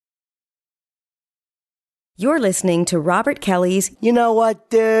You're listening to Robert Kelly's You Know What,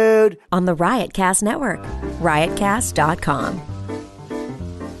 Dude? On the Riotcast Network, riotcast.com.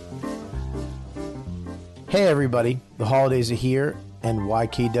 Hey, everybody. The holidays are here, and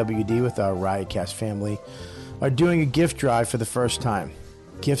YKWD with our Riotcast family are doing a gift drive for the first time.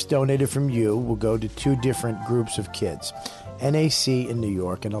 Gifts donated from you will go to two different groups of kids, NAC in New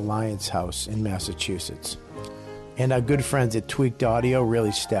York and Alliance House in Massachusetts. And our good friends at Tweaked Audio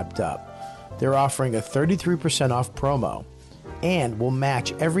really stepped up. They're offering a 33% off promo and will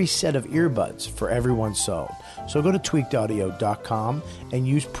match every set of earbuds for everyone sold. So go to tweakedaudio.com and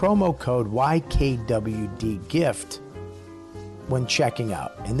use promo code YKWDGIFT when checking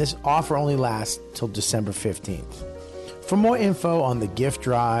out. And this offer only lasts till December 15th. For more info on the gift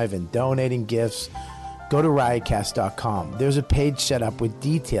drive and donating gifts, go to riotcast.com. There's a page set up with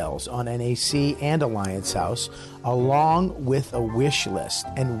details on NAC and Alliance House, along with a wish list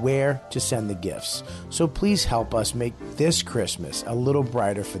and where to send the gifts. So please help us make this Christmas a little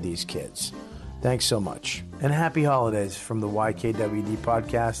brighter for these kids. Thanks so much. And happy holidays from the YKWD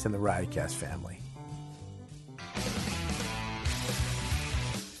podcast and the Riotcast family.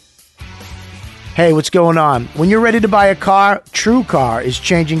 Hey, what's going on? When you're ready to buy a car, TrueCar is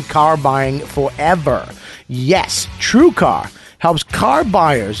changing car buying forever. Yes, TrueCar helps car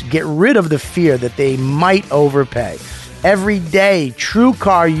buyers get rid of the fear that they might overpay. Every day,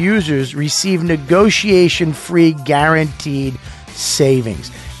 TrueCar users receive negotiation-free guaranteed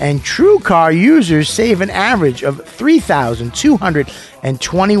savings. And TrueCar users save an average of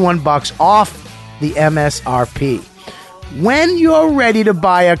 $3,221 off the MSRP. When you're ready to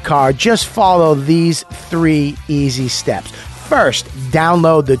buy a car, just follow these 3 easy steps. First,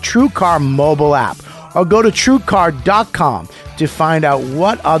 download the TrueCar mobile app or go to TrueCar.com to find out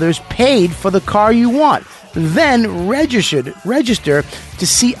what others paid for the car you want. Then register to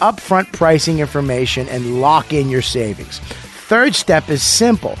see upfront pricing information and lock in your savings. Third step is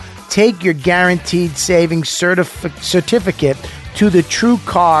simple. Take your guaranteed savings certificate to the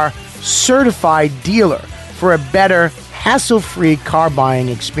TrueCar certified dealer for a better, hassle-free car buying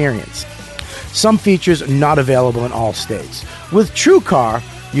experience. Some features are not available in all states. With TrueCar,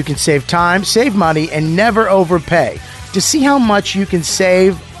 you can save time, save money, and never overpay. To see how much you can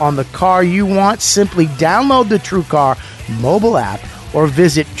save on the car you want, simply download the TrueCar mobile app or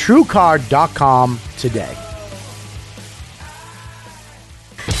visit TrueCar.com today.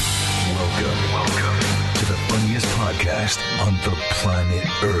 Welcome to the funniest podcast on the planet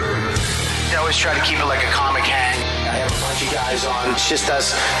Earth. I always try to keep it like a comic hang. I have a bunch of guys on. It's just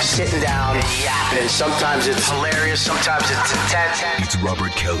us sitting down and yapping. Sometimes it's hilarious. Sometimes it's intense. It's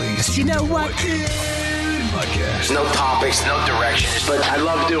Robert Kelly's You Know What? Podcast No topics, no directions. But I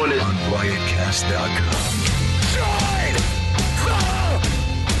love doing it. on riotcast.com. Join the riot.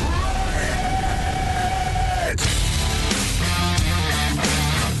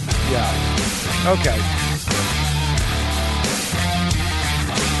 Yeah. Okay.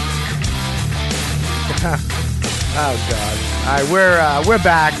 Oh God! All right, we're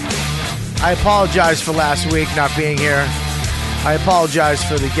back. I apologize for last week not being here. I apologize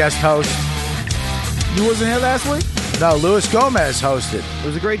for the guest host. You wasn't here last week? No, Luis Gomez hosted. It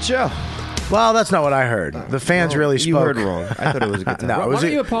was a great show. Well, that's not what I heard. The fans really spoke. You heard wrong. I thought it was a good time. No, Why was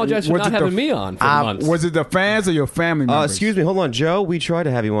don't it? you apologize for was not it the- having me on for months? Was it the fans or your family members? Excuse me, hold on, Joe. We tried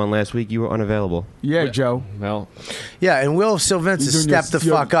to have you on last week. You were unavailable. Yeah, Joe. Well, Yeah, and Will Sylvince You're doing stepped the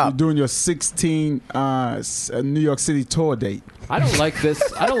fuck You're up. doing your 16 New York City tour date. I don't like this.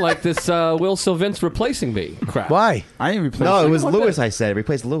 I don't like this. Will Sylvince replacing me. Crap. Why? I ain't replaced. No, it was What Lewis. the- I said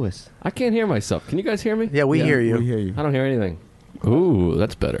replaced Lewis. I can't hear myself. Can you guys hear me? Yeah, we hear you. We hear you. I don't hear anything. Ooh,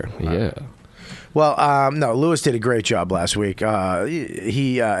 that's better. Yeah. Well, no, Lewis did a great job last week.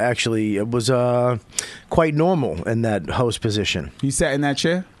 He actually was quite normal in that host position. He sat in that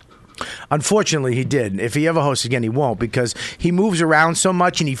chair? Unfortunately, he did. If he ever hosts again, he won't, because he moves around so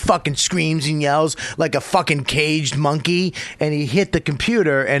much and he fucking screams and yells like a fucking caged monkey. And he hit the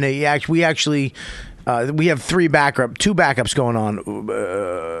computer, and we have two backups going on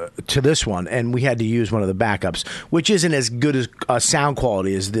to this one, and we had to use one of the backups, which isn't as good as sound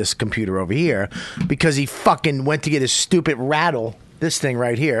quality as this computer over here, because he fucking went to get his stupid rattle. This thing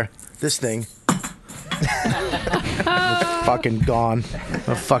right here. This thing. It's fucking gone.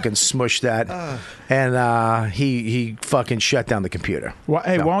 I fucking smushed that, and he fucking shut down the computer. Well,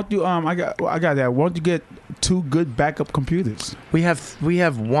 hey, No. why don't you? I got that. Why don't you get two good backup computers? We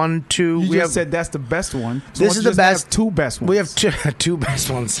have one, two. You we just have, said that's the best one. So This why is don't you the just best. have two best ones. We have two best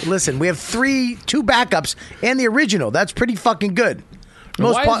ones. Listen, we have two backups and the original. That's pretty fucking good.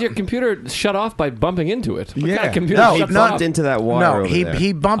 most Why is your computer shut off by bumping into it? What Yeah. kind of computer No, shuts no, off? Bumped into that wire No, over there.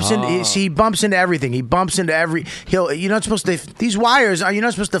 he bumps into he bumps into everything. He bumps into every. You're not supposed to. These wires are. You're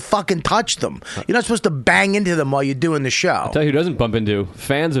not supposed to fucking touch them. You're not supposed to bang into them while you're doing the show. Tell you who doesn't bump into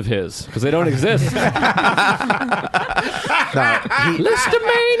fans of his because they don't exist.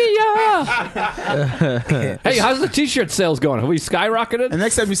 Listomania. Hey, how's the T-shirt sales going? Have we skyrocketed? And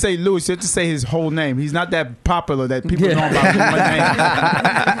next time you say Lewis, you have to say his whole name. He's not that popular that people know about his one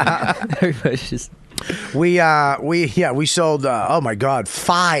name. Everybody's just. We sold. Oh my God,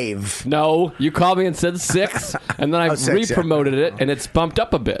 5. No, you called me and said 6, and then I 6, yeah. re-promoted it, and it's bumped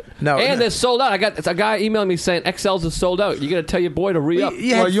up a bit. No, and no. they're sold out. It's a guy emailing me saying XLs is sold out. You got to tell your boy to re-up.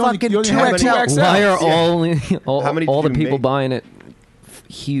 You had you only- fucking you only 2 have two XL. XL. Why are Yeah. all How many all the did you people make? buying it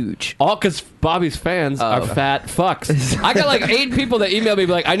huge? All because Bobby's fans are fat fucks. I got like 8 people that email me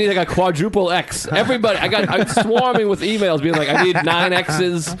like, I need like a quadruple X. Everybody, I'm swarming with emails being like, I need 9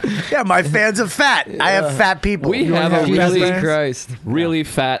 X's. Yeah, my fans are fat. I have fat people. We have a Jesus really, Christ. really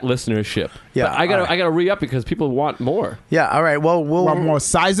fat listenership. Yeah, But I gotta all right. re-up because people want more. Yeah, all right. Well, we'll Want more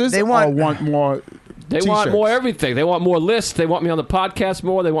sizes? They want- or want more. They want T-shirts? more everything. They want more lists. They want me on the podcast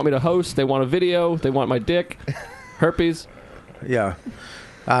more. They want me to host. They want a video. They want my dick, herpes. Yeah.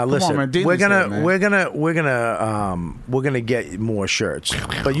 Listen, man, Dean we're said, gonna man. we're gonna get more shirts,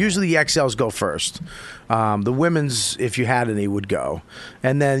 but usually the XLs go first. The women's, if you had any, would go,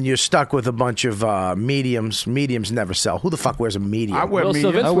 and then you're stuck with a bunch of mediums. Mediums never sell. Who the fuck wears a medium? I wear Will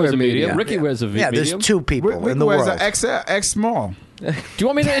medium. Sylvince I wears wear a medium. medium. Ricky wears a yeah, medium. there's 2 people Rick in the wears world. an XL, X small. Do you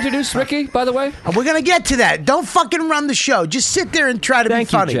want me to introduce Ricky, by the way? We're gonna get to that. Don't fucking run the show. Just sit there and try to Thank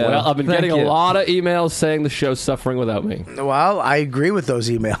be you, funny. Joe. Well, I've been Thank getting you. a lot of emails saying the show's suffering without me. Well, I agree with those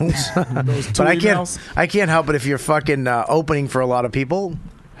emails, Those 2 but emails. I can't help it if you're fucking opening for a lot of people.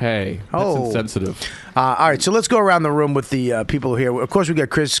 Hey, that's Oh. insensitive. All right, so let's go around the room with the people here. Of course, we got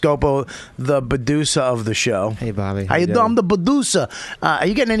Chris Scopo, the Bedusa of the show. Hey, Bobby. How you doing? I'm the Bedusa. Are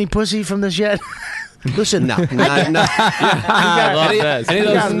you getting any pussy from this yet? Listen, No, Any of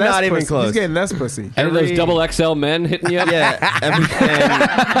those, not even pussy. close. He's getting less pussy. any of those double XL men hitting you up? Yeah,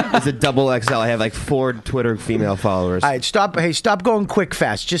 everything is a double XL. I have like 4 Twitter female followers. all right, stop. Hey, stop going quick,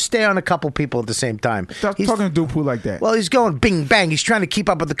 fast. Just stay on a couple people at the same time. Stop He's- talking to Dupu like that. Well, he's going bing bang. He's trying to keep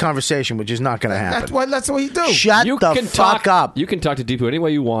up with the conversation, which is not going to happen. That's what he do. Shut You the can fuck talk up. You can talk to Deepu any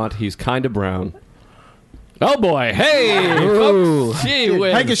way you want. He's kind of brown. Oh boy! Hey, folks. Gee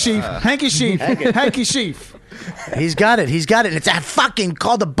whiz. Hanky sheaf. He's got it. He's got it. It's a fucking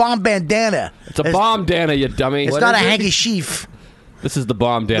called a bomb bandana. It's a bomb, Dana, you dummy. It's not a hanky sheaf. This is the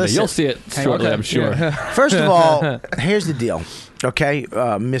bomb, Dana. Listen. You'll see it shortly, I'm sure. First of all, here's the deal. Okay,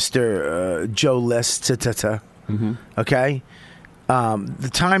 Mr. Joe List. Okay. The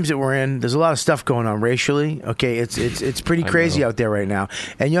times that we're in, there's a lot of stuff going on racially. Okay, it's pretty crazy out there right now,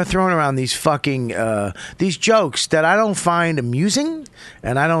 and you're throwing around these fucking these jokes that I don't find amusing,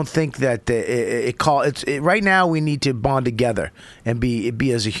 and I don't think that right now we need to bond together and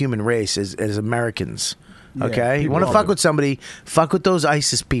be as a human race as Americans. Okay, you people want to are. fuck with somebody? Fuck with those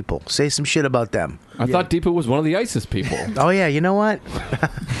ISIS people. Say some shit about them. I thought Deepu was one of the ISIS people. Oh yeah, you know what?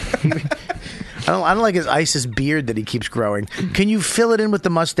 I don't like his ISIS beard that he keeps growing. Can you fill it in with the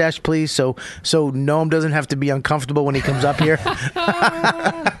mustache, please, so Noam doesn't have to be uncomfortable when he comes up here?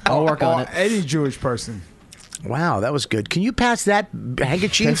 I'll work on it. Any Jewish person. Wow, that was good. Can you pass that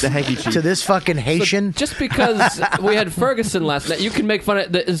handkerchief The handkerchief. to this fucking Haitian? Just because we had Ferguson last night, you can make fun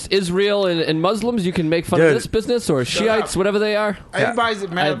of Israel and Muslims. You can make fun of Dude. this business or Shiites, whatever they are. Everybody's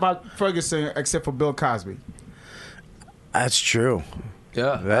mad about Ferguson except for Bill Cosby. That's true.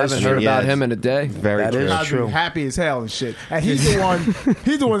 Yeah, That's I haven't true. heard about Yeah, him in a day. Very That true. is Cosby true. happy as hell and shit. And he's the one.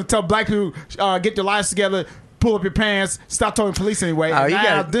 He's the one to tell black people get your lives together, pull up your pants, stop talking police anyway. Oh, And you now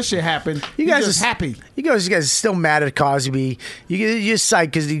gotta- this shit happened. You He's guys just are happy. You guys are still mad at Cosby. You're just psyched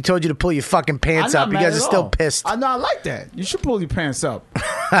because he told you to pull your fucking pants I'm up. not You mad guys are at still all. pissed. I know. I like that. You should pull your pants up.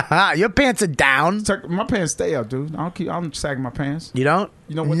 Your pants are down. My pants stay up, dude. I'm sagging my pants. You don't?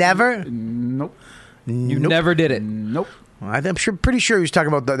 You know what? Never? Nope. You never did it. Nope. I'm pretty sure he was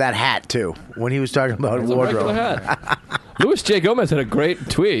talking about that hat too when he was talking about It's a regular wardrobe. hat. Louis J. Gomez had a great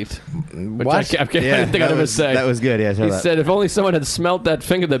tweet. Which What? I didn't think I'd ever say. That was good. Yeah, I saw He that. said, if only someone had smelt that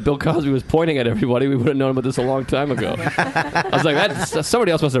finger that Bill Cosby was pointing at everybody, we would have known about this a long time ago. I was like,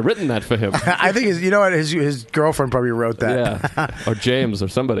 somebody else must have written that for him. I think his girlfriend probably wrote that. Yeah. Or James or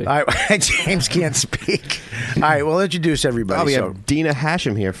somebody. All right, James can't speak. All right, we'll introduce everybody. Oh, we so, have Dina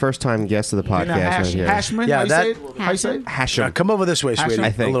Hashem here, first time guest of the podcast. right here. Hashman? Yeah, how you that- say it? How you say it? Hashem. come over this way, sweetie. I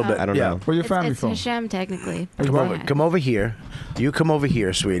A think. little bit. I don't Yeah. know. Where your family It's from? Hashem, technically. Come over here. You come over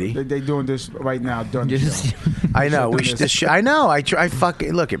here, sweetie. They doing this right now. During the show. I know. Doing We should, this. I know. I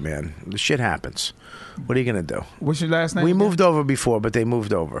fucking look it, man. The shit happens. What are you gonna do? What's your last name? We again? moved over before, but they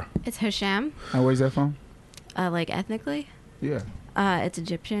moved over. It's Hashem. And where's that from? Like ethnically, Yeah. it's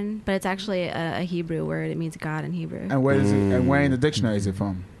Egyptian, but it's actually a Hebrew word. It means God in Hebrew. And where is it? And where in the dictionary is it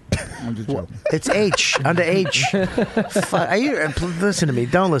from? I'm just joking. It's H under H. Are you? Listen to me.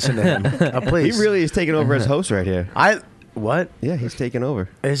 Don't listen to him, please. He really is taking over as host right here. What? Yeah, he's taking over.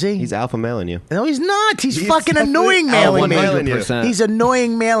 Is he? He's alpha mailing you. No, he's not. He's fucking definitely annoying mailing me. 100%. He's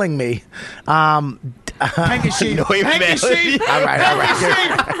annoying mailing me. Handkerchief. Handkerchief. All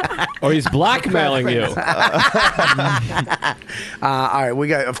right. Or he's blackmailing you. All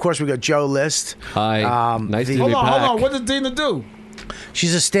right. Of course, we got Joe List. Hi. Nice to be Hold back. on. What does Dina do?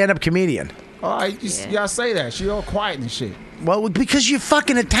 She's a stand-up comedian. All right, you gotta say that. She all quiet and shit. Well, because you're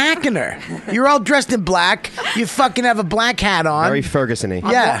fucking attacking her. You're all dressed in black. You fucking have a black hat on. Very Ferguson-y.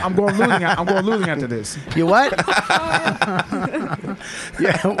 Yeah. I'm going looting. I'm going looting after this. You what?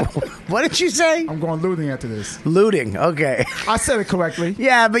 Yeah. What did you say? I'm going looting after this. Looting. Okay. I said it correctly.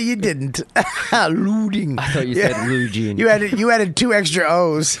 Yeah, but you didn't. Looting. I thought you said Lugin. You added 2 extra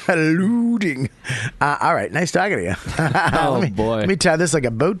O's. Looting. All right. Nice talking to you. Boy. Let me tie this like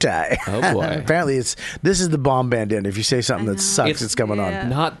a bow tie. Oh, boy. Apparently, this is the bomb bandana. If you say something that sucks, it's coming on.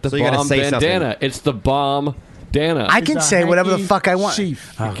 Not the So you gotta bomb say bandana. something. It's the bomb Dana. I can a say whatever the hanky fuck I want.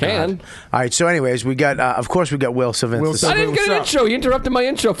 chief. Oh, You can. God. All right. So, anyways, we got. Of course, we got Will Savins. Will I Savins. didn't get an What's up? intro. You interrupted my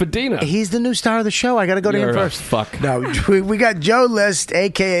intro for Dina. He's the new star of the show. I got to go to You're him a first. fuck. No, we got Joe List,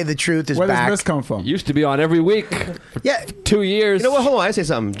 aka The Truth, is Where back. does this come from? Used to be on every week for Yeah. 2 years. You know what? Hold on. I say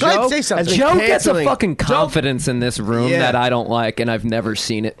something. Go ahead, Joe say something. has been Joe gets a canceling- fucking confidence in this room Yeah. that I don't like, and I've never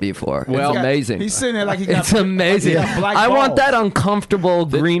seen it before. Well, It's amazing. He's sitting there like he got. It's amazing. Like he got black I want balls. that uncomfortable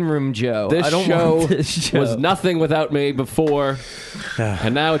green room Joe. This I don't show want this show. was nothing without me before,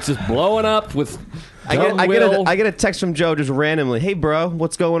 and now it's just blowing up with. I get a text from Joe just randomly. Hey, bro,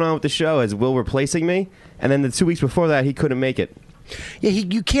 what's going on with the show? Is Will replacing me? And then the 2 weeks before that, he couldn't make it. Yeah,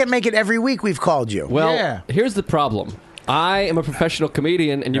 you can't make it every week. We've called you. Well, Yeah. here's the problem. I am a professional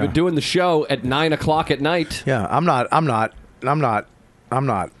comedian, and you've been doing the show at 9 o'clock at night. Yeah, I'm not.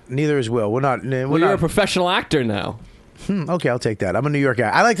 Neither is Will. We're not. Well, you're a professional actor now. Okay, I'll take that. I'm a New York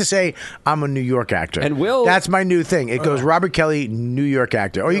actor. I like to say I'm a New York actor. And Will- That's my new thing. It goes Robert Kelly, New York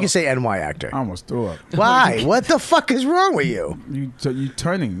actor. Or you can say NY actor. I almost threw up. Why? What the fuck is wrong with you? You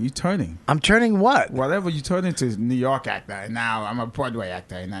turning. I'm turning what? Whatever you turn into is New York actor. And now I'm a Broadway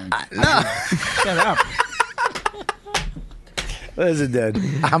actor. And now No. shut up. Listen, dude.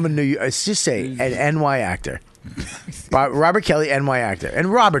 I'm a New York. Let's just say an NY actor. Robert Kelly, NY actor.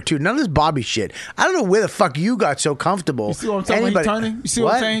 And Robert, too. None of this Bobby shit. I don't know where the fuck you got so comfortable. You see what I'm saying? When he turning? You see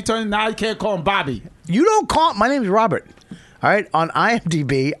what I'm saying? He turning. Now you can't call him Bobby. You don't call. My name is Robert. All right. On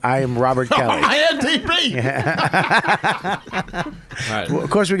IMDb, I am Robert Kelly. IMDb. All right. Well, of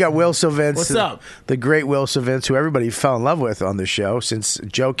course, we got Will Savins. What's up? The great Will Savins, who everybody fell in love with on the show since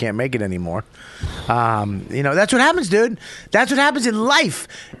Joe can't make it anymore. That's what happens, dude. That's what happens in life.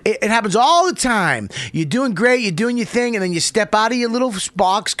 It happens all the time. You're doing great. You're doing your thing, and then you step out of your little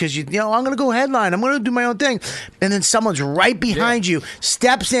box because I'm going to go headline. I'm going to do my own thing, and then someone's right behind you,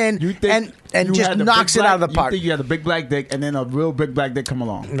 steps in, and you just had the knocks big it out of the black- park. You think you had a big black dick, and then a real big black dick come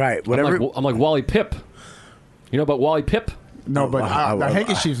along. Right. Whatever. I'm like Wally Pip. You know about Wally Pip? No, but the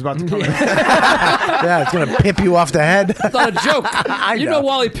handkerchief's about to come in. Yeah, it's going to pip you off the head. It's not a joke. You know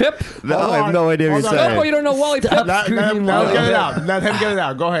Wally Pip? No, I have no idea what Hold you're on. No, saying. you don't know Wally Pip? Let him get it out. Let him get it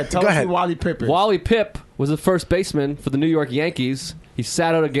out. Go ahead. Tell Go us ahead. who Wally Pipp is. Wally Pip was the first baseman for the New York Yankees. He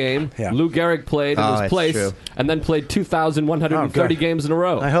sat out a game. Yeah. Lou Gehrig played in Oh, his that's place, true. and then played 2,130 Oh, God. games in a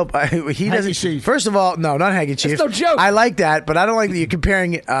row. I hope he doesn't. Handkerchief. First of all, no, not handkerchief. That's no joke. I like that, but I don't like that you're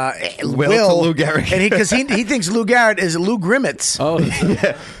comparing Will to Lou Gehrig. and because he thinks Lou Garrett is Lou Grimmets. Oh,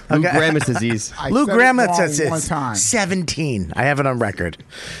 Lou Gramm's disease. I Lou said it Grimmets wrong is one time. 17. I have it on record,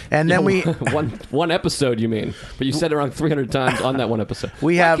 and then we one episode, you mean? But you said it wrong 300 times on that one episode.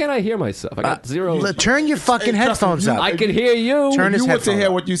 We Why have- can't I hear myself? I got zero. turn your fucking Hey, trust headphones me, up. I can hear you. Turn his You want to headphones hear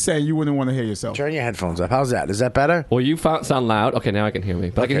up. what you say, you wouldn't want to hear yourself. Turn your headphones up. How's that? Is that better? Well, you sound loud. Okay, now I can hear me.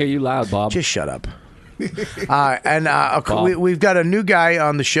 But I can hear you loud, Bob. Just shut up. We've got a new guy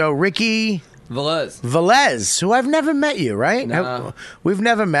on the show, Ricky Velez, who I've never met you, right? No. We've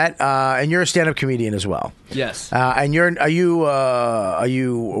never met, and you're a stand-up comedian as well. Yes. And are you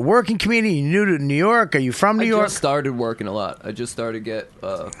a working comedian? You new to New York? Are you from New I York? just started working a lot. I just started to get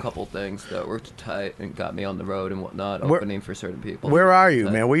a couple things that worked tight and got me on the road and whatnot, Where- opening for certain people. Where are you,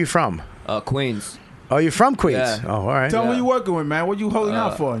 man? Where are you from? Queens. Oh, you're from Queens? Yeah. Oh, all right. Tell me what you working with, man. What you holding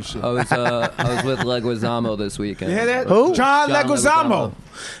out for and shit? I was with Leguizamo this weekend. You hear that? Who? John Leguizamo.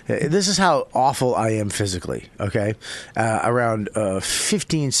 This is how awful I am physically, okay? Around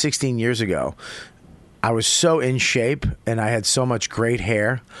 15, 16 years ago, I was so in shape and I had so much great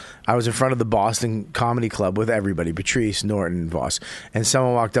hair. I was in front of the Boston Comedy Club with everybody, Patrice, Norton, Voss. And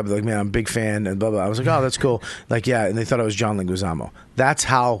someone walked up like, man, I'm a big fan, and blah, blah. I was like, oh, that's cool. Like, yeah, and they thought I was John Leguizamo. That's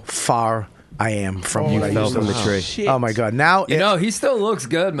how far I am from what I fell used to from the look. tree. Shit. Oh, my God. Now, You know, he still looks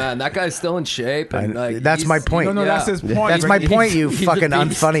good, man. That guy's still in shape. And, like, that's he's- my point. No, that's his point. That's my point, you he's a fucking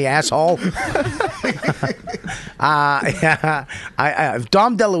beast. unfunny asshole. If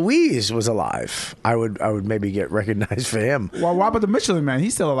Dom DeLuise was alive, I would maybe get recognized for him. Well, what about the Michelin Man?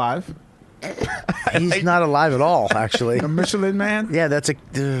 He's still alive. He's not alive at all, actually. The Michelin Man? Yeah, that's a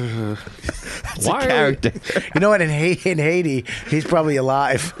Why Character. you know what? In Haiti, he's probably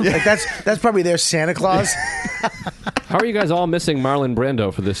alive. Like that's probably their Santa Claus. How are you guys all missing Marlon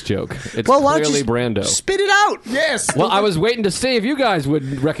Brando for this joke? It's Well, why don't clearly you Brando. spit it out? Yes. Well, I was waiting to see if you guys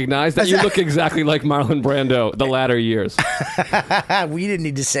would recognize that you look exactly like Marlon Brando the latter years. We didn't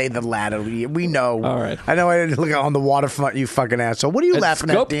need to say the latter. We know. All right. I know I didn't look on the waterfront, you fucking asshole. What are you And laughing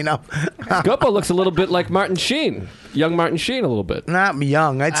Scope- at, Dino? Scopo looks a little bit like Martin Sheen, young Martin Sheen, a little bit. Not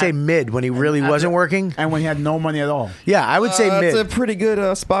young. I'd say mid when he really wasn't working. And when he had no money at all. Yeah, I would say That's mid. a pretty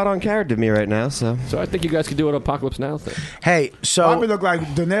good spot-on character to me right now. So So I think you guys could do an Apocalypse Now thing. Hey, so Probably look like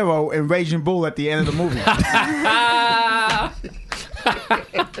De Niro in Raging Bull at the end of the movie.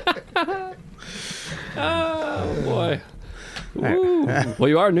 Oh boy. Ooh. Well,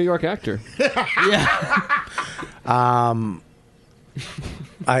 you are a New York actor.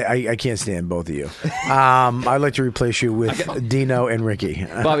 I can't stand both of you. I'd like to replace you with Dino and Ricky.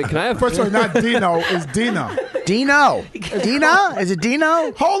 Bobby, can I have First of all, not Dino, it's Dina. Dino? Dino? Is it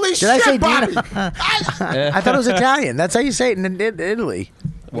Dino? Holy Did shit, I say Bobby! Dino? I thought it was Italian. That's how you say it in Italy.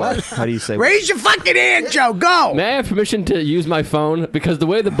 what? How do you say? Raise your fucking hand, Joe. Go. May I have permission to use my phone? Because the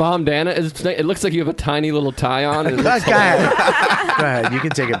way the bandana is tonight, it looks like you have a tiny little tie on. And it Go looks ahead. Go ahead. You can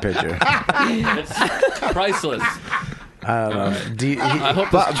take a picture. priceless. I don't know. I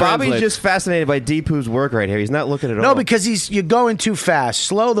hope this Bobby's translates. just fascinated by Deepu's work right here. He's not looking at all. No, because you're going too fast.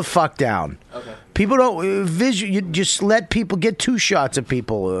 Slow the fuck down. Okay. People don't you just let people get two shots of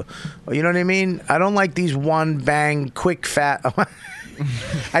people. You know what I mean? I don't like these one bang quick fat.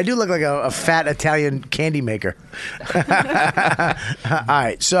 I do look like a fat Italian candy maker. All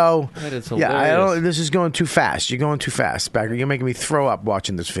right, so That is yeah, hilarious. this is going too fast. You're going too fast, Backer. You're making me throw up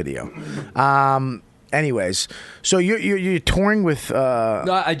watching this video. Anyways, so you're touring with.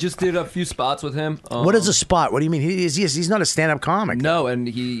 No, I just did a few spots with him. What is a spot? What do you mean? He's not a stand-up comic. No, and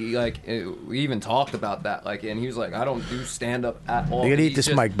he we even talked about that. And he was like, I don't do stand up at all. You gotta eat He's this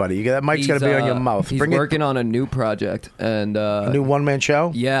just- mic, buddy. That mic's gotta be on your mouth. He's Bring working on a new project and a new one-man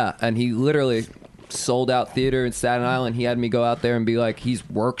show. yeah, and he literally sold out theater in Staten Island. He had me go out there and be like, he's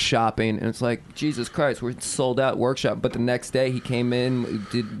workshopping, and it's like, Jesus Christ, we're sold out workshop. But the next day he came in,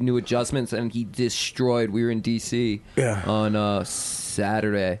 did new adjustments, and he destroyed. We were in DC on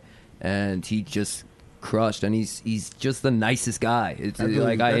Saturday, and he just crushed. And he's just the nicest guy. It's That dude-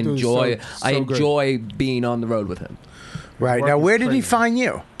 like I that dude's enjoy so I good. enjoy being on the road with him. Right now, where did he find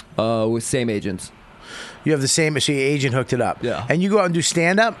you? With same agents. You have the same. So your agent hooked it up. Yeah. And you go out and do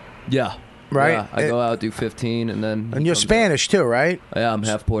stand-up, Yeah. right? Yeah, I go out, do 15, and then... And you're Spanish too, right? Yeah, I'm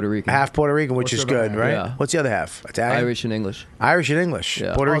half Puerto Rican. Half Puerto Rican, which What's is the other good, half? right? Yeah. What's the other half? Italian, Irish and English. Irish and English.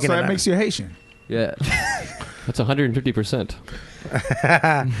 Yeah. Puerto Oh, Rican. so that and makes you Haitian. Yeah. That's 150%.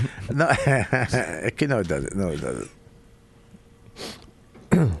 No, no, it doesn't. No, it doesn't.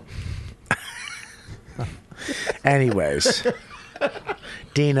 Anyways,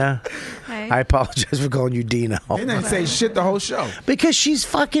 Dina, Hi. I apologize for calling you Dino They didn't say shit the whole show. because she's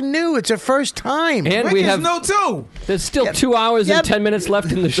fucking new. It's her first time. And Rick we is have new too. there's still 2 hours Yep. and 10 minutes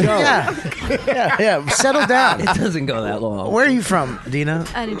left in the show. yeah. Settle down. It doesn't go that long. Where are you from, Dina?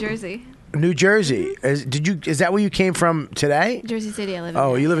 New Jersey. New Jersey. Is that where you came from today? Jersey City, I live in. Oh,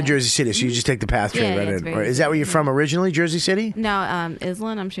 now, you live in yeah. Jersey City, so you just take the path train Yeah, right yeah, it's in. very Or is that where you're easy. from originally, Jersey City? No, Island.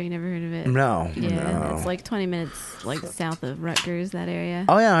 I'm sure you never heard of it. No. Yeah, no. it's like 20 minutes south of Rutgers, that area.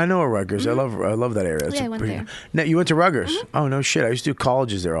 Oh yeah, I know Rutgers. I love that area. That's Yeah, a I went pretty- there. No, you went to Rutgers? Oh no shit! I used to do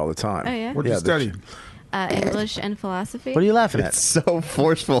colleges there all the time. Oh, yeah? What you the- study? English and philosophy. What are you laughing at? It's so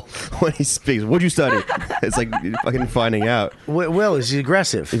forceful when he speaks. What'd you study? It's like fucking finding out. Will is he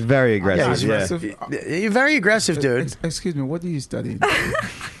aggressive? He's very aggressive. Yeah, he's aggressive. You're very aggressive, dude. Excuse me, what do you study?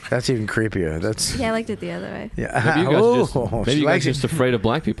 That's even creepier. That's Yeah, I liked it the other way. yeah. Maybe you guys are just, Oh, maybe she you guys likes are it. just afraid of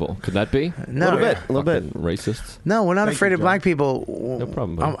black people. Could that be? No, a little bit. Racists. No, we're not Thank afraid you, of John. black people. No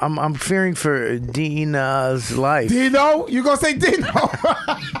problem, buddy. I'm fearing for Dina's life. Dino, you gonna say Dino?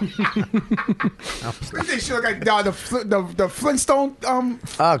 You think she look like the Flintstone?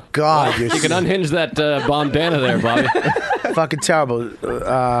 Oh God, you're You can unhinge that bandana there, Bobby. fucking terrible.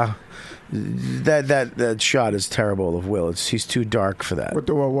 That shot is terrible of Will. He's too dark for that.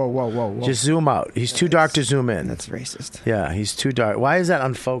 Whoa. Just zoom out. He's too dark to zoom in. That's racist. Yeah, he's too dark. Why is that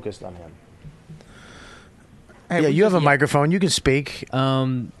unfocused on him? Hey, Yeah, we you have a just- microphone. You can speak.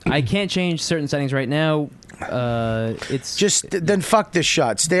 I can't change certain settings right now. It's Just then fuck this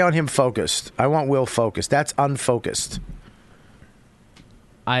shot. Stay on him focused. I want Will focused. That's unfocused.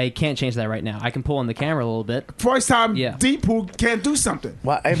 I can't change that right now. I can pull on the camera a little bit. First time Yeah. Deepu can't do something.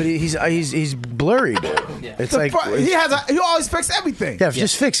 Well, but he's blurry. It's like He always fixes everything. yeah,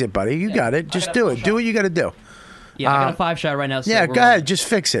 just fix it, buddy. You got it. Just do it. Do what you got to do. Yeah, I got a 5 shot right now. So Yeah, we're go ahead. Just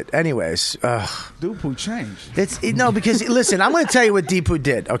fix it. Anyways, Deepu changed. no, because listen, I'm going to tell you what Deepu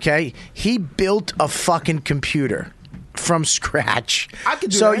did. Okay, he built a fucking computer from scratch. I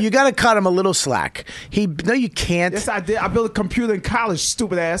could do so that. you got to cut him a little slack. No, you can't. Yes, I did. I built a computer in college,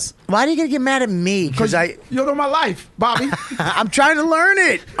 stupid ass. Why are you going to get mad at me? Because You don't know my life, Bobby. I'm trying to learn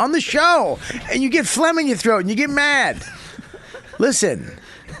it on the show, and you get phlegm in your throat, and you get mad. Listen,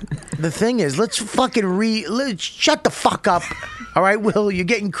 the thing is, let's shut the fuck up. All right, Will, you're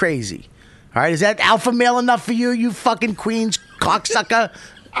getting crazy. All right, is that alpha male enough for you? You fucking Queens cocksucker,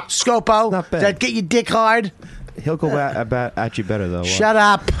 Scopo. Not bad. Does that get you dick hard? He'll go at you better though. Shut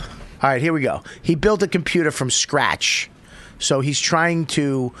up. All right, here we go. He built a computer from scratch. So he's trying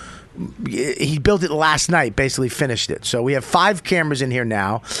to. He built it last night, basically finished it. So we have 5 cameras in here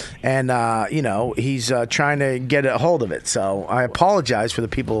now, and he's trying to get a hold of it. So I apologize for the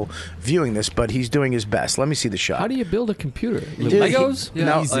people viewing this, but he's doing his best. Let me see the shot. How do you build a computer? Dude, Legos?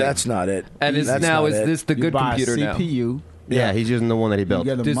 No, Easy. that's not it. And is That's not it. this the You good buy a computer now? CPU. Yeah, he's using the one that he built.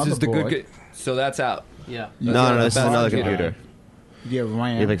 You get a This is the motherboard. good. So that's out. Yeah. No, this is That's another computer. computer. You get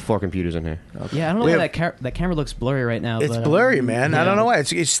RAM. You have like 4 computers in here. Yeah, I don't know We why have- that camera looks blurry right now. It's but, blurry, man. I don't know why.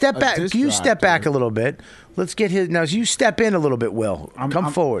 It's step A back. disk You drive, step back dude. a little bit. Let's get his. Now, you step in a little bit, Will.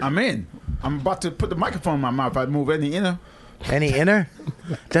 Come forward. I'm in. I'm about to put the microphone in my mouth. I move any inner. Any inner?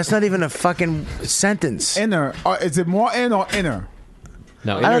 That's not even a fucking sentence. Inner. Is it more in or inner?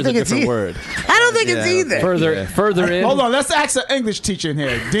 No, I don't inner's think a it's different either. word. I don't think it's either. Further in. Hold on. Let's ask an English teacher in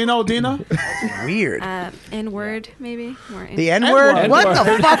here. Dina? Weird. N-word, maybe? More in- The N-word? N-word. What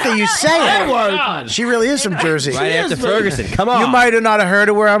the fuck are you saying? N-word. She really is from Jersey. Right after Ferguson. Come on. You might have not heard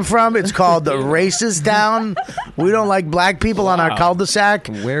of where I'm from. It's called the racist town. We don't like black people on our cul-de-sac.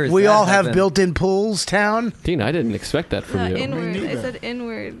 Where is we that all have heaven? built-in pools town. Tina, I didn't expect that from No, you. N-word. I neither. said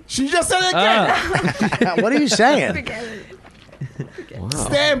N-word. She just said it again. What are you saying? Forget it.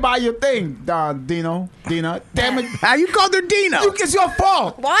 Stand by your thing, Dina. Damn it. How you called her Dino? It's your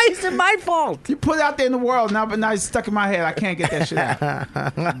fault. Why is it my fault? You put it out there in the world now, but now it's stuck in my head. I can't get that shit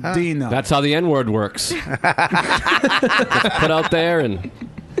out. Dina. That's how the N word works. Just put out there and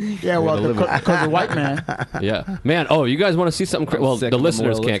Yeah, well, because the white man. yeah, man. Oh, you guys want to see something? Well, sick the of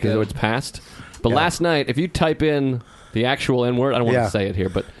listeners Memorial. can't because Let's it's past. But last night, if you type in the actual N word, I don't want Yeah. to say it here,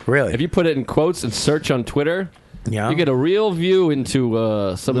 but Really? if you put it in quotes and search on Twitter, Yeah. you get a real view into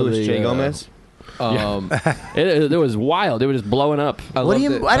some of Louis the J. Gomez. It was wild. It was just blowing up. What do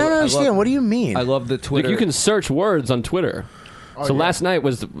you? I don't understand. What do you mean? I love the Like Twitter. you can search words on Twitter. So yeah. last night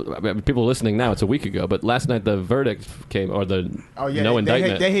was people listening now. It's a week ago, but last night the verdict came, or the Oh, yeah. no they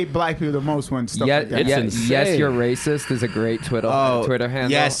indictment. hate black people the most when stuff like that. It's insane. Yes, you're racist is a great Twitter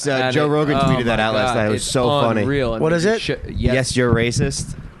handle. yes, And Joe Rogan tweeted my that out last God, night. It was it's so funny. unreal. What is it? Yes, you're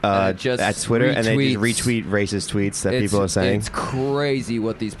racist. just At Twitter, and they just retweets. retweet racist tweets that It's- people are saying. It's crazy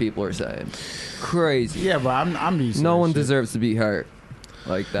what these people are saying. Crazy. Yeah, but I'm used to No that one shit. deserves to be hurt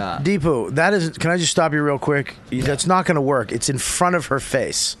like that. Deepu, that is. Can I just stop you real quick? That's not going to work. It's in front of her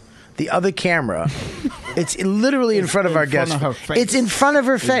face. The other camera, it's literally in front of our guest. front of her face. It's in front of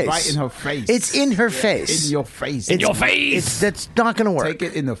her It's face. right in her face. It's in her face. In your face. That's not going to work. Take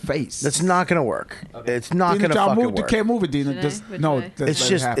it in the face. That's not going to work. It's not Dina, going to y'all fucking move, you work. can't move it, Dina. Should I? Just, Which no, way? just It's let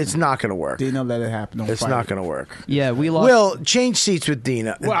just. it happen. It's not going to work. Dina, let it happen. Don't It's fight not it. going to work. Yeah, we lost. Will, change seats with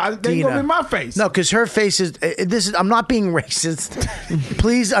Dina. Well, they Dina. go in my face. No, because her face is. This is. I'm not being racist.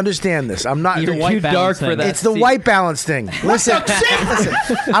 Please understand this. I'm not. You're white too dark balance for thing. that. It's the seat. white balance thing. Listen, listen.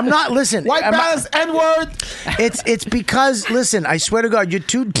 I'm not. Listen. White I'm not- balance, N-word. It's because listen. I swear to God, you're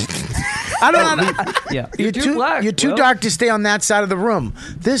too. I don't. Yeah. You're too black, You're too Will. dark to stay on that side of the room.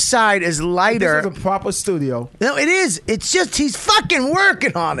 This side is lighter. This is a proper studio. No, it is. It's just he's fucking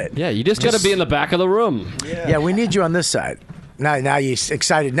working on it. Yeah, you just got to be in the back of the room. Yeah, we need you on this side. Now you're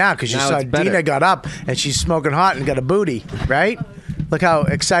excited now because you Now saw it's better. Dina got up and she's smoking hot and got a booty, right? Look how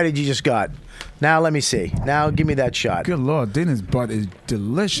excited you just got. Now let me see. Now give me that shot. Good Lord, Dina's butt is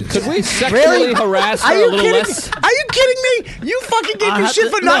delicious. Could we sexually harass her Are you a little kidding less? me? Are you kidding me? You fucking gave I me have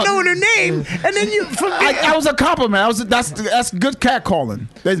shit to- for not no. knowing her name, and then you. That was a compliment. That's good cat calling.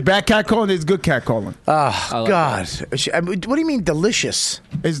 There's bad cat calling. There's good cat calling. Oh God! What do you mean delicious?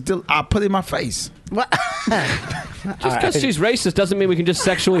 I put it in my face. What? Just because she's racist doesn't mean we can just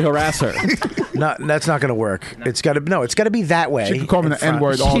sexually harass her. No, that's not going to work. It's got to It's got to be that way. She can call me in the front.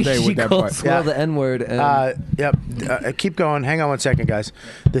 N-word all day She with that calls butt. Will the N-word. And Yep. Keep going. Hang on 1 second, guys.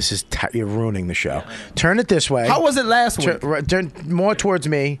 This is you're ruining the show. Turn it this way. How was it last week? Turn more towards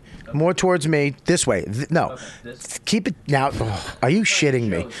me. More towards me. This way. No. Keep it now. Are you shitting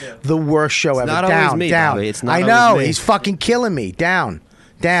me? The worst show ever. not always Down. me, Down. Bobby. It's not I always know. me. He's fucking killing me. Down.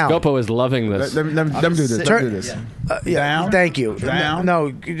 Down. Scopo is loving this. Let me do this. Let me do this. Yeah, Down? Thank you. Down?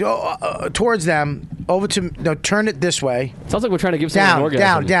 No, towards them. Over to no. Turn it this way. Sounds like we're trying to give someone an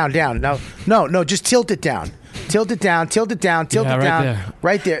Down, orgasm. down. No. Just tilt it down. Tilt it down. Tilt it down. Tilt Yeah, it right down. there.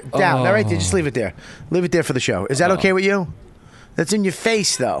 Right there. Down. Right there. Just leave it there. Leave it there for the show. Is that okay with you? That's in your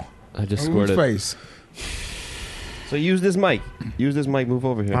face, though. I just Whose squirted. face? So use this mic. Use this mic. Move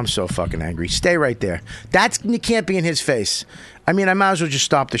over here. I'm so fucking angry. Stay right there. You can't be in his face. I mean, I might as well just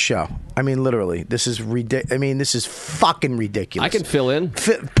stop the show. I mean, literally, this is ridiculous. I mean, this is fucking ridiculous. I can fill in.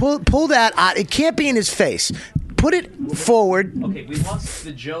 Pull that out. It can't be in his face. Put it forward. Okay, we lost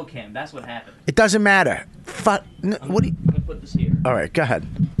the Joe cam. That's what happened. It doesn't matter. What do you? I'm gonna put this here. All right, go ahead.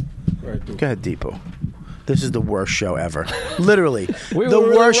 Go ahead, Deepu. This is the worst show ever. Literally, We the were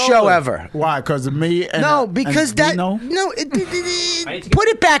really worst show rolling. ever. Why? Because of me? And, No, because and that. Dino? No, I need to get- put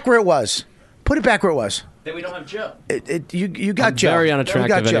it back where it was. Put it back where it was. Then we don't have Joe. You got I'm Joe. very You got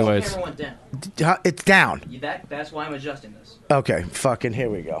unattractive Joe. anyways. Camera went down. It's down. That's why I'm adjusting this. Okay, fucking here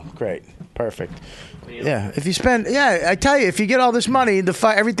we go. Great, perfect. Yeah, if you spend, I tell you, if you get all this money,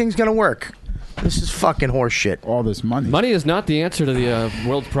 everything's gonna work. This is fucking horse shit. All this money. Money is not the answer to the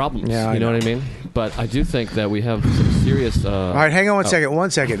world's problems. Yeah, I you know know. what I mean? But I do think that we have some serious. All right, hang on 1 second. 1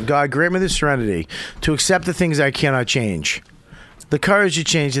 second. God, grant me the serenity to accept the things I cannot change, the courage to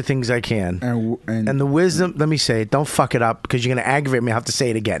change the things I can, and the wisdom. Let me say it. Don't fuck it up because you're going to aggravate me. I have to say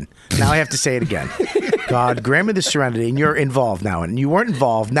it again. Now I have to say it again. God, grant me the serenity, and you're involved now. And you weren't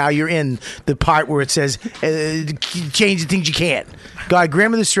involved. Now you're in the part where it says change the things you can't. God,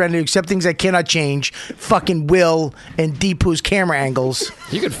 grant me the serenity to accept things I cannot change. Fucking Will and Deepu's camera angles.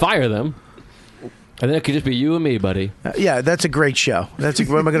 You could fire them. And then it could just be you and me, buddy. Yeah, that's a great show. What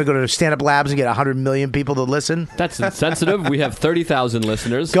am I going to go to Stand Up Labs and get 100 million people to listen? That's insensitive. We have 30,000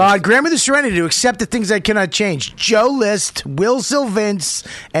 listeners. God, grant me the serenity to accept the things I cannot change. Joe List, Will Sylvince,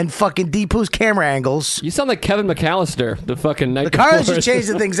 and fucking Deepu's camera angles. You sound like Kevin McAllister, the fucking night The courage before. to change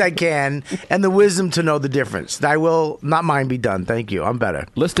the things I can, and the wisdom to know the difference. Thy will, not mine, be done. Thank you. I'm better.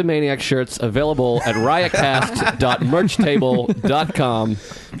 Listomaniac shirts available at riotcast.merchtable.com.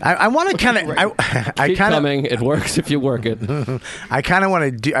 I want to kind of. I Keep kind of. coming. It works if you work it. I kind of want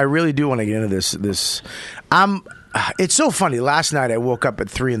to do. I really do want to get into this. It's so funny. Last night I woke up at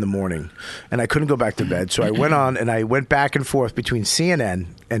 3 a.m. and I couldn't go back to bed, so I went on and I went back and forth between CNN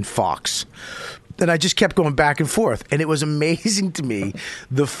and Fox. And I just kept going back and forth, and it was amazing to me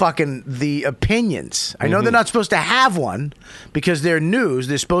the opinions. I know they're not supposed to have one because they're news;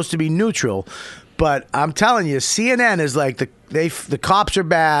 they're supposed to be neutral. But I'm telling you, CNN is like the cops are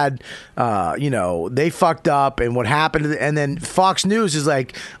bad. They fucked up, and what happened? And then Fox News is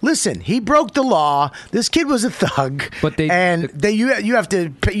like, listen, he broke the law. This kid was a thug. But you have to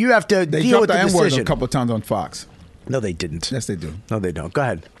They deal dropped with the the N-word decision. a couple of times on Fox. No, they didn't. Yes, they do. No, they don't. Go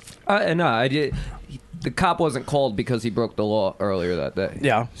ahead. No, I did. The cop wasn't called because he broke the law earlier that day.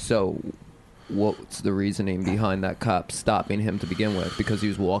 Yeah. So, what's the reasoning behind that cop stopping him to begin with? Because he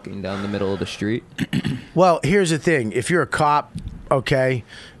was walking down the middle of the street. Well, here's the thing: if you're a cop, okay,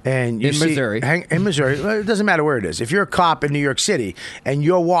 and you In Missouri. in Missouri, well, it doesn't matter where it is. If you're a cop in New York City and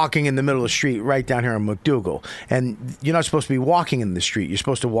you're walking in the middle of the street right down here on McDougal, and you're not supposed to be walking in the street, you're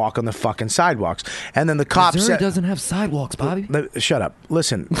supposed to walk on the fucking sidewalks. And then the cop Missouri said, doesn't have sidewalks, Bobby. Shut up.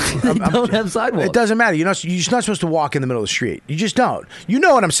 Listen. They don't have sidewalks. It doesn't matter. You're just not supposed to walk in the middle of the street. You just don't. You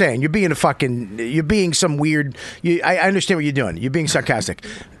know what I'm saying. You're being some weird. I understand what you're doing. You're being sarcastic.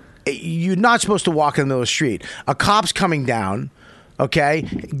 You're not supposed to walk in the middle of the street. A cop's coming down, okay?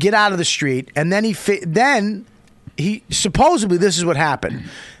 Get out of the street. And then he supposedly this is what happened.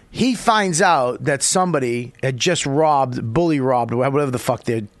 he finds out that somebody had just bully robbed, whatever the fuck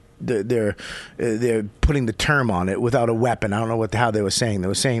they're putting the term on it, without a weapon. I don't know how they were saying. They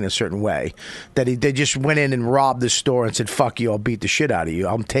were saying it a certain way, that they just went in and robbed the store and said, "Fuck you, I'll beat the shit out of you.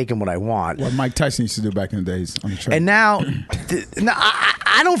 I'm taking what I want." What Mike Tyson used to do back in the days on the train. And now,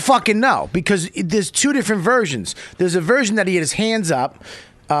 I don't fucking know, because there's two different versions. There's a version that he had his hands up.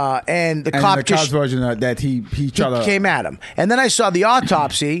 And the cop cop's version that he came at him, and then I saw the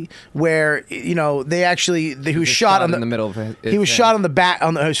autopsy where he was shot in the middle of his he was head. shot on the back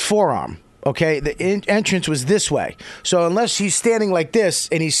on his forearm. Okay, the entrance was this way, so unless he's standing like this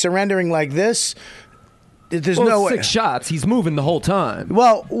and he's surrendering like this, there's no way. 6 shots. He's moving the whole time.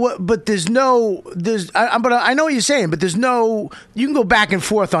 Well, but I know what you're saying, but there's no. You can go back and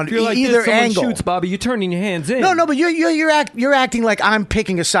forth on If you're like either this, someone angle. shoots, Bobby, you're turning your hands in. No, but you're acting like I'm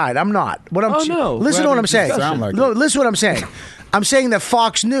picking a side. I'm not. No. Listen to what I'm saying. Sound like No, it. listen to what I'm saying. I'm saying that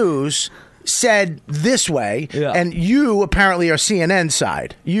Fox News said this way, and you apparently are CNN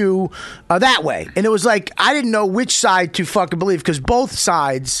side. You are that way, and it was like I didn't know which side to fucking believe, because both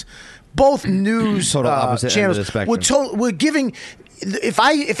sides. Both news Total opposite end of channels the spectrum. were giving. If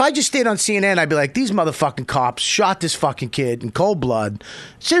I just stayed on CNN, I'd be like, these motherfucking cops shot this fucking kid in cold blood.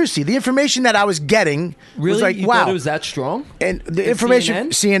 Seriously, the information that I was getting Really? was like, You wow. thought it was that strong? And the In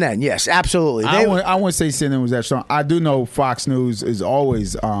information, CNN, yes, absolutely. I wouldn't say CNN was that strong. I do know Fox News is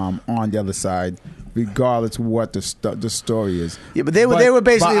always on the other side, regardless of what the story is. Yeah, but they were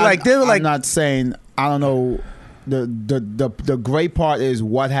basically like I'm not saying I don't know. The great part is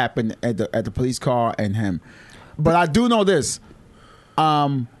what happened at the police car and him, but I do know this.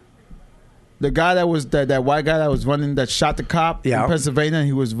 The guy that white guy that was running, that shot the cop in Pennsylvania, and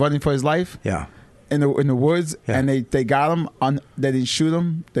he was running for his life. Yeah. In the woods, and they got him. They didn't shoot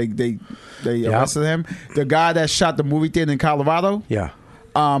him. They arrested him. The guy that shot the movie theater in Colorado. Yeah.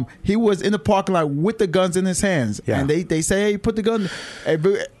 He was in the parking lot with the guns in his hands, and they say, "Hey, put the gun."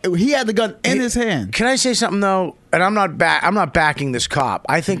 He had the gun in his hand. Can I say something though? And I'm not backing this cop.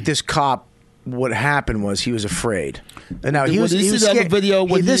 I think this cop. What happened was he was afraid. And now he was scared.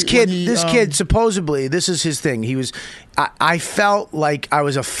 This kid supposedly, this is his thing. He was. I felt like I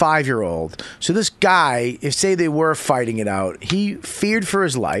was a 5-year-old. So this guy, if say they were fighting it out, he feared for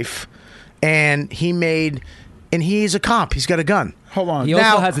his life, and and he's a cop. He's got a gun. Hold on. He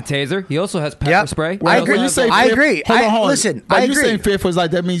also has a taser. He also has pepper spray. I agree. I agree. Hold on. Listen, But I you agree. saying fearful is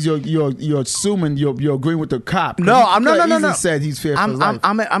like that means you're assuming you're agreeing with the cop. No, I'm no. no. Said he's fearful. For his life.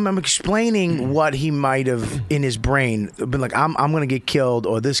 I'm explaining what he might have in his brain been like. I'm going to get killed,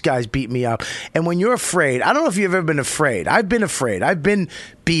 or this guy's beat me up. And when you're afraid, I don't know if you've ever been afraid. I've been afraid. I've been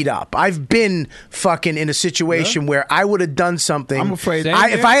beat up. I've been fucking in a situation where I would have done something. I'm afraid.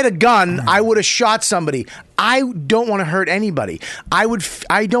 If I had a gun, I would have shot somebody. I don't want to hurt anybody. I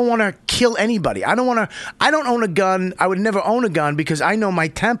don't want to kill anybody. I don't own a gun. I would never own a gun because I know my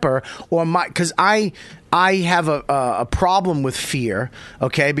temper because I have a problem with fear,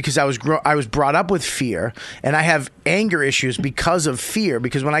 okay? Because I was brought up with fear, and I have anger issues because of fear.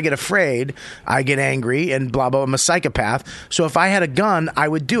 Because when I get afraid, I get angry and blah blah. I'm a psychopath. So if I had a gun, I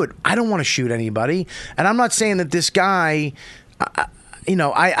would do it. I don't want to shoot anybody, and I'm not saying that this guy.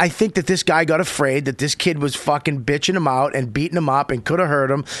 I think that this guy got afraid that this kid was fucking bitching him out and beating him up and could have hurt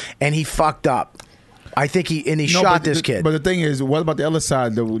him, and he fucked up. I think he shot this kid. But the thing is, what about the other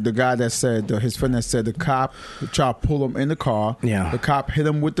side? The guy that said, his friend that said the cop tried to pull him in the car. Yeah. The cop hit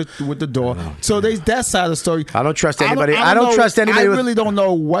him with the door. So there's that side of the story. I don't trust anybody. I don't trust anybody. I really don't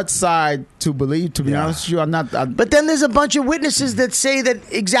know what side to believe. To be honest with you, I'm not. But then there's a bunch of witnesses that say that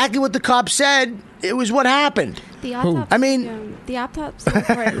exactly what the cop said. It was what happened. The autopsy. The autopsy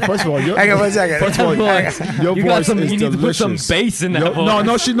report. First of all, hang on 1 second. First of all, your You voice got is you need to put some delicious. bass in that voice.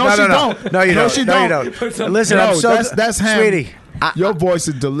 No, she don't. No, you don't. She No, you don't. don't. Listen, I'm so that's him. sweetie. Your voice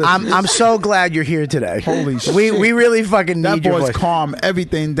is delicious. I'm so glad you're here today. Holy shit. We really fucking that need your voice voice. calm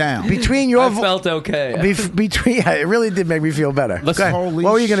everything down. Between your I felt okay. it really did make me feel better. Holy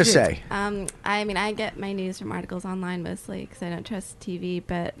what were you gonna shit. say? I get my news from articles online mostly because I don't trust TV.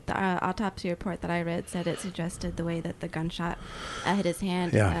 But the autopsy report that I read said it suggested the way that the gunshot hit his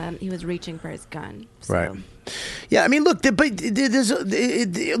hand. Yeah. He was reaching for his gun. So. Right. Yeah, I mean, look,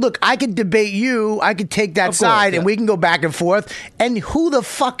 look, I could debate you. I could take that side, and we can go back and forth. And who the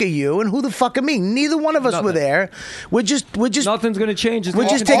fuck are you, and who the fuck are me? Neither one of us were there. We're just. Nothing's gonna change. We're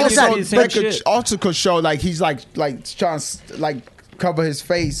just taking a side. But also could show like he's like trying to like cover his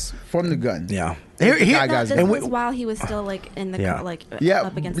face from the gun. Yeah. This was while he was still like in the car, like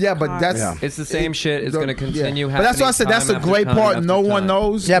up against the car. but that's it's the same shit. It's going to continue happening. But that's why I said that's the great part. No one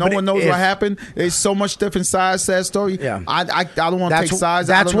knows. Yeah, no one knows what happened. There's so much different sides to that story. Yeah. I don't want to take sides.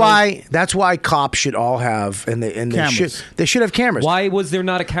 That's why cops should all have they should have cameras. Why was there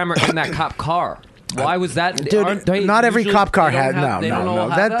not a camera in that cop car? Why was that? Dude, not every cop car had no.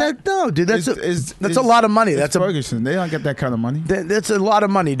 Dude, that's a lot of money. That's Ferguson. They don't get that kind of money. That's a lot of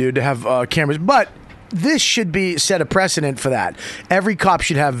money, dude, to have cameras. But this should be set a precedent for that. Every cop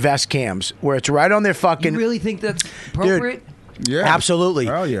should have vest cams where it's right on their fucking. You really think that's appropriate? Dude, yeah, absolutely.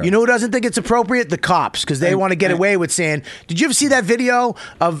 Oh, yeah. You know who doesn't think it's appropriate? The cops, because they want to get away with saying. Did you ever see that video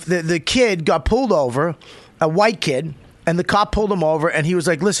of the kid got pulled over, a white kid? And the cop pulled him over, and he was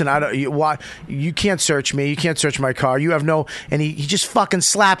like, "Listen, you can't search me. You can't search my car. You have no." And he just fucking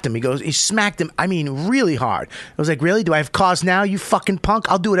slapped him. He smacked him. I mean, really hard. I was like, "Really? Do I have cause now? You fucking punk!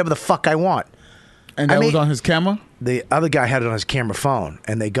 I'll do whatever the fuck I want." And that was on his camera. The other guy had it on his camera phone,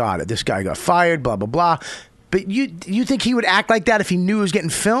 and they got it. This guy got fired. Blah blah blah. But you think he would act like that if he knew he was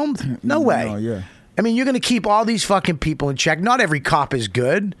getting filmed? No way. No, yeah. I mean, you're going to keep all these fucking people in check. Not every cop is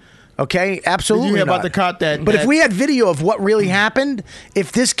good. Okay, absolutely. Did you hear not. about the cop that? But if we had video of what really happened,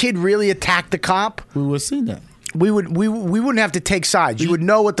 if this kid really attacked the cop, we would have seen that. We wouldn't have to take sides. You would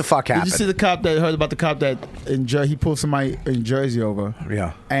know what the fuck happened. Did you see the cop that heard about the cop that he pulled somebody in Jersey over?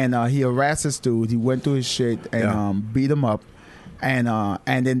 Yeah. And he harassed this dude. He went through his shit and beat him up, and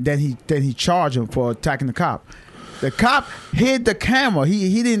then he charged him for attacking the cop. The cop hid the camera.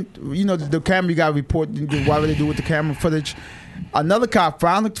 He didn't. You know the camera. You got to report. What they do with the camera footage? Another cop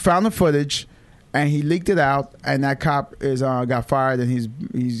found the footage, and he leaked it out. And that cop got fired, and he's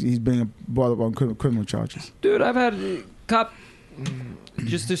being brought up on criminal charges. Dude, I've had cop.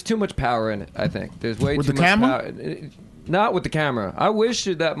 Just there's too much power in it. I think there's way with too the much camera. Power. Not with the camera. I wish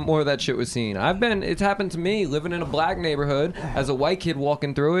that more of that shit was seen. It's happened to me living in a black neighborhood. As a white kid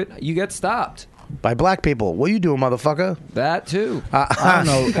walking through it, you get stopped. By black people. What are you doing, motherfucker? That too. I don't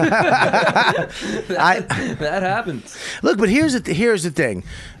know. That happens. Look, but here's the thing.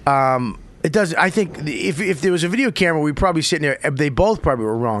 It does. I think if there was a video camera, we'd probably sit there. They both probably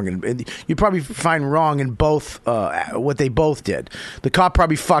were wrong, and you'd probably find wrong in both what they both did. The cop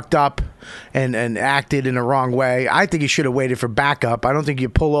probably fucked up and acted in a wrong way. I think he should have waited for backup. I don't think you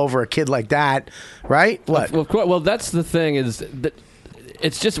pull over a kid like that, right? What? Well, that's the thing is that.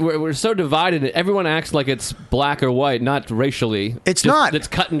 It's just we're so divided. Everyone acts like it's black or white, not racially. It's not. It's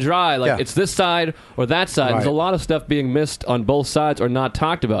cut and dry. Like it's this side or that side. Right. There's a lot of stuff being missed on both sides or not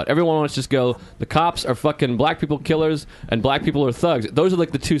talked about. Everyone wants to just go, the cops are fucking black people killers and black people are thugs. Those are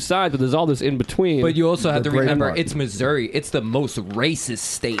like the two sides, but there's all this in between. But you also have to remember, it's Missouri. It's the most racist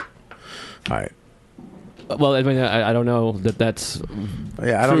state. All right. Well, I mean, I don't know that's.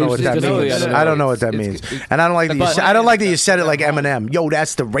 Yeah, I don't know what that means. I don't know what that means, and I don't like that. I don't like that you said it like Eminem. Yo,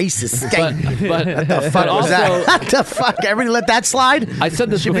 that's the racist state. But what the fuck was that? What the fuck? Everybody let that slide. I said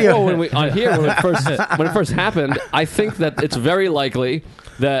this before when it first happened. I think that it's very likely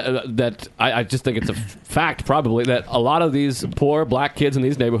that I just think it's a fact probably that a lot of these poor black kids in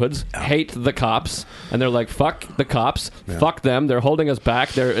these neighborhoods hate the cops and they're like, fuck the cops, fuck them, they're holding us back,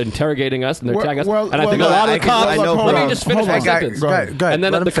 they're interrogating us and they're tagging us, and I think a lot of the cops, let me just finish my sentence, and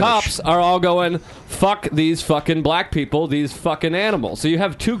then the cops are all going, fuck these fucking black people, these fucking animals. So you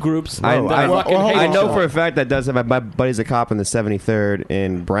have two groups that fucking hate I each know other. for a fact that does have my buddy's a cop in the 73rd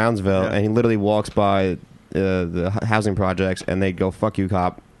in Brownsville, and he literally walks by the housing projects, and they go, "Fuck you,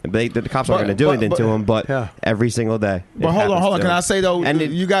 cop." The cops aren't going to do anything to him, but every single day. But hold on. Can I say though? And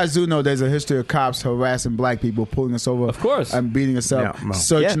you guys do know there's a history of cops harassing black people, pulling us over, of course, and beating us up,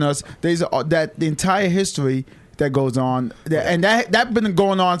 searching us. There's the entire history that goes on, and that been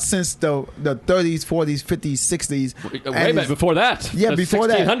going on since the 30s, 40s, 50s, 60s. Way back before that. Yeah, before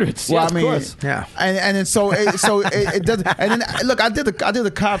 1600s. Well, yes, I mean, of course. Yeah. And so it doesn't. And then look, I did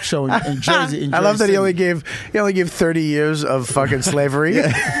a cop show in Jersey. I love that he only gave 30 years of fucking slavery.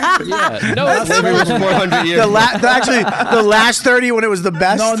 Yeah, no, slavery was 400 years. Actually, the last 30 when it was the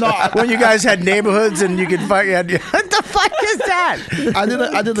best. No. When you guys had neighborhoods and you could fight. What the fuck is that?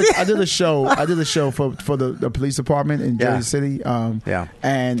 I did a show for the police department in Jersey City.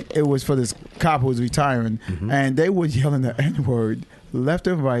 And it was for this cop who was retiring, and they were yelling the N-word left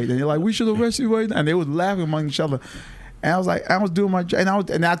and right, and they're like, "We should arrest you right now," and they was laughing among each other. And I was like, I was doing my job,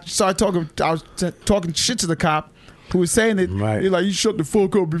 and I started talking. I was talking shit to the cop who was saying it. Right. He's like, "You shut the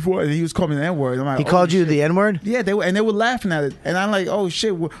fuck up before," and he was calling me the N-word. I'm like, he called you the N-word? Yeah, they were laughing at it, and I'm like, "Oh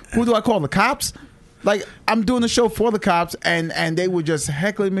shit, who do I call? The cops?" Like I'm doing the show for the cops, and they were just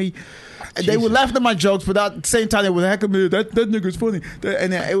heckling me. They were laughing at my jokes, but at the same time they were heckling me. That nigga's funny.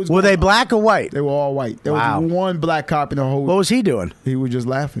 And it was. Were they black or white? They were all white. There was one black cop in the whole. What was he doing? He was just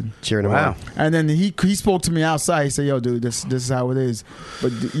laughing, cheering him on. And then he spoke to me outside. He said, "Yo, dude, this is how it is.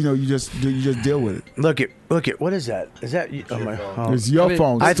 But you just deal with it." Look at. What is that? Is that? It's your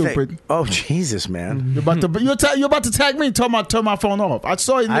phone, stupid. Oh Jesus, man! You're about to tag me and turn my phone off. I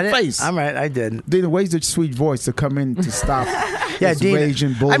saw it in your face. I'm right. I did. Dina, where's the sweet voice to come in to stop? Yeah, Dina. Rage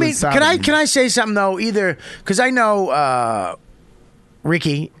and bull. I mean, can I say something though? Either because I know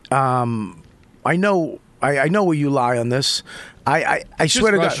Ricky. I know where you lie on this. I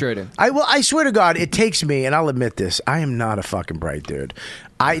swear to frustrating. God. I swear to God, it takes me, and I'll admit this. I am not a fucking bright dude.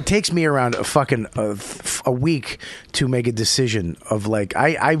 It takes me around a week to make a decision of like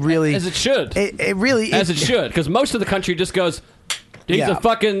I really as it should. It really as it should, because most of the country just goes.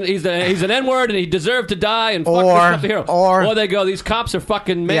 He's an N-word and he deserved to die and fuck this stuff the hero. Or they go, these cops are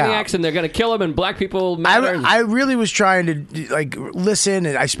fucking maniacs and they're going to kill him and black people matter. I really was trying to like listen,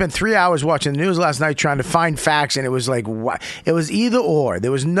 and I spent 3 hours watching the news last night trying to find facts, and it was like it was either or.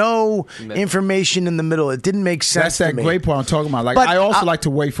 There was no information in the middle. It didn't make sense. That's to that me. great part I'm talking about. Like I also like to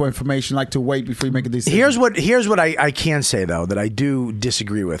wait for information, like to wait before you make a decision. Here's what I can say though that I do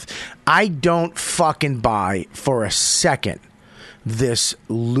disagree with. I don't fucking buy for a second this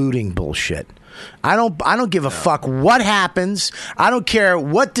looting bullshit. I don't give a fuck what happens. I don't care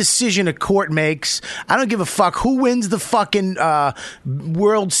what decision a court makes. I don't give a fuck who wins the fucking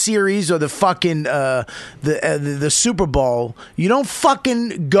World Series or the fucking the Super Bowl. You don't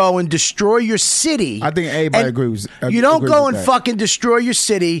fucking go and destroy your city. I think everybody agrees. You don't go and fucking destroy your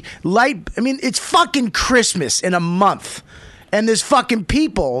city. It's fucking Christmas in a month. And there's fucking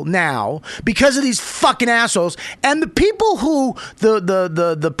people now because of these fucking assholes, and the people who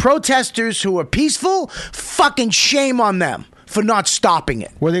the protesters who are peaceful, fucking shame on them for not stopping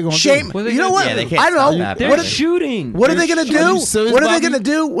it. What are they going to do? You know what? Yeah, they can't I don't know. stop that. They're shooting. What are they going to do? What are they going to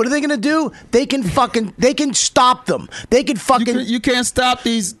do? What are they going to do? They can stop them. They can fucking. You can't stop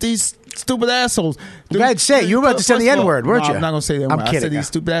these stupid assholes. Go ahead, say it. You were about to say the N-word, weren't you? I'm not going to say the N-word. I'm kidding. I said these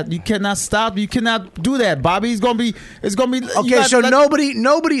stupid assholes. You cannot stop. You cannot do that, Bobby. It's going to be. Okay, so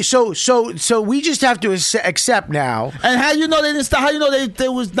nobody. So we just have to accept now. And how you know they didn't stop? How you know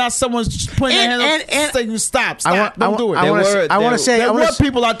there was not someone putting their hand up saying stop? Don't do it. I want to say there were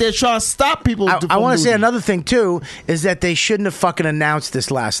people out there trying to stop people. I want to say another thing too is that they shouldn't have fucking announced this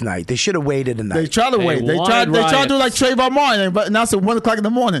last night. They should have waited a night. They tried to wait. They tried to do like Trayvon Martin, but announced at 1 o'clock in the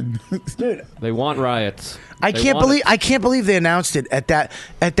morning. Dude, they want riots. I can't believe they announced it at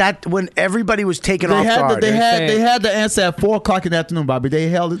that when everybody was taken off guard. They had the answer at 4 o'clock in the afternoon, Bobby. They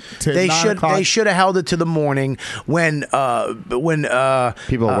held it to 9 o'clock. They should have held it to the morning when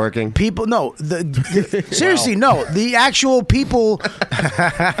people working. People seriously no, the actual people.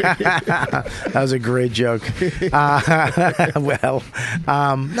 That was a great joke.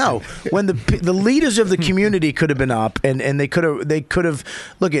 No, when the leaders of the community could have been up and they could have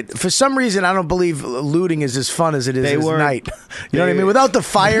look at for some reason I don't believe looting is as fun as it is at night. You know what I mean? Without the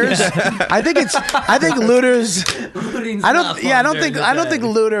fires, I think looters. I don't think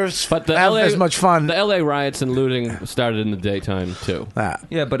looters have as much fun. The LA riots and looting started in the daytime too.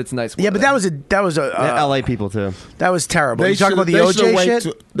 Yeah, but it's nice. Yeah, but that was a LA people too. That was terrible. You talking about the OJ shit?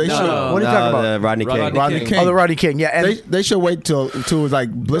 What are you talking about? Rodney King. Oh, the Rodney King. Yeah, and they should wait till it was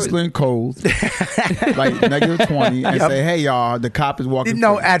like blistering cold, like -20, and say, "Hey, y'all, the cop is walking."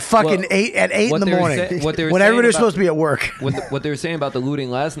 No, at fucking 8 in the morning. When everybody was supposed to be at work. What they were saying about the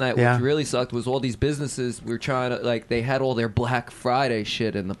looting last night, which really sucked, was all these businesses were trying to they had all their Black Friday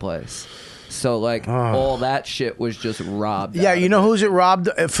shit in the place. So all that shit was just robbed. Yeah, you know who's it robbed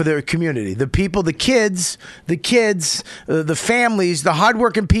for their community? The people, the kids, the families, the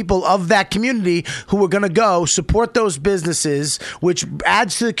hardworking people of that community who are going to go support those businesses, which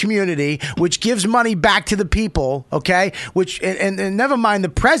adds to the community, which gives money back to the people. Okay, which and never mind the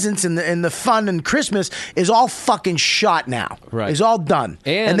presents and the fun and Christmas is all fucking shot now. Right, it's all done,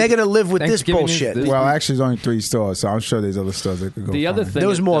 and they're going to live with this bullshit. Well, actually, there's only 3 stores, so I'm sure there's other stores that could go. The other thing, there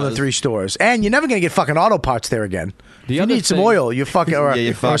was more than 3 stores. And you're never going to get fucking auto parts there again. If you need some oil, you're fucking, or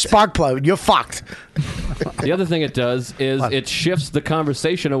a spark plug, you're fucked. The other thing it does is it shifts the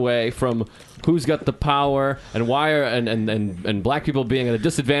conversation away from who's got the power and why are and black people being at a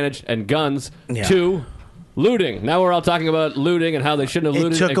disadvantage and guns to looting. Now we're all talking about looting and how they shouldn't have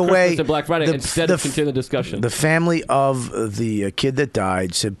looted took at away Christmas and Black Friday instead of continue the discussion. The family of the kid that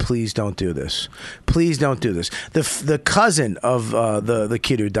died said, please don't do this. Please don't do this. The cousin of the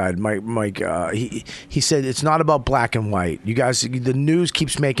kid who died, Mike, he said it's not about black and white. You guys, the news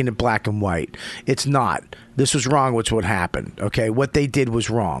keeps making it black and white. It's not. This was wrong. What's what happened? Okay, what they did was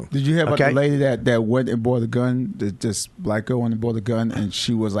wrong. Did you hear about the lady that went and bought a gun? This black girl went and bought a gun, and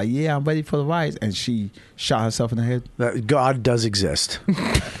she was like, "Yeah, I'm ready for the riots," and she shot herself in the head. God does exist.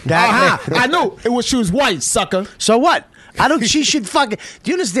 I know it was. She was white, sucker. So what? I don't. She should fucking.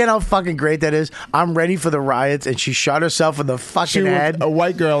 Do you understand how fucking great that is? I'm ready for the riots, and she shot herself in the fucking head. A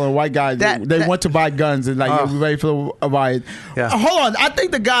white girl and a white guy. They went to buy guns and yeah, we ready for a riot. Yeah. Hold on. I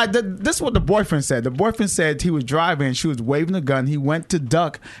think the guy. This is what the boyfriend said. The boyfriend said he was driving and she was waving a gun. He went to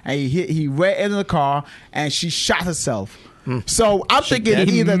duck and he ran into the car and she shot herself. So I'm thinking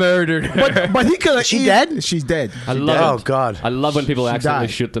either murdered her. But he could have. She dead? She's dead. I love it. Oh God! I love when people accidentally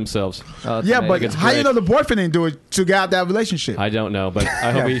died. shoot themselves. Yeah, but how you know the boyfriend didn't do it to get out that relationship? I don't know, but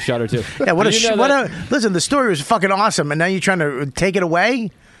I hope he shot her too. Yeah, Listen, listen, the story was fucking awesome, and now you're trying to take it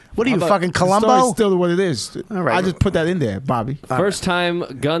away. What are you, fucking The Columbo? story's still what it is. All right. I just put that in there, Bobby. First time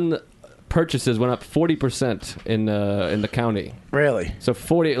gun purchases went up 40% in the county. Really? So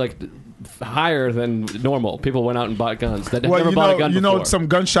 40 higher than normal. People went out and bought guns. That Well, never bought a gun you before. know, some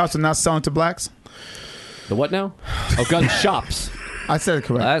gun shops are not selling to blacks. The what now? Oh, gun shops. I said it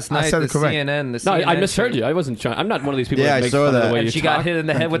correct. Last I night, said the it correct. CNN. No, I misheard you. I wasn't trying. I'm not one of these people Yeah, that I makes saw fun of that. the way And you she talk. got hit in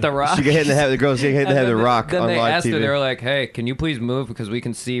the head with a rock. She got hit in the head. The girl's getting hit in the head with a rock Then on they live asked TV. her, they were like, "Hey, can you please move because we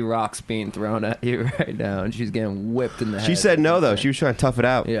can see rocks being thrown at you right now?" And she's getting whipped in the head. She said no, though. She was trying to tough it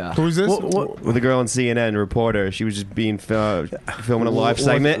out. Yeah. Who is this? With the girl on CNN, reporter. She was just being filming a live What-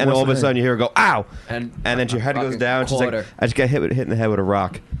 segment, and what's all of a her sudden you hear her go, "Ow!" And then her head goes fucking down. She's like, quarter. "I just got hit in the head with a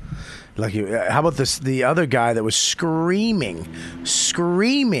rock." Like you. How about this? The other guy that was screaming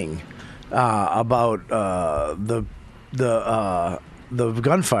about the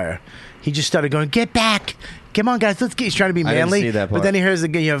gunfire. He just started going, "Get back! Come on, guys, let's get." He's trying to be I didn't manly, see that but part. then he hears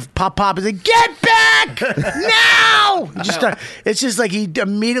you have pop. He's like, "Get back now!" It's just like he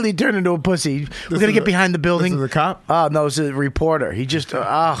immediately turned into a pussy. We're gonna get behind the building. This is a cop? Oh no, it's a reporter. He just his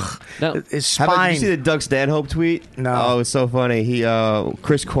How about, did spine. you see the Doug Stanhope tweet? No. Oh, it was so funny. He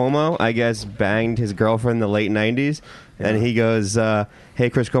Chris Cuomo, I guess, banged his girlfriend in the late '90s, and he goes, "Hey,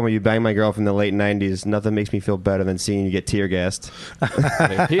 Chris Cuomo, you banged my girlfriend in the late '90s. Nothing makes me feel better than seeing you get tear gassed."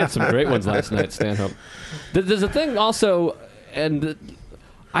 He had some great ones last night, Stanhope. There's a thing also, and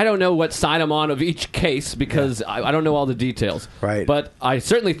I don't know what side I'm on of each case because I don't know all the details. Right. But I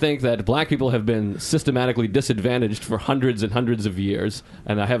certainly think that black people have been systematically disadvantaged for hundreds and hundreds of years,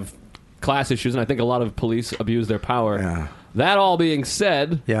 and I have class issues, and I think a lot of police abuse their power. Yeah. That all being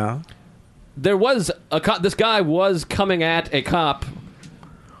said, Yeah. there was a cop. This guy was coming at a cop.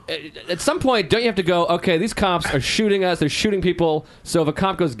 At some point, don't you have to go, okay, these cops are shooting us, they're shooting people, so if a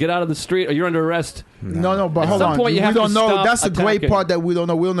cop goes, get out of the street or you're under arrest. No, but At hold some on. point, you We have don't to know. stop That's the great attacking. part that we don't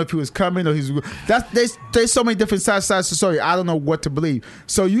know. We don't know if he was coming or he's. There's so many different sides to the story. I don't know what to believe.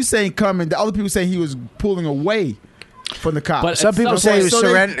 So you saying coming? The other people saying he was pulling away from the cop. But Some at people some say he point- was So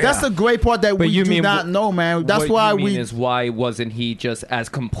surrender. that's the great part that But we you do mean not know, man. That's what why you mean we. is why wasn't he just as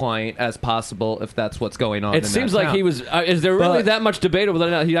compliant as possible if that's what's going on? It seems like he was. Is there really that much debate over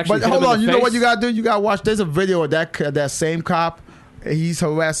whether or not he actually? But hit hold him in on, the you know what face? you gotta do? You gotta watch. There's a video of that same cop. He's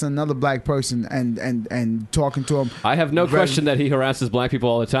harassing another black person and talking to him. I have no Very- question that he harasses black people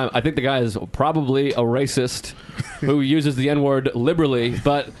all the time. I think the guy is probably a racist who uses the N-word liberally.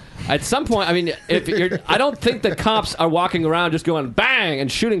 But at some point, I mean, I don't think the cops are walking around just going bang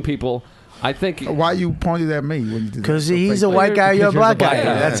and shooting people. I think Why you pointed at me when you did that? Because he's a white guy, you're a black guy. guy.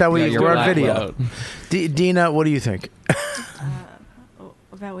 That's how we you're were on black. video. Dina, what do you think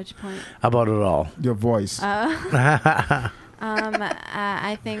About which point? about it all? Your voice.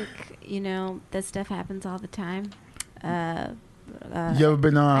 I think this stuff happens all the time. You ever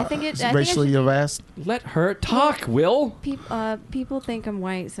been I think it should racially be- harassed? Let her talk, Will. People think I'm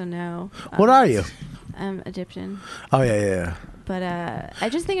white, so no. What are you? I'm Egyptian, Oh yeah. but I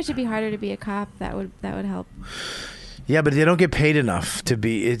just think it should be harder to be a cop. That would help. Yeah, but they don't get paid enough to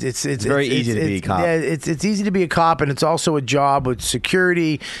be. It's very easy to be a cop. Yeah, it's easy to be a cop, and it's also a job with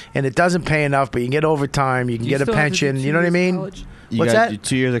security, and it doesn't pay enough. But you can get overtime, you can get a pension. You know what I mean? You What's got that?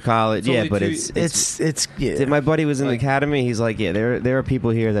 2 years of college. Yeah, but It's yeah. My buddy was in the academy. He's like, yeah, there are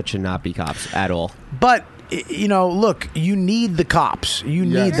people here that should not be cops at all. But look, you need the cops. You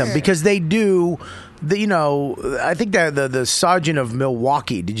need them because they do. I think that the sergeant of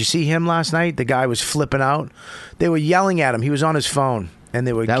Milwaukee. Did you see him last night? The guy was flipping out. They were yelling at him. He was on his phone. and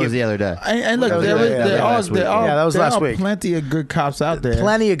they would. That was the other day. And look, there are plenty of good cops out there.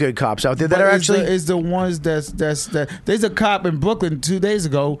 Plenty of good cops out there that But are it's actually. is the ones that there's a cop in Brooklyn 2 days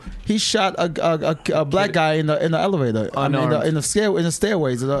ago. He shot a black guy in the elevator, in the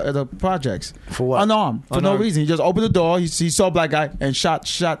stairways of the projects. For what? Unarmed for no reason. He just opened the door. He saw a black guy and shot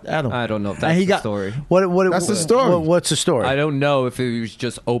at him. I don't know if that's the story. That's the story. What's the story? I don't know if it was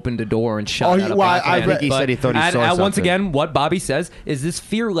just opened a door and shot at a black man. I think he said he thought he saw something. Once again, what Bobby says is this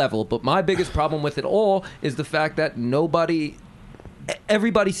fear level. But my biggest problem with it all is the fact that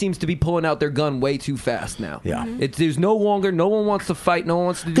everybody seems to be pulling out their gun way too fast now. Yeah. There's no one wants to fight, no one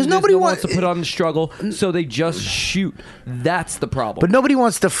wants to do this, nobody no one wants to put on the struggle, so they just shoot. That's the problem. But nobody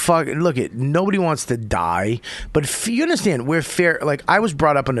wants to nobody wants to die. But you understand, we're fair. Like, I was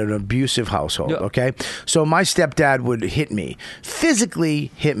brought up in an abusive household, okay? So my stepdad would hit me,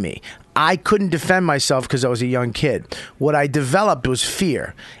 physically hit me. I couldn't defend myself because I was a young kid. What I developed was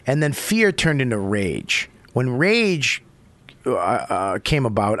fear, and then fear turned into rage. When rage came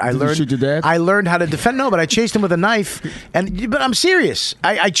about, I learned. You shoot your dad? I learned how to defend. No, but I chased him with a knife, but I'm serious.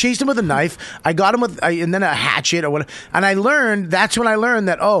 I chased him with a knife. I got him and then a hatchet or whatever. And I learned. That's when I learned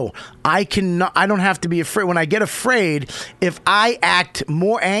that I don't have to be afraid. When I get afraid, if I act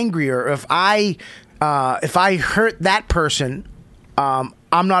more angrier, if I hurt that person,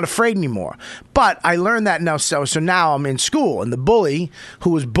 I'm not afraid anymore. But I learned that now. So now I'm in school, and the bully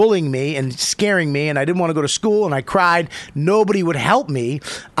who was bullying me and scaring me, and I didn't want to go to school, and I cried. Nobody would help me.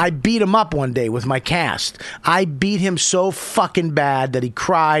 I beat him up one day with my cast. I beat him so fucking bad that he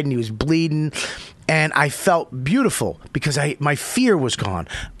cried and he was bleeding. And I felt beautiful because my fear was gone.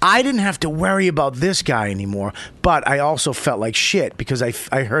 I didn't have to worry about this guy anymore, but I also felt like shit because I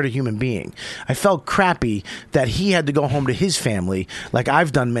hurt a human being. I felt crappy that he had to go home to his family, like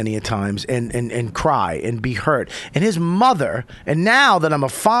I've done many a times, and cry and be hurt. And his mother, and now that I'm a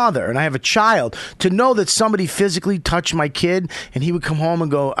father and I have a child, to know that somebody physically touched my kid and he would come home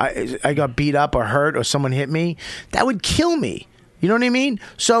and go, I got beat up or hurt or someone hit me, that would kill me. You know what I mean?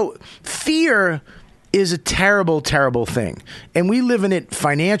 So fear is a terrible, terrible thing. And we live in it.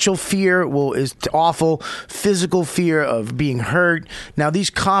 Financial fear is awful. Physical fear of being hurt. Now, these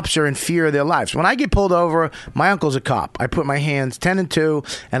cops are in fear of their lives. When I get pulled over, my uncle's a cop. I put my hands 10 and 2,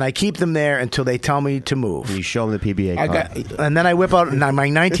 and I keep them there until they tell me to move. And you show them the PBA card. And then I whip out my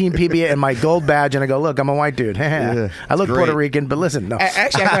 19 PBA and my gold badge, and I go, look, I'm a white dude. I look Puerto Rican, but listen, no.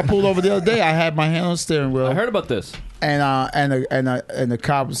 Actually, I got pulled over the other day. I had my hand on the steering wheel. I heard about this. And the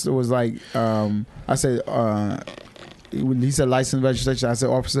cops was like, I said, he said license registration. I said,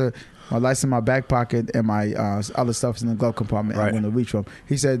 officer, my license in my back pocket and my other stuff's in the glove compartment. Right. I'm going to reach for him.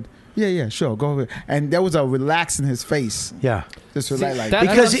 He said, yeah, sure, go ahead. And there was a relax in his face. Yeah. Just relax like that.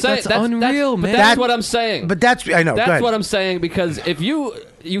 Because that's unreal, man. That's what I'm saying. But I know. That's what I'm saying, because if you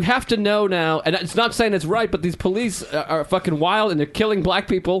have to know now, and it's not saying it's right, but these police are fucking wild and they're killing black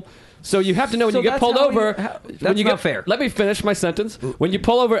people. So you have to know when you get pulled over. That's not fair. Let me finish my sentence. When you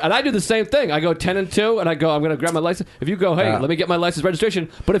pull over, and I do the same thing. I go 10 and 2, and I go, I'm going to grab my license. If you go, hey, let me get my license registration.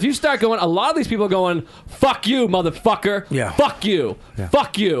 But if you start going, a lot of these people are going, fuck you, motherfucker. Yeah. Fuck you. Yeah.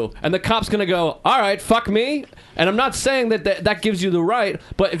 Fuck you. And the cop's going to go, all right, fuck me. And I'm not saying that gives you the right,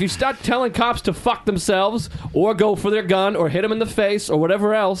 but if you start telling cops to fuck themselves or go for their gun or hit them in the face or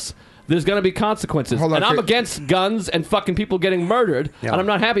whatever else, there's going to be consequences. Hold on, and I'm against guns and fucking people getting murdered, and I'm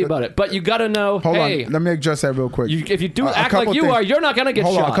not happy about it. But you got to know, Hold hey, on, let me address that real quick. If you do act like you are, you're not going to get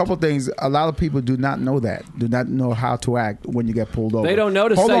shot. shot. On, a couple things. A lot of people do not know that. Do not know how to act when you get pulled over. They don't know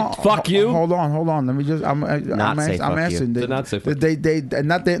to say fuck you. Hold on. Let me just. I'm answering.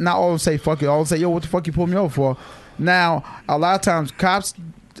 Not all say fuck you. All say, yo, what the fuck you pulled me over for? Now, a lot of times cops,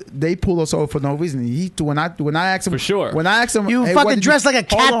 they pull us over for no reason. When I ask him, for sure. When I ask him, you hey, fucking dress like a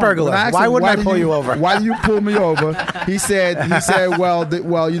cat burglar. Why wouldn't I pull you over? Why do you pull me over? He said,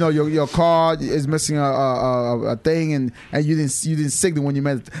 well, you know, your car is missing a thing, and you didn't signal when you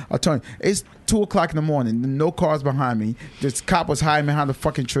made a turn. It's 2:00 in the morning. No cars behind me. This cop was hiding behind the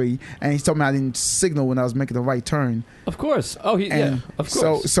fucking tree, and he told me I didn't signal when I was making the right turn. Of course. Of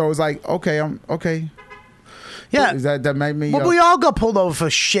course. So it's like, okay, I'm okay. Yeah, that made me. Well, we all got pulled over for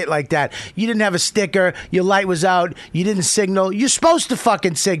shit like that. You didn't have a sticker. Your light was out. You didn't signal. You're supposed to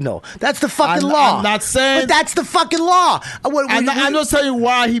fucking signal. That's the fucking law. I'm not saying, but that's the fucking law. I'm just telling you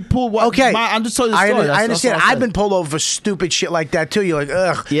why he pulled. I'm just telling you the story. I understand. I've been pulled over for stupid shit like that too. You're like,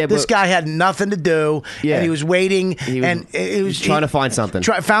 ugh. Yeah, this guy had nothing to do, and he was waiting, and it was trying to find something.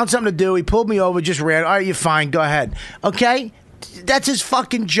 Found something to do. He pulled me over. Just ran. All right, you're fine. Go ahead. Okay. That's his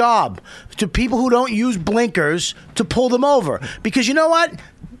fucking job, to people who don't use blinkers to pull them over. Because you know what?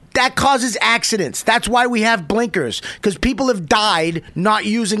 That causes accidents. That's why we have blinkers, because people have died not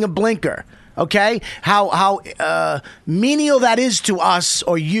using a blinker. Okay? How menial that is to us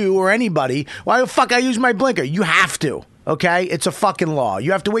or you or anybody. Why the fuck I use my blinker? You have to. Okay? It's a fucking law.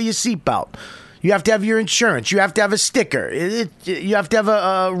 You have to wear your seatbelt. You have to have your insurance. You have to have a sticker. You have to have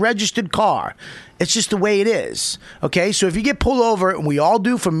a registered car. It's just the way it is. Okay? So if you get pulled over, and we all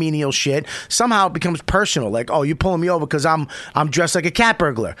do for menial shit, somehow it becomes personal. Like, oh, you're pulling me over because I'm dressed like a cat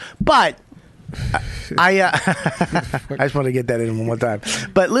burglar. But I just want to get that in one more time.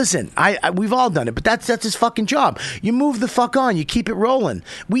 But listen, we've all done it, but that's his fucking job. You move the fuck on. You keep it rolling.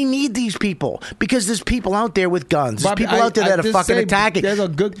 We need these people because there's people out there with guns. There's people out there that are fucking attacking. There's a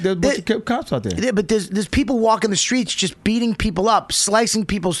bunch of cops out there. Yeah, but there's people walking the streets just beating people up, slicing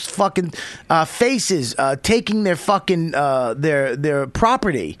people's fucking faces, taking their fucking their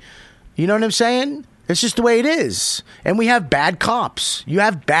property. You know what I'm saying? It's just the way it is. And we have bad cops. You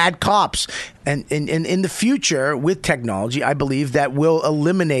have bad cops. And in the future, with technology, I believe that will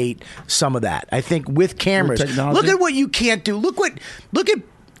eliminate some of that. I think with cameras. Look at what you can't do. Look at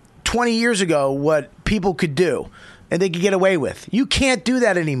 20 years ago what people could do and they could get away with. You can't do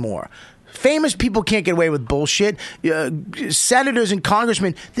that anymore. Famous people can't get away with bullshit. Senators and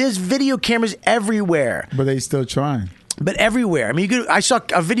congressmen, there's video cameras everywhere. But they still trying. But everywhere. I mean, I saw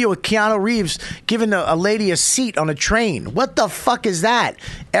a video of Keanu Reeves giving a lady a seat on a train. What the fuck is that?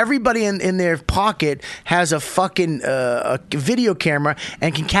 Everybody in their pocket has a fucking a video camera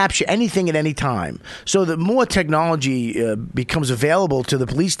and can capture anything at any time. So the more technology becomes available to the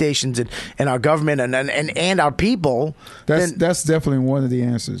police stations and our government and our people, that's definitely one of the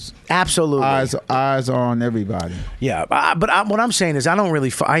answers. Absolutely, eyes are on everybody. Yeah, but what I'm saying is,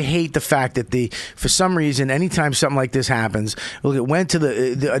 I hate the fact that for some reason, anytime something like this happens, look, it went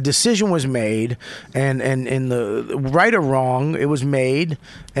to a decision was made, and in the right or wrong, it was made,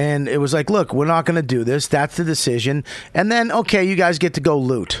 and it was like, look, we're not going to do this. That's the decision, and then okay, you guys get to go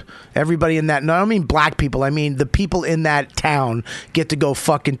loot. Everybody in that. No, I don't mean black people. I mean the people in that town get to go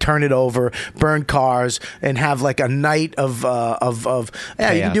fucking turn it over, burn cars, and have like a night of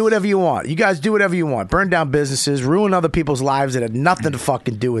yeah, you can do whatever you want. You guys do whatever you want. Burn down businesses, ruin other people's lives that had nothing to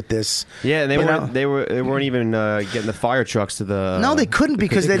fucking do with this. Yeah, and they weren't even getting the fire trucks to the. No, they couldn't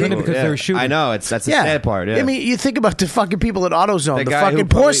because they didn't. Because they were shooting. I know that's the sad part. Yeah. I mean, you think about the fucking people at AutoZone. The fucking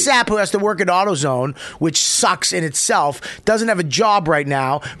poor sap who has to work at AutoZone, which sucks in itself, doesn't have a job right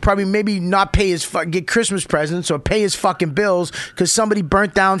now. Probably maybe not pay his get Christmas presents or pay his fucking bills because somebody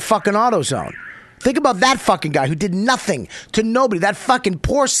burnt down fucking AutoZone. Think about that fucking guy who did nothing to nobody. That fucking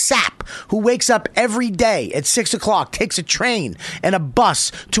poor sap who wakes up every day at 6 o'clock, takes a train and a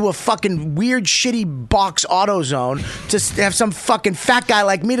bus to a fucking weird, shitty box AutoZone to have some fucking fat guy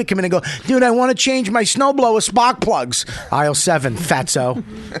like me to come in and go, dude, I want to change my snowblower spark plugs. Aisle 7, fatso.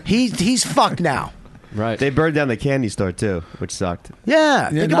 He's fucked now. Right. They burned down the candy store too, which sucked. Yeah.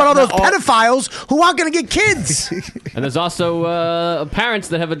 Think about all those pedophiles who aren't going to get kids. And there's also parents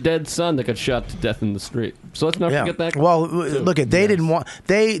that have a dead son that got shot to death in the street. So let's not forget that. Well, look, they didn't want.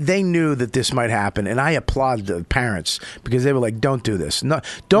 They knew that this might happen, and I applaud the parents because they were like, "Don't do this. No,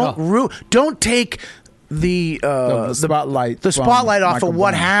 don't take." The spotlight off of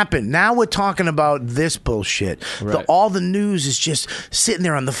what happened. Now we're talking about this bullshit. Right. All the news is just sitting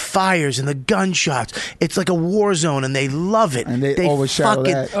there on the fires and the gunshots. It's like a war zone, and they love it. And they overshadow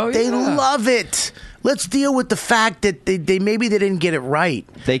that. They love it. Let's deal with the fact that they didn't get it right.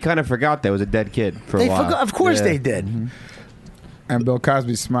 They kind of forgot there was a dead kid for a while. Of course they did. Mm-hmm. And Bill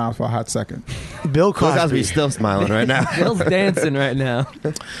Cosby smiled for a hot second. Bill Cosby's still smiling right now. Bill's dancing right now.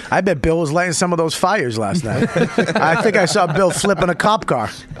 I bet Bill was lighting some of those fires last night. I think I saw Bill flipping a cop car.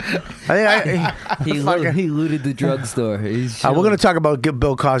 He looted the drugstore. We're going to talk about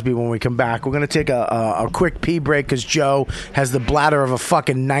Bill Cosby when we come back. We're going to take a quick pee break because Joe has the bladder of a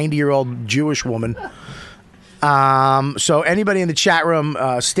fucking 90-year-old Jewish woman. So anybody in the chat room,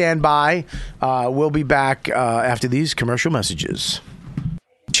 stand by. We'll be back after these commercial messages.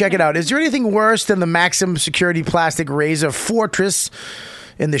 Check it out. Is there anything worse than the maximum security plastic razor Fortress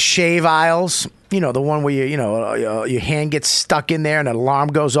in the shave aisles? You know, the one where your hand gets stuck in there and an alarm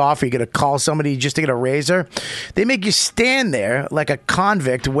goes off, or you got to call somebody just to get a razor. They make you stand there like a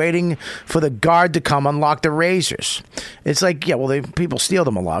convict waiting for the guard to come unlock the razors. It's like, people steal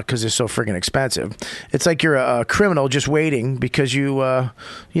them a lot because they're so freaking expensive. It's like you're a criminal just waiting because you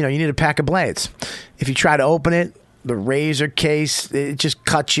need a pack of blades. If you try to open it, the razor case, it just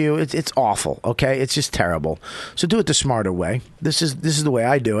cuts you. It's awful, okay? It's just terrible. So do it the smarter way. This is the way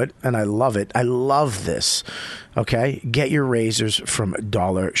I do it, and I love it. I love this, okay? Get your razors from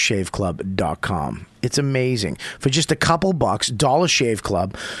DollarShaveClub.com. It's amazing. For just a couple bucks,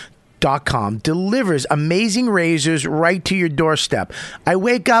 DollarShaveClub.com delivers amazing razors right to your doorstep. I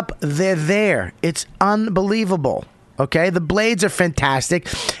wake up, they're there. It's unbelievable. Okay, the blades are fantastic,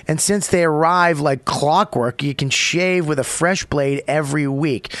 and since they arrive like clockwork, you can shave with a fresh blade every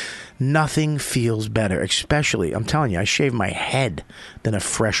week. Nothing feels better, especially, I'm telling you, I shave my head than a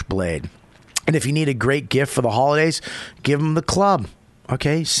fresh blade. And if you need a great gift for the holidays, give them the club.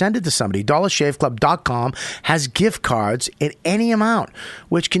 Okay, send it to somebody. DollarShaveClub.com has gift cards in any amount,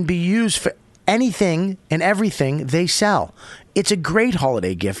 which can be used for anything and everything they sell. It's a great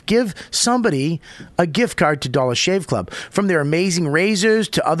holiday gift. Give somebody a gift card to Dollar Shave Club. From their amazing razors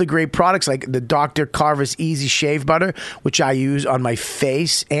to other great products like the Dr. Carver's Easy Shave Butter, which I use on my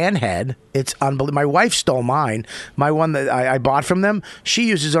face and head. It's unbelievable. My wife stole mine. My one that I bought from them, she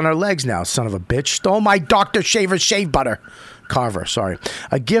uses on her legs now. Son of a bitch. Stole my Dr. Shaver's Shave Butter. Carver, sorry.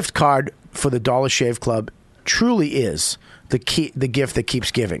 A gift card for the Dollar Shave Club truly is the gift that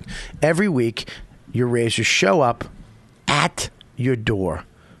keeps giving. Every week, your razors show up at your door.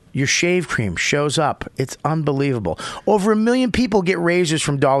 Your shave cream shows up. It's unbelievable. Over 1 million people get razors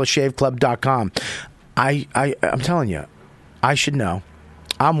from DollarShaveClub.com. I'm telling you, I should know.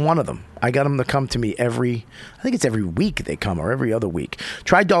 I'm one of them. I got them to come to me I think it's every week they come, or every other week.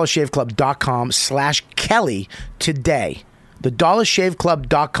 Try DollarShaveClub.com/Kelly today. The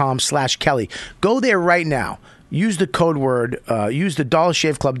DollarShaveClub.com/Kelly. Go there right now. Use the code word, use the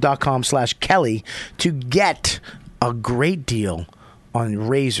DollarShaveClub.com/Kelly to get a great deal on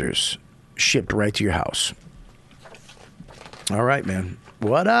razors shipped right to your house. All right, man.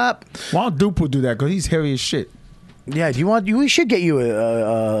 What up? Why don't Dupu do that? Because he's heavy as shit. Yeah, we should get you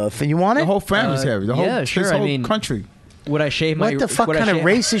a thing. You want it? The whole family's heavy. The whole, yeah, sure. This whole country. Would I shave my... What the fuck kind of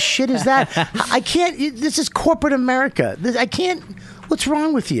racist shit is that? I can't... This is corporate America. I can't... What's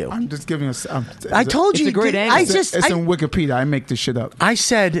wrong with you? I'm just giving us... I told you. It's a great angle. It's in Wikipedia. I make this shit up. I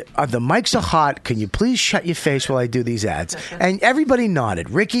said, the mics are hot. Can you please shut your face while I do these ads? And everybody nodded.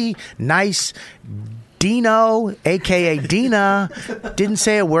 Ricky, nice. Dino, a.k.a. Dina, didn't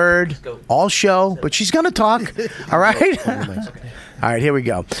say a word all show, but she's going to talk. All right? All right, here we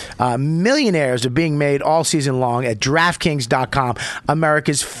go. Millionaires are being made all season long at DraftKings.com,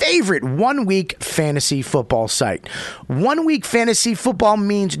 America's favorite one-week fantasy football site. One-week fantasy football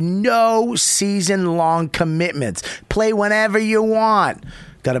means no season-long commitments. Play whenever you want.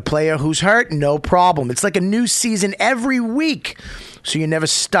 Got a player who's hurt? No problem. It's like a new season every week, so you're never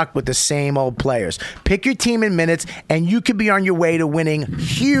stuck with the same old players. Pick your team in minutes, and you could be on your way to winning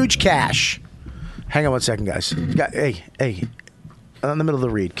huge cash. Hang on one second, guys. Hey. In the middle of the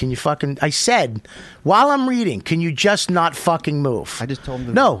read. Can you fucking... I said, while I'm reading, can you just not fucking move? I just told him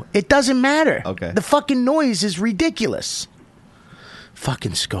to... No, it doesn't matter. Okay. The fucking noise is ridiculous.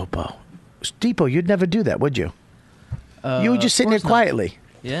 Fucking Scopo. Depot, you'd never do that, would you? You were just sitting there quietly.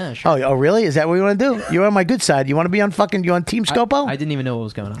 Yeah, sure. Oh, really? Is that what you want to do? You're on my good side. You want to be on fucking... You on Team Scopo? I didn't even know what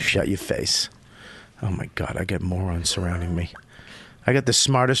was going on. Shut your face. Oh, my God. I got morons surrounding me. I got the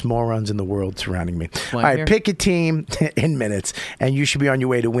smartest morons in the world surrounding me. All right, pick a team in minutes, and you should be on your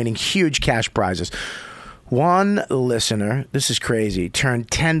way to winning huge cash prizes. One listener, this is crazy, turned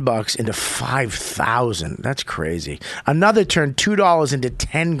 $10 into $5,000. That's crazy. Another turned $2 into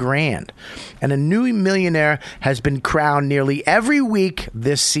 $10,000. And a new millionaire has been crowned nearly every week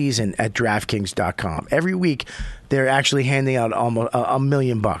this season at DraftKings.com. Every week, they're actually handing out almost $1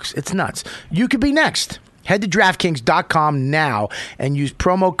 million. It's nuts. You could be next. Head to DraftKings.com now and use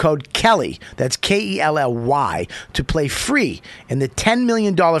promo code Kelly, that's Kelly, to play free in the $10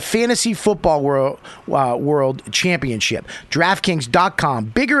 million Fantasy Football World Championship. DraftKings.com.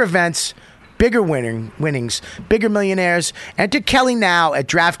 Bigger events, bigger winnings, bigger millionaires. Enter Kelly now at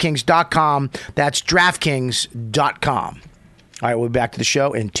DraftKings.com. That's DraftKings.com. All right, we'll be back to the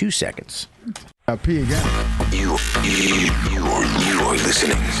show in 2 seconds. P again. You are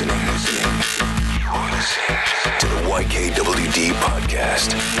listening. To the YKWD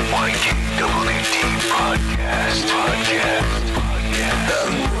podcast. YKWD podcast.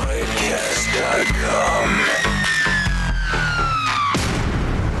 TheRiotcast.com.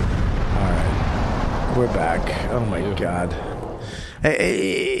 All right. We're back. Oh, my God.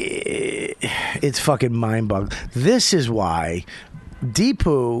 It's fucking mind-boggling. This is why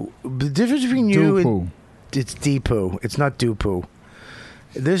Deepu, the difference between you and... It's Deepu. It's not Dupu.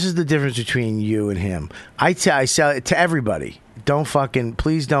 This is the difference between you and him. I sell it to everybody.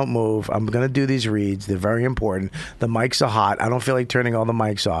 please don't move. I'm going to do these reads. They're very important. The mics are hot. I don't feel like turning all the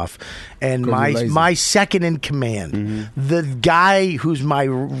mics off. And my second in command, the guy who's my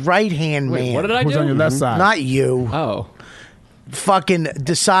right-hand man. What did I do? Who's on your left side? Not you. Oh. Fucking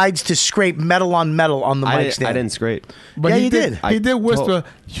decides to scrape metal on metal on the mic stand. I didn't scrape. But yeah, he you did. He did whisper,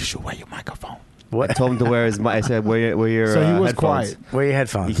 you should wear your microphone. What? I told him to wear his. I said, wear your. So he was headphones. quiet. Wear your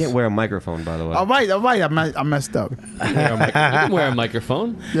headphones. You can't wear a microphone, by the way. All right. I messed up. You can wear a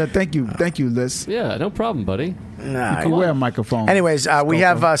microphone. Yeah, thank you, Liz. Yeah, no problem, buddy. Nah, You can wear a microphone. Anyways, we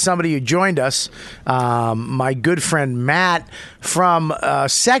have somebody who joined us, my good friend Matt from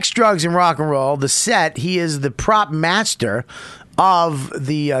Sex, Drugs, and Rock and Roll, The Set. He is the prop master of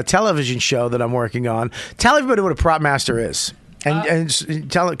the television show that I'm working on. Tell everybody what a prop master is. And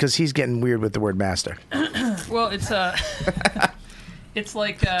tell it, because he's getting weird with the word master. Well, it's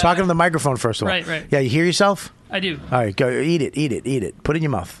like talking to the microphone first of all. Right. Yeah, you hear yourself? I do. All right, go eat it. Put it in your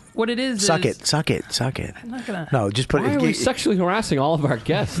mouth. What it is? Suck is, it. I'm not gonna. No, just put Why it. are we sexually harassing all of our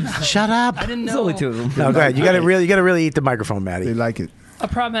guests? Shut up. I didn't know. There's only two of them. No, go ahead. You got to really eat the microphone, Maddie. They like it. A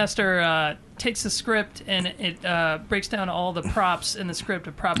prop master takes the script and it breaks down all the props in the script.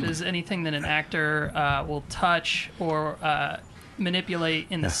 A prop is anything that an actor will touch or manipulate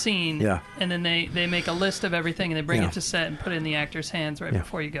in the scene. Yeah. And then they make a list of everything and they bring it to set and put it in the actor's hands right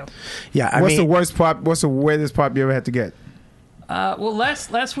before you go. Yeah. What's the worst prop? What's the weirdest prop you ever had to get? Well,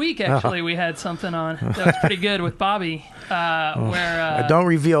 last week actually we had something on that was pretty good with Bobby. Where don't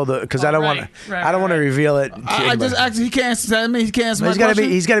reveal because I don't want to. I don't want to reveal it. I just actually he can't answer. I mean, he can't answer my question.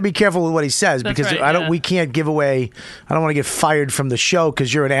 He's got to be careful with what he says That's because right, we can't give away. I don't want to get fired from the show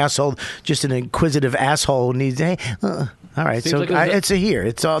because you're an asshole, just an inquisitive asshole who needs. Hey, all right, Seems so like it's here.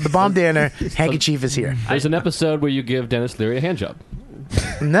 It's the bomb dinner. Handkerchief is here. There's an episode where you give Dennis Leary a hand job.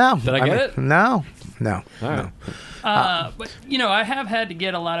 No, Did I get it? No. All right. But I have had to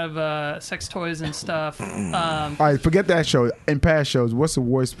get a lot of sex toys and stuff. All right, forget that show. In past shows, what's the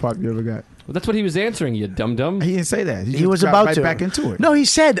worst prop you ever got? Well, that's what he was answering, you dum-dum. He didn't say that. He just was got about right to back into it. No, he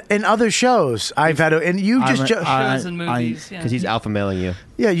said in other shows I've had to, and you just shows and movies. Because he's alpha mailing you.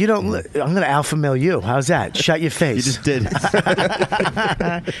 yeah, you don't. I'm going to alpha mail you. How's that? Shut your face. You just did.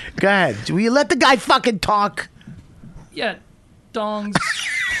 Go ahead. Will you let the guy fucking talk? Yeah, dongs.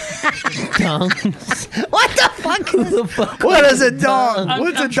 What the fuck? What is a dong?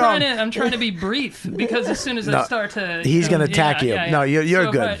 What's a dong? I'm trying to be brief because as soon as I start to, he's gonna attack you. No, you're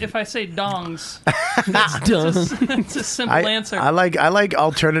so good. If I say dongs, Dong. it's a simple answer. I like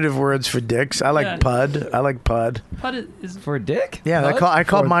alternative words for dicks. I like pud. I like pud. Pud is For a dick? Yeah, I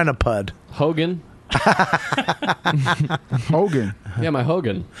call mine a pud. Hogan. Hogan. Yeah, my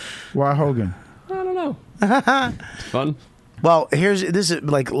Hogan. Why Hogan? I don't know. It's fun. Well, this is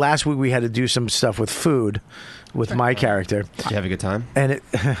like last week we had to do some stuff with food with my character. Did you have a good time? And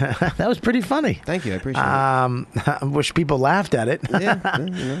that was pretty funny. Thank you. I appreciate I wish people laughed at it. it.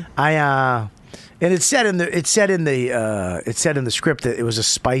 Yeah. And it said in the script that it was a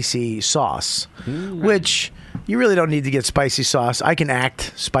spicy sauce, which you really don't need to get spicy sauce. I can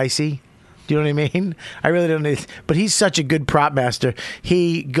act spicy. Do you know what I mean? I really don't need. But he's such a good prop master.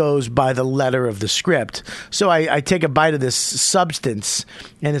 He goes by the letter of the script. So I take a bite of this substance,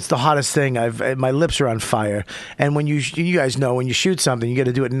 and it's the hottest thing. My lips are on fire. And when you guys know when you shoot something, you got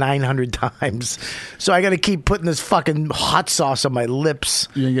to do it 900 times. So I got to keep putting this fucking hot sauce on my lips.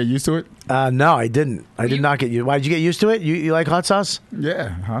 You didn't get used to it? No, I didn't. I did not get you. Why did you get used to it? You like hot sauce? Yeah,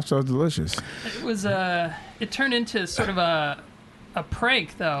 hot sauce delicious. It was it turned into sort of a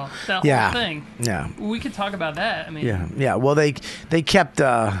prank though. That whole thing. Yeah. We could talk about that. I mean. Yeah. Well, they kept.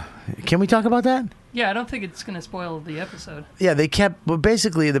 Can we talk about that? Yeah, I don't think it's going to spoil the episode. Yeah, they kept. Well,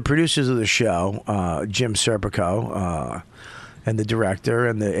 basically, the producers of the show, Jim Serpico, and the director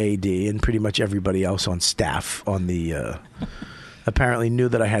and the AD and pretty much everybody else on staff on the. Apparently knew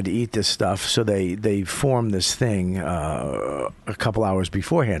that I had to eat this stuff, so they formed this thing a couple hours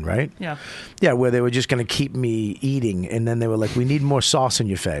beforehand, right? Yeah. Yeah, where they were just going to keep me eating, and then they were like, we need more sauce in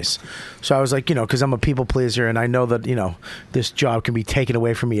your face. So I was like, because I'm a people pleaser, and I know that, this job can be taken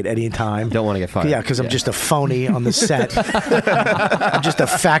away from me at any time. Don't want to get fired. Yeah, because I'm just a phony on the set. I'm just a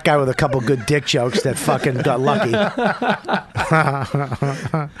fat guy with a couple good dick jokes that fucking got lucky.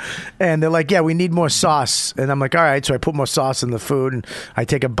 And they're like, yeah, we need more sauce. And I'm like, all right, so I put more sauce in the food. food, and I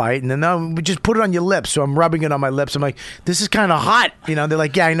take a bite, and then we just put it on your lips. So I'm rubbing it on my lips. I'm like, this is kind of hot. You know, they're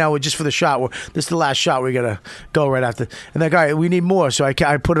like, yeah, I know. Just for the shot. This is the last shot. We're gonna go right after. And they're like, all right, we need more. So I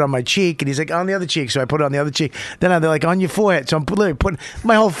put it on my cheek, and he's like, on the other cheek. So I put it on the other cheek. Then they're like, on your forehead. So I'm literally putting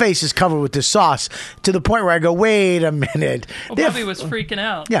my whole face is covered with this sauce to the point where I go, wait a minute. Well, Bobby was freaking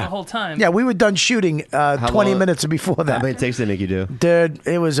out the whole time. Yeah, we were done shooting 20 minutes before that. How many takes did Nicky do? Dude,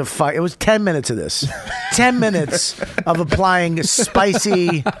 it was it was 10 minutes of this. 10 minutes of applying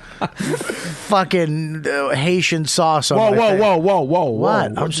spicy fucking Haitian sauce on my face. Whoa.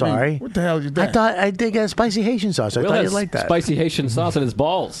 What? I'm sorry. What the hell is that? I thought I did get spicy Haitian sauce. I thought you'd like that. Spicy Haitian sauce in his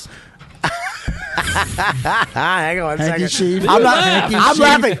balls. Hang on a Hanky second. Chief. I'm laugh.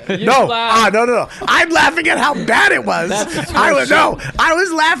 laughing. You No. laugh. No. I'm laughing at how bad it was. That's I was bullshit. I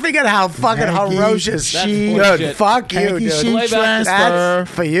was laughing at how fucking Hanky ferocious. That's Dude, bullshit. fuck you, Hanky dude. Chief Playback. transfer.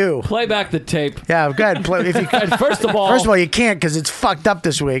 That's for you. Play back the tape. Yeah, go ahead. Play, if you And first of all, you can't because it's fucked up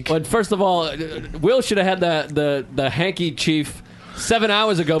this week. But first of all, Will should have had the hanky chief 7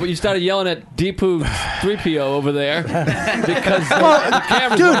 hours ago, but you started yelling at Deepu 3PO over there because the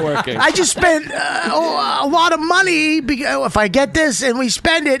cameras weren't working. I just spent a lot of money. If I get this and we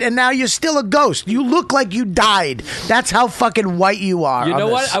spend it, and now you're still a ghost. You look like you died. That's how fucking white you are. You know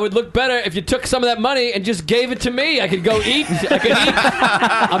on what? this. I would look better if you took some of that money and just gave it to me. I could go eat. I could eat.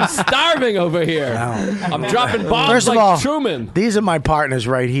 I'm starving over here. I'm dropping bombs First of like all, Truman. These are my partners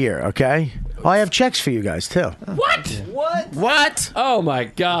right here. Okay. Oh, I have checks for you guys too. What? Oh my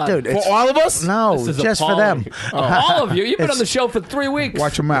God, Dude, For it's- all of us? No, This is just for them. appalling. All of you. You've been on the show for 3 weeks.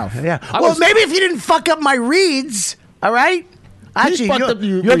 Watch your mouth. Yeah. I Well, was- maybe if you didn't fuck up my reads, all right? Actually, fucked up your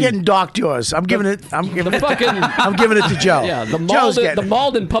you're read. getting docked yours. I'm giving it to Joe. Yeah, the Joe's getting.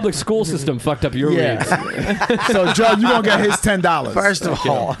 Malden public school system fucked up your reads. So, Joe, you're going to get his $10. First of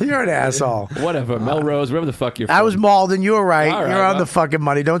all, you're an asshole. Whatever, Melrose, wherever the fuck you're from. I was Malden. You were right. All right, You're on well. the fucking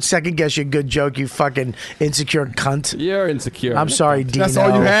money. Don't second guess your good joke, you fucking insecure cunt. You're insecure. I'm sorry, Dino. That's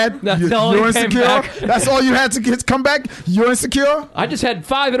all you had? That's You- all he You're came insecure? back. That's all you had to come back? You're insecure? I just had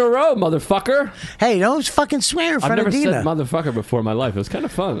 5 in a row, motherfucker. Hey, don't fucking swear in I've front never of said Dina. motherfucker before in my life. It was kind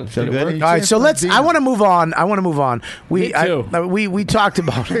of fun. Did it work? All right, so let's. I want to move on. Me too. We talked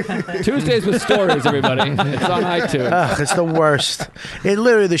about Tuesdays with Stories, everybody. It's on iTunes. Ugh, it's the worst. It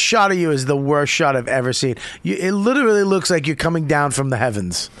literally, the shot of you is the worst shot I've ever seen. It literally looks like you're coming down from the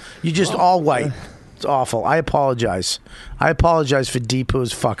heavens. You're just all white. It's awful. I apologize. I apologize for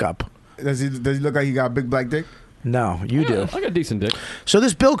Deepu's fuck up. Does he look like he got a big black dick? No, you do. I got a decent dick. So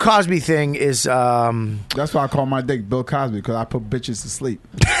this Bill Cosby thing is. That's why I call my dick Bill Cosby, because I put bitches to sleep.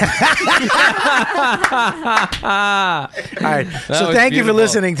 All right. So was thank you for beautiful.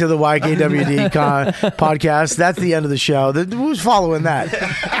 listening to the YKWd podcast. That's the end of the show. Who's following that?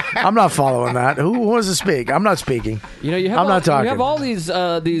 I'm not following that. Who wants to speak? I'm not speaking. You know, you have I'm all, not talking. You have all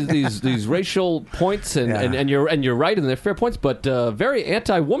these racial points, and you're right, and they're fair points, but very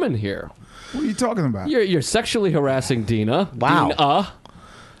anti-woman here. What are you talking about? You're sexually harassing Dina. Wow.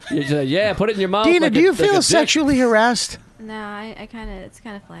 You just, yeah, put it in your mouth. Dina, like do a- you like a feel dick. sexually harassed? No, I kind of, it's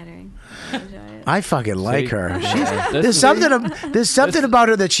kind of flattering. I enjoy it. I fucking like See? her. This There's something about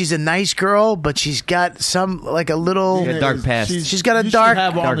her that she's a nice girl, but she's got some like a little A dark past. She's got a You should dark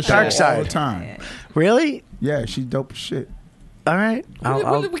have her on the show dark side. all the time. Really? Yeah, she dope as shit. All right.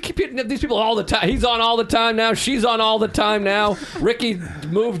 We keep hitting these people all the time. He's on all the time now. She's on all the time now. Ricky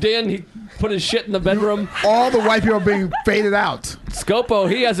moved in. He put his shit in the bedroom. All the white people are being faded out. Scopo,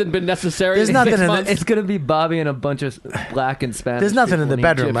 he hasn't been necessary. There's in nothing 6 in months. It's gonna be Bobby and a bunch of black and Spanish. There's nothing in the people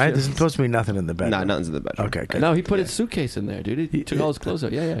bedroom, and right? There's Egyptians. supposed to be nothing in the bedroom. No, nothing's in the bedroom. Okay, good. No, he put his suitcase in there, dude. He took all his clothes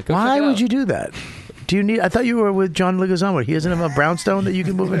out. Yeah. Go Why check it would out. you do that? Do you need? I thought you were with John Leguizamo. He doesn't have a brownstone that you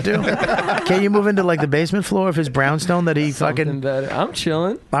can move into. Can you move into like the basement floor of his brownstone that he Something fucking? better. I'm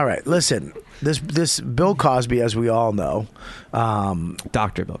chilling. All right, listen. This Bill Cosby, as we all know,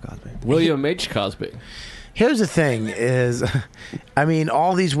 Dr. Bill Cosby. William H. Cosby. Here's the thing: is I mean,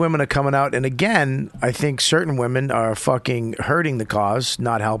 all these women are coming out, and again, I think certain women are fucking hurting the cause,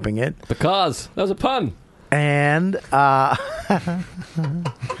 not helping it. The cause. That was a pun. And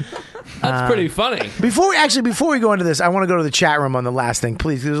That's pretty funny. before we go into this, I want to go to the chat room on the last thing,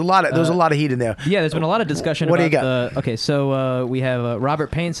 please. There's a lot of heat in there. Yeah, there's been a lot of discussion What do about you got? okay, so we have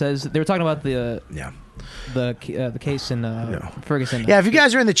Robert Payne says they were talking about the case in Ferguson. Yeah, if you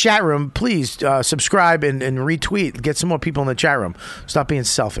guys are in the chat room, please subscribe and retweet. Get some more people in the chat room. Stop being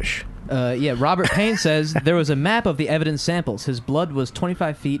selfish. Yeah, Robert Payne says there was a map of the evidence samples. His blood was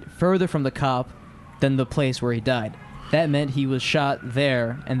 25 feet further from the cop than the place where he died. That meant he was shot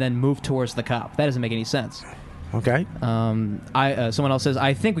there and then moved towards the cop. That doesn't make any sense. Okay. Someone else says,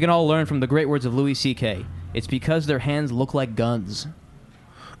 I think we can all learn from the great words of Louis C.K. It's because their hands look like guns.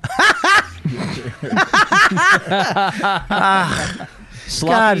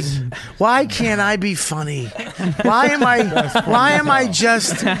 God, why can't I be funny? Why am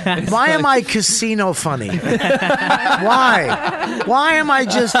I casino funny? Why am I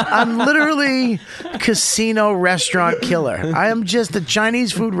just, I'm literally casino restaurant killer. I am just a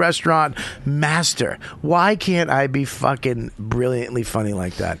Chinese food restaurant master. Why can't I be fucking brilliantly funny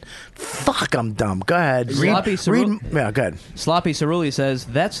like that? Fuck, I'm dumb. Go ahead. Yeah, go ahead. Sloppy Cerulli says,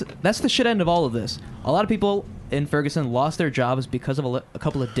 that's the shit end of all of this. A lot of people in Ferguson lost their jobs because of a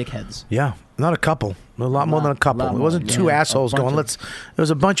couple of dickheads. Yeah, not a couple. A lot more than a couple. It wasn't two assholes going, There was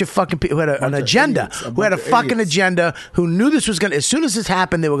a bunch of fucking people who had an agenda. Who had a fucking agenda, who knew this was going to, as soon as this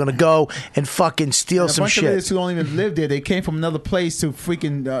happened, they were going to go and fucking steal some shit. A bunch of idiots who don't even live there. They came from another place to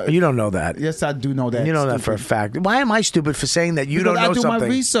freaking... you don't know that. Yes, I do know that. You know that for a fact. Why am I stupid for saying that you don't know something? I do my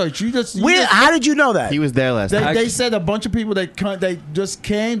research. How did you know that? He was there last night. They said a bunch of people that they just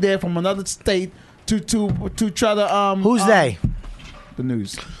came there from another state to try to Who's they? The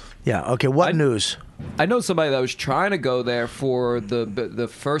news. Yeah. Okay. What news? I know somebody that was trying to go there for the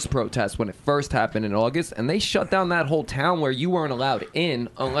first protest when it first happened in August, and they shut down that whole town where you weren't allowed in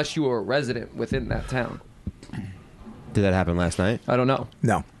unless you were a resident within that town. Did that happen last night? I don't know.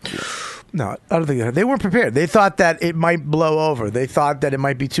 No, I don't think they weren't prepared. They thought that it might blow over. They thought that it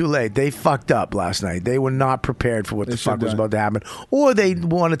might be too late. They fucked up last night. They were not prepared for what the fuck was about to happen, or they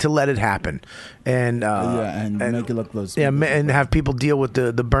wanted to let it happen, and make it look close. Yeah, and have people deal with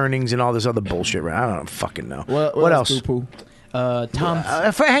the burnings and all this other bullshit. Right? I don't fucking know. What else? Tom,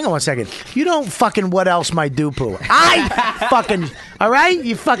 hang on one second. You don't fucking what else, my doo-poo. I fucking all right.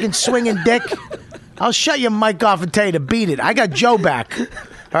 You fucking swinging dick. I'll shut your mic off and tell you to beat it. I got Joe back.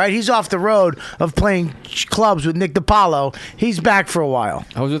 All right, he's off the road of playing clubs with Nick DiPaolo. He's back for a while.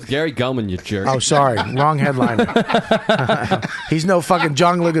 I was with Gary Gulman, you jerk. Oh, sorry. Wrong headliner. He's no fucking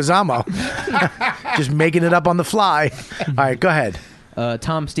John Leguizamo. Just making it up on the fly. All right, go ahead.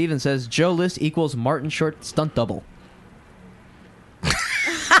 Tom Stevens says, Joe List equals Martin Short stunt double.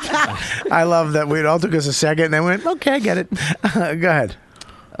 I love that. It all took us a second, and then went, okay, I get it. Go ahead.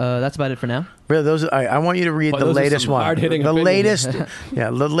 That's about it for now. Really, I want you to read the latest one. Hard-hitting the opinions. latest,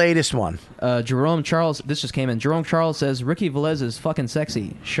 the latest one. Jerome Charles, this just came in. Jerome Charles says Ricky Velez is fucking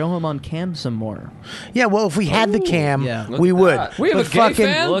sexy. Show him on cam some more. Yeah, well, if we had the cam, we would. We have a gay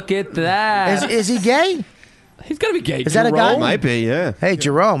fan? Look at that. Is he gay? He's got to be gay. Is that a guy? Might be, yeah. Hey,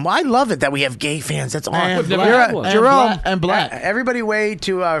 Jerome, I love it that we have gay fans. That's awesome. We've never had one. Jerome and black. Everybody wave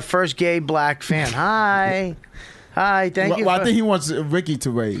to our first gay black fan. Hi. Hi, thank you. Well, I think he wants Ricky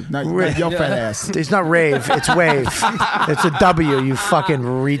to rave, not your fat ass. It's not rave, it's wave. It's a W, you fucking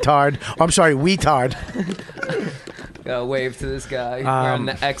retard. Oh, I'm sorry, weetard. Gotta wave to this guy wearing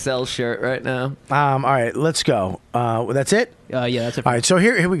the XL shirt right now. All right, let's go. That's it? Yeah, that's it. All right, so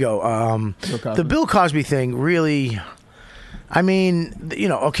here we go. The Bill Cosby thing really... I mean,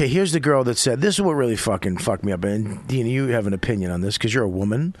 okay, here's the girl that said, this is what really fucking fucked me up. And, Dina, you have an opinion on this because you're a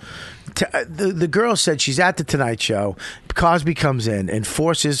woman. The girl said she's at the Tonight Show. Cosby comes in and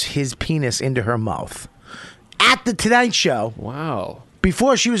forces his penis into her mouth. At the Tonight Show. Wow.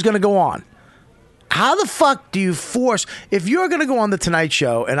 Before she was going to go on. How the fuck do you force... If you're going to go on the Tonight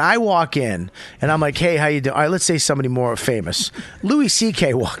Show and I walk in and I'm like, hey, how you doing? All right, let's say somebody more famous. Louis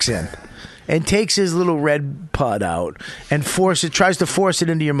C.K. walks in. And takes his little red pud out and tries to force it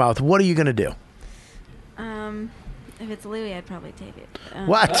into your mouth. What are you going to do? If it's Louis, I'd probably take it.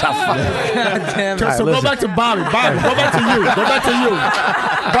 What the fuck? Damn it. So go back to Bobby. Bobby, go back to you. Go back to you.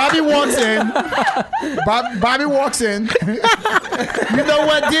 Bobby walks in. Bobby walks in. You know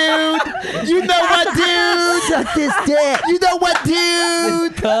what, dude? You know what, dude? Suck this dick. You know what,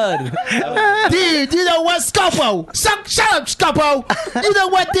 dude? Dude, you know what, Scopo? Shut up, Scopo. You know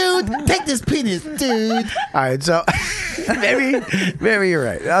what, dude? Take this penis, dude. All right, so maybe you're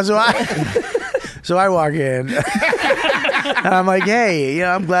right. So I walk in, and I'm like, hey,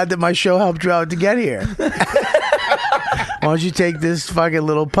 I'm glad that my show helped you out to get here. Why don't you take this fucking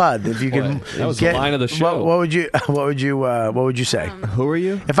little pud? If you can, that was the line of the show. What would you say? Who are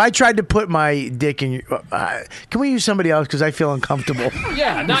you? If I tried to put my dick in your, can we use somebody else because I feel uncomfortable?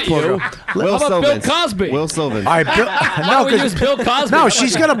 Yeah, not you. Will How about Sylvan. Bill Cosby? Will Sylvan. All right, Bill, Why don't we use Bill Cosby? No,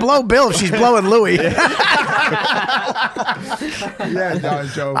 she's gonna blow Bill if she's blowing Louis. Yeah, no,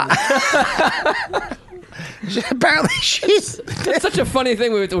 Joe. Apparently, she's. It's such a funny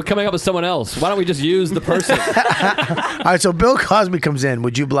thing. We're coming up with someone else. Why don't we just use the person? All right, so Bill Cosby comes in.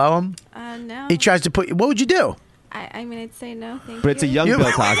 Would you blow him? No. He tries to put. What would you do? I mean, I'd say no, thank you. But it's a young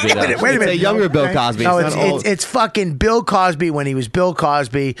Bill Cosby, though. Wait a minute. It's a younger Bill Cosby. No, It's not old. it's fucking Bill Cosby when he was Bill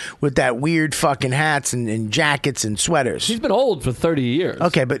Cosby with that weird fucking hats and jackets and sweaters. He's been old for 30 years.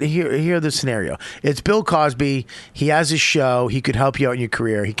 Okay, but here the scenario. It's Bill Cosby. He has his show. He could help you out in your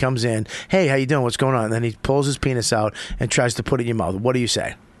career. He comes in. Hey, how you doing? What's going on? And then he pulls his penis out and tries to put it in your mouth. What do you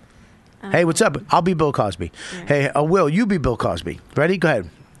say? Hey, what's up? I'll be Bill Cosby. Right. Hey, Will, you be Bill Cosby. Ready? Go ahead.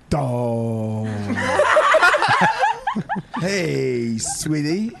 Oh. Hey,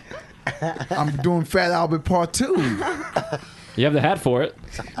 sweetie. I'm doing Fat Albert Part 2. You have the hat for it.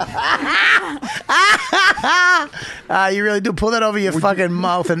 You really do. Pull that over your fucking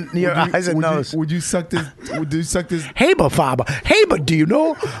mouth and your eyes and nose. Would you suck this? Would you suck this? Hey, but Faba. Hey, but do you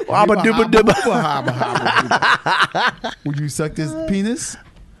know? Would you suck this penis?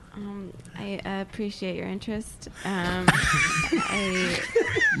 I appreciate your interest. I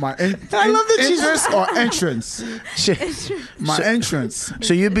love that she's interest or entrance. My entrance.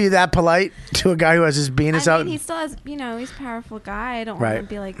 So you'd be that polite to a guy who has his penis I out? mean, he still has, he's a powerful guy. I don't Right. want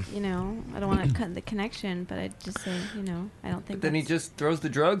to be like, I don't want to cut the connection, but I'd just say, I don't think. Then he just throws the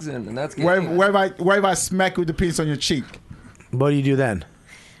drugs in, and that's Where if I smack you with the penis on your cheek? What do you do then?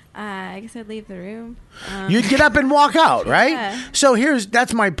 I guess I'd leave the room. You'd get up and walk out, right? Yeah. So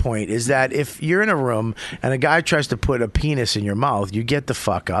that's my point, is that if you're in a room and a guy tries to put a penis in your mouth, you get the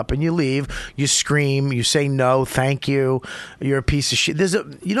fuck up and you leave, you scream, you say no, thank you, you're a piece of shit. I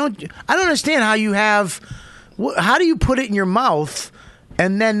don't understand how how do you put it in your mouth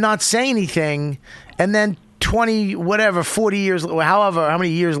and then not say anything and then 40 years, how many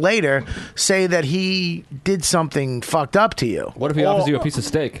years later, say that he did something fucked up to you? What if he offers you a piece of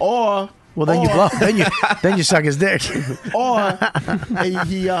steak? Well, then you blow. Then you suck his dick. Or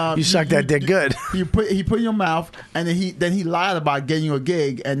you suck that dick good. He put in your mouth, and then he lied about getting you a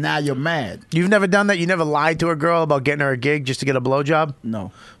gig, and now you're mad. You've never done that? You never lied to a girl about getting her a gig just to get a blowjob?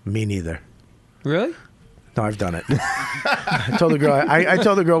 No. Me neither. Really? No, I've done it. I told the girl. I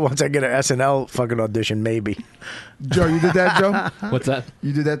told the girl once I get an SNL fucking audition, maybe. Joe, you did that, Joe? What's that?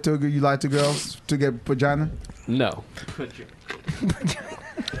 You did that to a girl? You lied to girls to get vagina? No.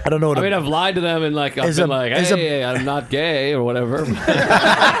 I don't know what. I've lied to them and I've been like, hey, I'm not gay or whatever.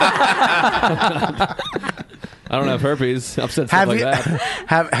 I don't have herpes. I've said stuff like that.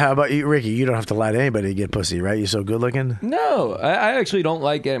 How about you, Ricky? You don't have to lie to anybody to get pussy, right? You're so good looking. No, I actually don't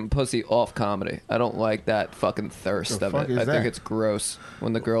like getting pussy off comedy. I don't like that fucking thirst of it. I think it's gross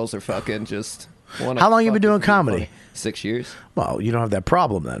when the girls are fucking just. How long you been doing comedy? 6 years. Well, you don't have that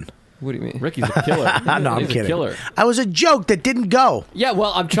problem then. What do you mean? Ricky's a killer. No, I'm He's kidding. A killer. I was a joke that didn't go. Yeah,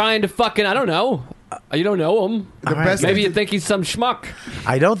 well, I'm trying to fucking. I don't know. You don't know him. Maybe you think he's some schmuck.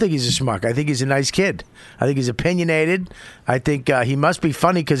 I don't think he's a schmuck. I think he's a nice kid. I think he's opinionated. I think he must be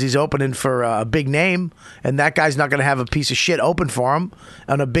funny because he's opening for a big name, and that guy's not going to have a piece of shit open for him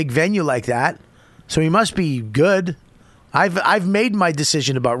on a big venue like that. So he must be good. I've made my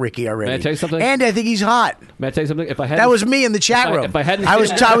decision about Ricky already. May I tell you something? And I think he's hot. May I tell you something? If I had that was me in the chat room. If I hadn't, I was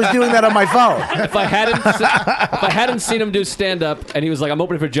doing that on my phone. If I hadn't seen him do stand up, and he was like, "I'm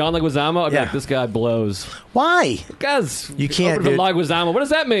opening for John Leguizamo," I'd be like, "This guy blows." Why? Because you can't. Open for Leguizamo. What does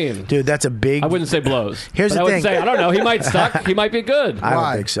that mean, dude? That's a big. I wouldn't say blows. Here's but the I would thing. say I don't know. He might suck. He might be good. I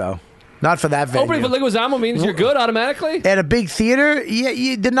don't think so. Not for that venue. Opening for Leguizamo means you're good automatically. At a big theater,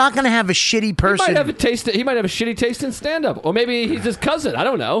 they're not going to have a shitty person. He might have a taste. He might have a shitty taste in stand-up, or maybe he's his cousin. I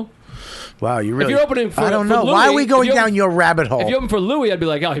don't know. Wow, you really. If you're opening for, I don't for know. Louis, Why are we going down your rabbit hole? If you open for Louis, I'd be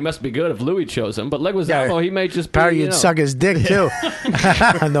like, oh, he must be good if Louis chose him. But Leguizamo, he may just be. Probably you'd suck his dick too.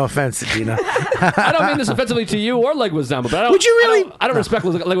 No offense, Gina. I don't mean this offensively to you or Leguizamo, but I don't. Would you really? I don't respect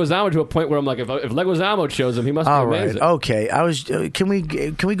Leguizamo to a point where I'm like, if Leguizamo chose him, he must be amazing. Right. Okay. I was. Can we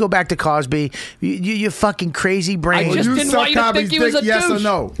go back to Cosby? You fucking crazy brain. I just didn't want you to think he was a yes douche. or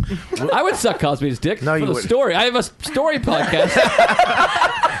no? I would suck Cosby's dick. No, for you the wouldn't. story. I have a story podcast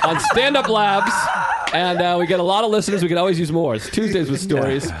on Stand Up Labs. And we get a lot of listeners. We could always use more. It's Tuesdays with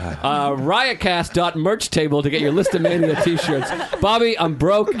Stories. Riotcast.merch table to get your List of Mania t-shirts. Bobby, I'm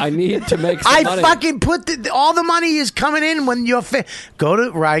broke. I need to make some money. I fucking put all the money is coming in when you're go to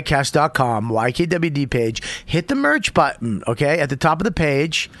riotcast.com, YKWD page, hit the merch button, okay, at the top of the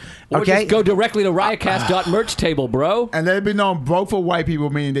page. Or Okay, just go directly to riotcast.merch table, bro. And let it be known, broke for white people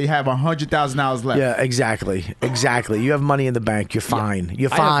meaning they have $100,000 left. Yeah, exactly. You have money in the bank. You're fine. You're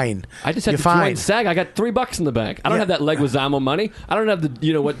fine. I just had You're to fine. join SAG. I got $3 in the bank. I don't have that Leguizamo money. I don't have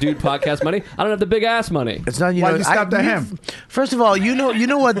the What Dude podcast money. I don't have the big ass money. It's not. Why you stopped at him? First of all, you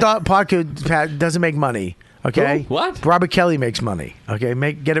know what podcast doesn't make money. Okay, Who? What? Robert Kelly makes money. Okay,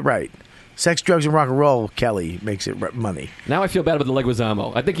 get it right. Sex, drugs, and rock and roll. Kelly makes it money. Now I feel bad about the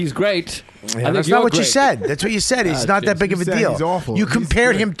Leguizamo. I think he's great. I think that's you're not what you great. said. That's what you said. He's not that big of a said deal. he's awful. You He's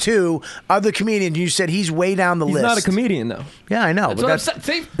compared great. him to other comedians. You said he's way down the He's list. not a comedian though. Yeah, I know. That's but what I'm saying.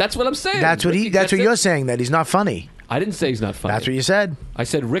 See, that's what I'm saying. That's what Ricky That's gets what you're it. saying. That he's not funny. I didn't say he's not funny. That's what you said. I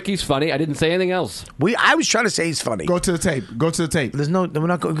said Ricky's funny. I didn't say anything else. I was trying to say he's funny. Go to the tape. Go to the tape. There's no. We're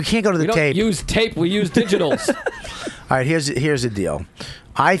not. We can't go to the We don't tape. use tape. We use digitals. All right. Here's the deal.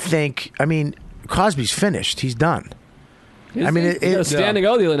 I think. I mean, Cosby's finished. He's done. Is I mean, he? it- He had a it- standing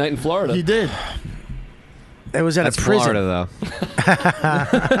O the other night in Florida. He did. It was at That's a prison. Florida, though.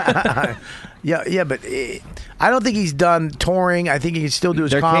 Yeah, but I don't think he's done touring. I think he can still do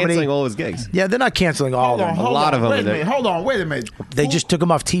his They're comedy. canceling all his gigs. Yeah, they're not canceling all of them. A lot of them. Wait a are there. minute. Hold on. Wait a minute. They just took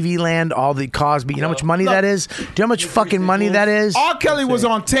him off TV Land, all the Cosby. You know how much money that is? Do you know how much fucking money that is? R. Kelly was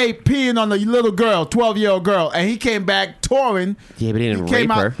on tape peeing on the little girl, 12-year-old girl, and he came back touring. Yeah, but he didn't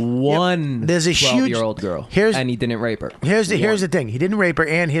came rape her. out- One There's a huge 12-year-old girl, Here's and he didn't rape her. here's the thing. He didn't rape her,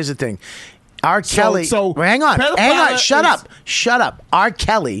 and here's the thing. R. Kelly. so Well, hang on. pedophile Shut is- up. Shut up. R.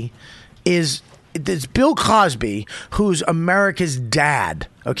 Kelly is. There's Bill Cosby, who's America's dad,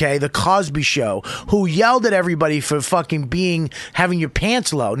 okay? The Cosby Show, who yelled at everybody for fucking having your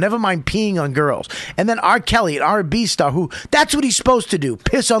pants low, never mind peeing on girls. And then R. Kelly, an R&B star, who, that's what he's supposed to do,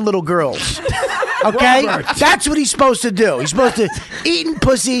 piss on little girls. Okay? That's what he's supposed to do. He's supposed to eating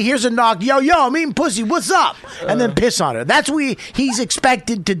pussy, here's a knock, yo, I'm eating pussy, what's up? And then piss on her. That's what he's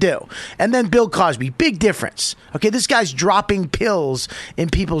expected to do. And then Bill Cosby, big difference. Okay, this guy's dropping pills in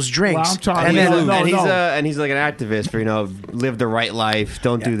people's drinks. Well, I'm trying and to- then, And he's like an activist for live the right life.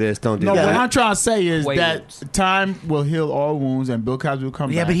 Don't do this. Don't do No, that. what I'm trying to say is Wait. that time will heal all wounds, and Bill Cosby will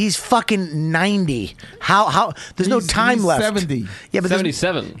come Yeah, back. but he's fucking 90. How? There's no time he's left. 70. Yeah, but there's-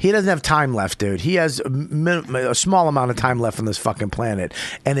 77. He doesn't have time left, dude. He has a small amount of time left on this fucking planet,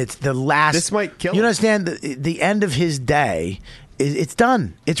 and it's the last. This might kill You him. understand? The end of his day. It's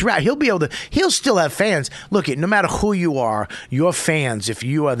done. It's right. He'll be able to. He'll still have fans. Look, no matter who you are, your fans, if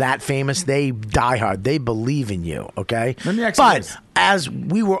you are that famous, they die hard. They believe in you. Okay. Let me ask you but this. as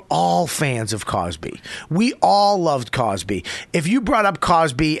we were all fans of Cosby, we all loved Cosby. If you brought up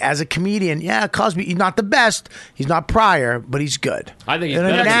Cosby as a comedian, yeah, Cosby, he's not the best. He's not Pryor, but he's good. I think he's And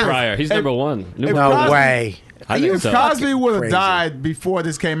better now- than Pryor. He's number one. if No Cosby- way. I think If so. Cosby would have Crazy. died before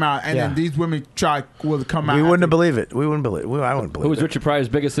this came out, and Yeah. then these women would come out, We wouldn't have after believed it. We wouldn't believe. I wouldn't believe Who was it. Richard Pryor's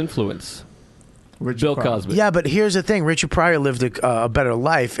biggest influence? Richard Bill Pryor. Cosby. Yeah, but here's the thing: Richard Pryor lived a better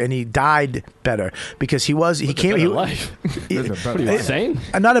life, and he died better because he came. Better life. Lived a What better are you life. insane?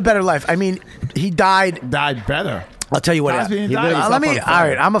 Not a better life. I mean, he died. Died better. I'll tell you what. Cosby didn't He die. lit himself Let me. on All fire.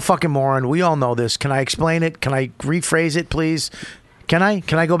 right, I'm a fucking moron. We all know this. Can I explain it? Can I rephrase it, please? Can I?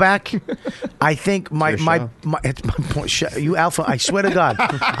 Can I go back? I think my It's your my, show. my it's my point. You alpha. I swear to God,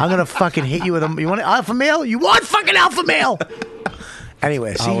 I'm gonna fucking hit you with a. You want an alpha male? You want fucking alpha male?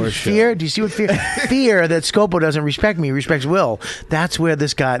 Anyway, see fear. Do you see what fear? Fear that Scopo doesn't respect me, he respects Will. That's where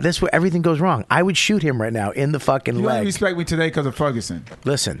this guy. That's where everything goes wrong. I would shoot him right now in the fucking You only leg. respect me today because of Ferguson.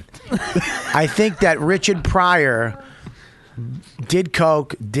 Listen, I think that Richard Pryor did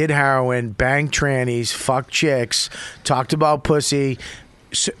coke, did heroin, banged trannies, fucked chicks, talked about pussy.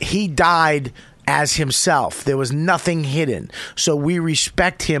 So he died as himself. There was nothing hidden. So we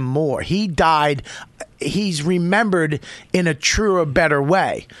respect him more. He died. He's remembered in a truer, better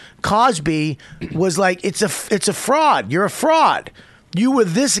way. Cosby was like, it's a fraud. You're a fraud. You were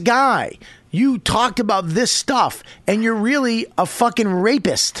this guy. You talked about this stuff, and you're really a fucking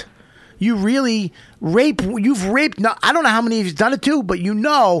rapist. You really you've raped, no, I don't know how many he's done it to, but you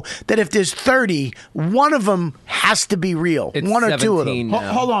know that if there's 30, one of them has to be real. It's One or two of 17 them.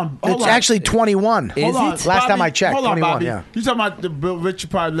 now. Hold on. It's actually 21. Is Hold on, it? Last time Bobby, I checked, hold on, 21, Bobby. yeah. You talking about the Bill Richard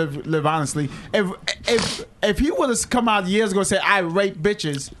Pryor live honestly? If he would have come out years ago and said I rape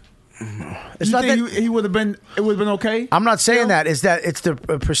bitches, It's you not think that- he would have been? It would have been okay. I'm not saying Still? that. Is that it's the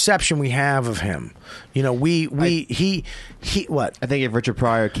perception we have of him. You know, he what? I think if Richard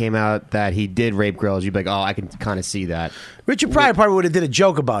Pryor came out that he did rape girls, you'd be like, oh, I can kind of see that. Richard Pryor probably would have did a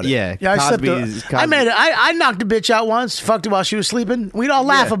joke about it. Yeah, I slipped. Cosby's- I made it. I knocked a bitch out once. Fucked her while she was sleeping. We'd all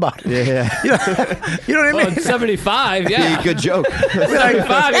laugh about it. Yeah. You know what I Well, mean? in 75, yeah. Good joke. We're like,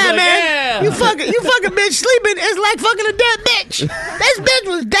 75, he's yeah, like, man, yeah. you fuck a bitch sleeping. It's like fucking a dead bitch. This bitch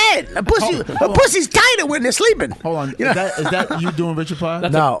was dead. A pussy's tighter when they're sleeping. Hold on. You know? Is that you doing Richard Pryor?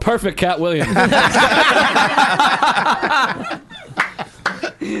 That's No. a perfect Cat Williams.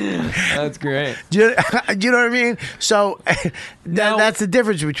 That's great. Do you know what I mean? So that's the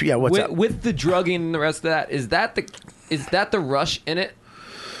difference between what's with, up? with the drugging and the rest of that, is that the rush in it?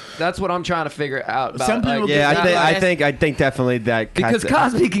 That's what I'm trying to figure out. About, Some people like, Yeah, is that I think definitely that because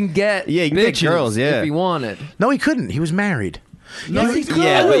Cosby can get Yeah, he can get bitches girls, yeah. if he wanted. No, he couldn't. He was married. No, he could.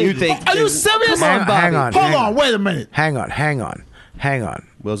 Yeah, but you think Are you serious? Hang on. Hold on. Wait a minute. Hang on.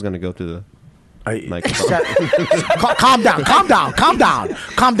 Will's gonna go through the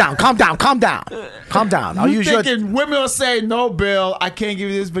Calm down. I'll You use your. thinking women will say, "No, Bill, I can't give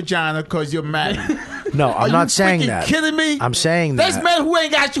you this vagina because you're married." No, I'm not saying that. Kidding me? I'm saying that. There's men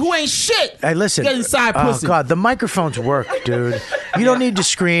who ain't shit. Hey, listen. Getting side Oh pussy. God, the microphones work, dude. You don't need to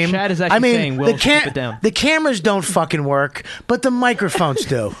scream. Chad is actually saying, Will, keep it down. The cameras don't fucking work, but the microphones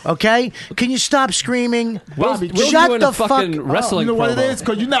do. Okay? Can you stop screaming? Will's Shut doing the a fucking fuck. wrestling You know what it promo. is?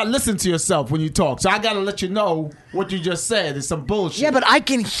 Because you're not listening to yourself when you talk. So I got to let you know what you just said. It's some bullshit. Yeah, but I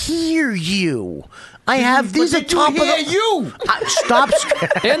can hear you. I have these are top of the. You stop.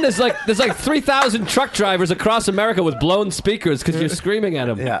 And there's like 3,000 truck drivers across America with blown speakers because you're screaming at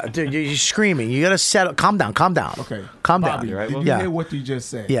them. Yeah, dude, you're screaming. You gotta settle. Calm down. Okay. Calm Bobby, down. did you hear what you just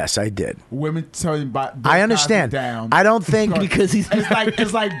said? Yes, I did. Women turning Bill I understand. Cosby down. I don't think because he's.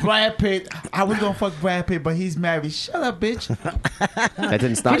 It's like Brad Pitt. I was gonna fuck Brad Pitt, but he's married. Shut up, bitch. That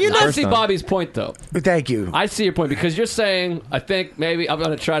didn't stop. Can you the not first see time. Bobby's point, though? Thank you. I see your point because you're saying, I think maybe I'm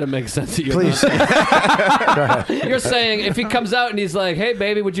going to try to make sense of you. Please. You're saying if he comes out and he's like, hey,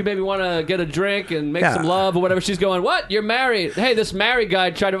 baby, would you maybe want to get a drink and make Yeah. some love or whatever? She's going, what? You're married. Hey, this married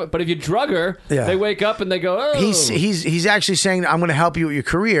guy tried to. But if you drug her, Yeah. they wake up and they go, oh. He's actually saying I'm going to help you with your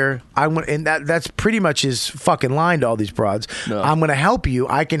career. And that's pretty much his fucking line to all these broads. No. I'm going to help you.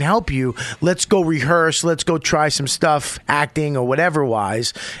 I can help you. Let's go rehearse. Let's go try some stuff, acting or whatever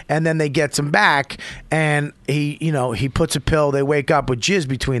wise. And then they get some back, and he puts a pill. They wake up with jizz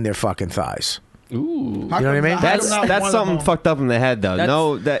between their fucking thighs. Ooh. You know what I mean? That's something fucked up in the head,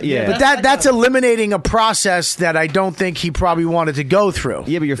 though. But that's eliminating a process that I don't think he probably wanted to go through.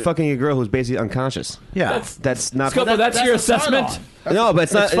 Yeah, but you're fucking a girl who's basically unconscious. Yeah, that's not. Scopo, that's your assessment? No, but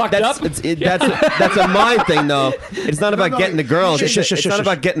it's not. It's fucked that's, up? That's a mind thing, though. It's not about getting the girls. Shush, It's shush, not shush.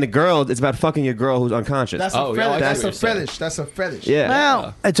 about getting the girls. It's about fucking your girl who's unconscious. That's a fetish. That's a fetish. Yeah.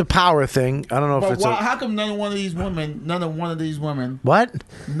 Well, it's a power thing. I don't know if But it's how come none of one of these women? What?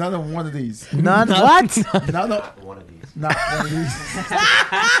 None of one of these. None what? None of one of these. Not one of these.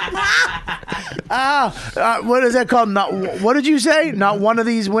 What is that called? Not what did you say? Not one of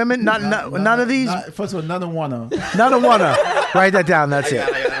these women. None of these. First of all, none of wanna. None of wanna. Write that down. That's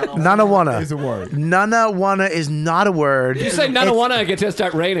it. None of wanna is a word. None of wanna is not a word. You say none of one, I get to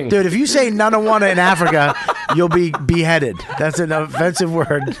start raining. Dude, if you say none of wanna in Africa, you'll be beheaded. That's an offensive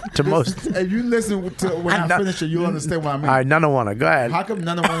word to most. If you listen to when I finish it, you'll understand what I mean. All right, none of wanna. Go ahead. How come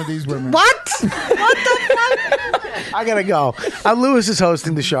none of one of these women? What? What the fuck? I gotta go. Lewis is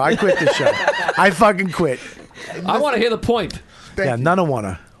hosting the show. I quit the show. I fucking quit. I want to hear the point. Yeah, none of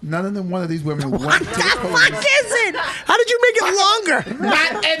wanna. None of them, one of these women went to the What police. is it? How did you make it longer?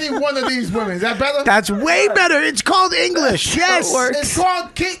 Not any one of these women. Is that better? That's way better. It's called English. Yes. It's called.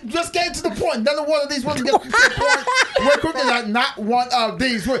 Just get to the point. None of one of these women get to the point. We're quicker than not one of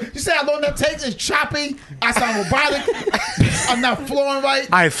these. You say how long that takes? It's choppy. I sound robotic. I'm not flowing right.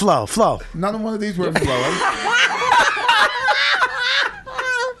 All right, flow. None of one of these women flowing.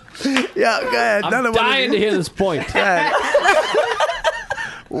 Yeah, go ahead. I'm dying to hear this point.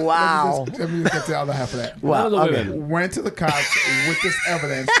 Wow. Let me just get to the other half of that. Wow, None of the okay. women. Went to the cops with this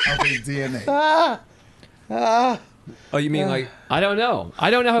evidence of his DNA. Oh, you mean like I don't know. I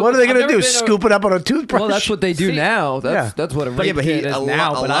don't know. How, What are they I've going to never do? been a- Scoop it up on a toothbrush? well, that's what they do See, now. That's what a rape but kit is a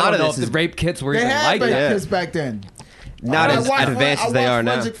now. lot But I don't of know this if is- the rape kits were They even had like rape that. kits back then. Not as I advanced as they are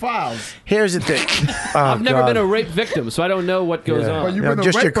now. Forensic Files. Here's the thing. Oh, I've never God. been a rape victim, so I don't know what goes Yeah. on. Well, you've You know, been a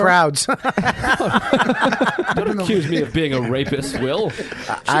just your raper. crowds. Don't accuse me of being a rapist, Will.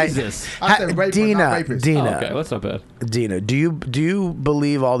 Jesus. I said raper, Dina, not rapist. Dina, Oh, okay, well, that's not bad. Dina. Do you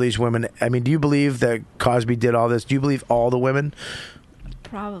believe all these women? I mean, do you believe that Cosby did all this? Do you believe all the women?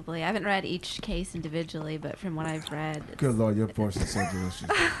 Probably. I haven't read each case individually, but from what I've read, it's, Good Lord, your voice is so delicious.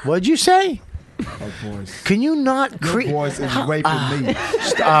 What'd you say? Oh, voice. Can you not Your create? voice is raping me.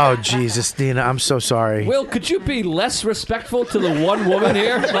 Oh Jesus, Dina, I'm so sorry. Will, could you be less respectful to the one woman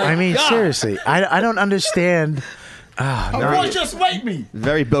here? Like, I mean, God. seriously, I don't understand. A voice just raped me.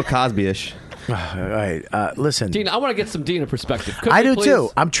 Very Bill Cosby-ish. All right, listen. Dina, I want to get some Dina perspective. Could I you do please? too.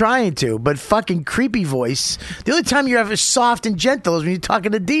 I'm trying to, but fucking creepy voice. The only time you're ever soft and gentle is when you're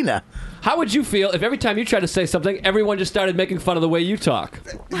talking to Dina. How would you feel if every time you tried to say something, everyone just started making fun of the way you talk?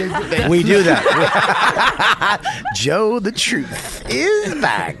 We do that. Joe, the truth is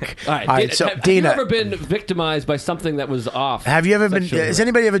back. All right, so have Dina, you ever been victimized by something that was off? have you ever been? sexually? Has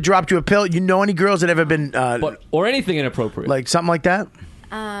anybody ever dropped you a pill? You know any girls that ever been or anything inappropriate? like something like that?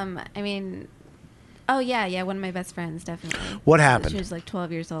 I mean, oh yeah, one of my best friends, definitely. What happened? She was like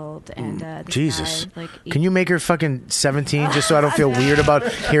 12 years old, and this Jesus. guy, like, Can you make her fucking 17 just so I don't feel weird about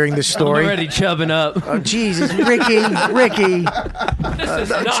hearing this story? I'm already chubbing up. Oh, Jesus, Ricky.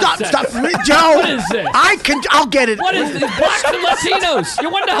 Stop, Joe. What is this? I'll get it. What is this? Blacks and Latinos. You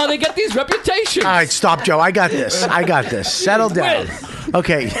wonder how they get these reputations. All right, stop, Joe. I got this. Settle down.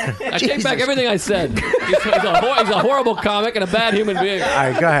 Okay. I take back everything I said. He's a horrible comic and a bad human being. All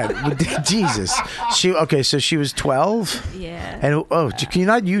right, go ahead. Jesus. So she was 12? Yeah. And can you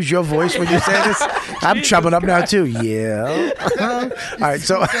not use your voice when you say this? I'm chubbing up now too. Yeah. All right,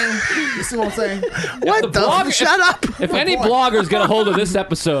 so You see what I'm saying? what the shut up. If any bloggers get a hold of this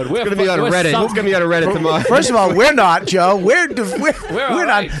episode, we're It's going to be on Reddit. It's going to be on Reddit tomorrow. First of all, we're not, Joe. We're all not.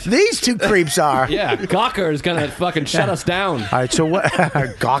 right. These two creeps are. Yeah, Gawker is gonna fucking shut us down. All right, so what?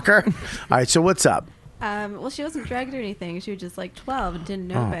 Gawker? All right, so what's up? Well, she wasn't drugged or anything. She was just like 12 and didn't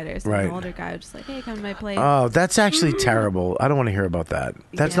know better. So right. an older guy was just like, "Hey, come to my place." Oh, that's actually terrible. I don't want to hear about that.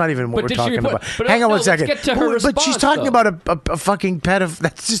 That's Yeah. not even what But we're did she talking report- about. but Hang on no, one second. let's get to her But she's response, talking though. about a fucking pedophile.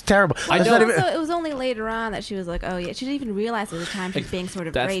 That's just terrible. I That's know. not even- So it was only later on that she was like, "Oh yeah," she didn't even realize at the time she was being sort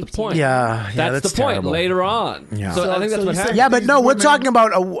of That's raped. the point. Yeah, that's the point. terrible. Later on. Yeah. So I think that's So what you said- happened. Yeah, but no, we're Women- talking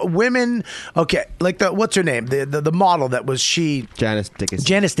about women. Okay, like what's her name? The model that was Janice Dickinson.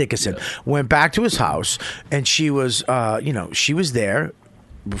 Janice Dickinson went back to his house, and she was, she was there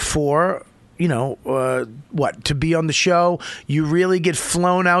before. To be on the show, you really get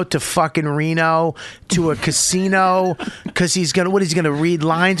flown out to fucking Reno to a casino because he's gonna read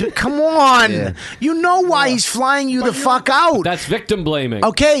lines. Come on, Yeah. you know why he's flying you the fuck out. That's victim blaming.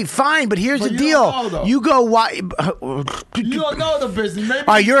 Okay, fine, but here's But the you deal. don't know, though. You go, why? You don't know the business. Maybe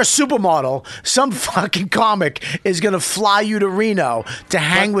All right, you're a supermodel. Some fucking comic is going to fly you to Reno to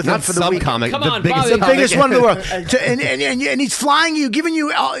hang with him Not for the some week. comic. Come the on, biggest Bobby. The biggest one in the world. And he's flying you, giving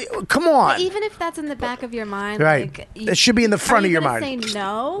you. Come on. Even if that's in the back of your mind, Right. like, It should be in the front are of you your gonna mind. Say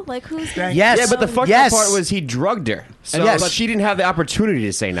no, like who's gonna Yes. Yeah, but the fucked Yes. up part was he drugged her. So, Yes. but she didn't have the opportunity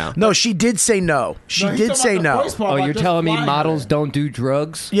to say no. No, she did say no. She No, he's did talking say about the no. first part, Oh, like you're just telling me flying models her. don't do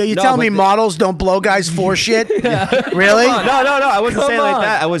drugs? Yeah, you No, tell me but models don't blow guys for shit? Really? No, I wasn't saying like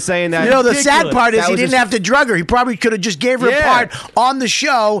that. I was saying that. You know, the sad part is That he was didn't just- have to drug her. He probably could have just gave her a Yeah. part on the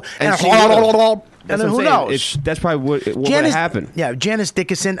show and, And she would've. and That's then what who I'm saying. knows? That's probably what would have happened. Yeah, Janice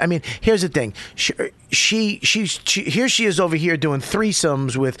Dickinson. I mean, here's the thing. She here she is over here doing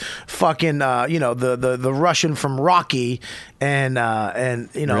threesomes with fucking the Russian from Rocky and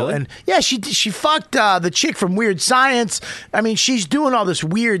Really? and yeah, she fucked the chick from Weird Science. I mean, she's doing all this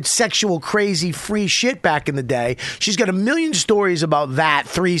weird sexual crazy free shit back in the day. She's got a million stories about that,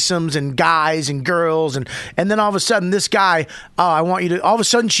 threesomes and guys and girls and then all of a sudden this guy, I want you to, all of a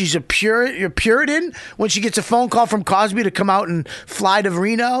sudden she's a Puritan when she gets a phone call from Cosby to come out and fly to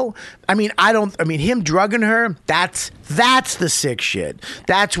Reno. I mean, him drugging her, that's the sick shit.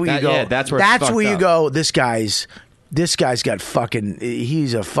 That's where you go. Yeah, that's where it's that's fucked where you up. go. This guy's got fucking.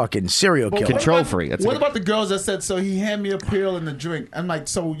 He's a fucking serial killer. Control freak. That's What it. about the girls that said, so he handed me a pill and a drink? I'm like,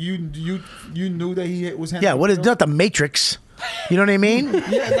 so you knew that he was handing Yeah, you what a is pill? not the Matrix? You know what I mean?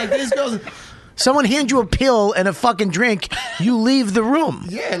 Yeah, like these girls. Someone hands you a pill and a fucking drink, you leave the room.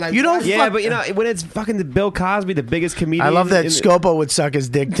 Yeah, like you don't. Yeah, fuck- but you know when it's fucking the Bill Cosby, the biggest comedian. I love that in- Scopo would suck his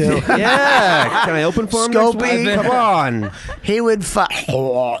dick too. Yeah, can I open for him? Scopy. Next week? Come on. He would fuck.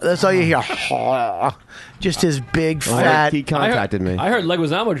 That's all you hear. Just his big fat. He contacted me. I heard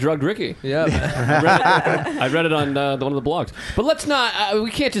Leguizamo drugged Ricky. Yeah. I read it on one of the blogs. But let's not.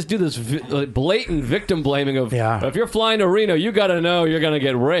 We can't just do this blatant victim blaming of. Yeah. If you're flying to Reno, you got to know you're going to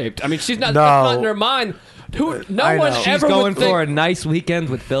get raped. I mean, she's not. No. That's not in her mind. No I one know. She's ever going would think, for a nice weekend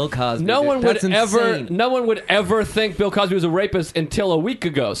with Bill Cosby. No dude. one would That's ever. insane. No one would ever think Bill Cosby was a rapist until a week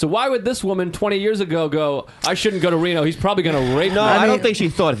ago. So why would this woman 20 years ago go? I shouldn't go to Reno. He's probably going to rape me. No, I don't think she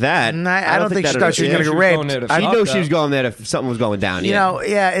thought that. I don't think she that thought she was going to get raped. She knew she was going there if something was going down. You know,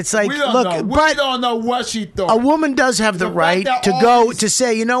 yeah, it's like, We don't look, know. We but don't know what she thought. a woman does have the The fact right that to all go these- to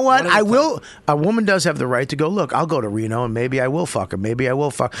say, you know what, I will. A woman does have the right to go. Look, I'll go to Reno and maybe I will fuck her. Maybe I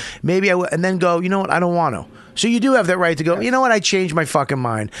will fuck. Maybe I will, and then go. You know what? I don't want to. So you do have that right to go. You know what? I changed my fucking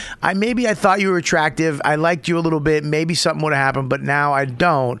mind. Maybe I thought you were attractive. I liked you a little bit. Maybe something would have happened, but now I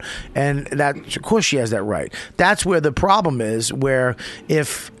don't. And that, of course, she has that right. That's where the problem is. Where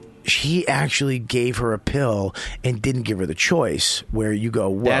if he actually gave her a pill and didn't give her the choice, where you go,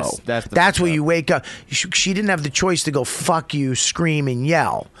 whoa, that's where you wake up. She didn't have the choice to go fuck you, scream and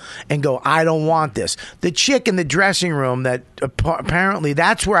yell and go, I don't want this. The chick in the dressing room that apparently,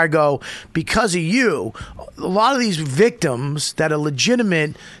 that's where I go, because of you, a lot of these victims that are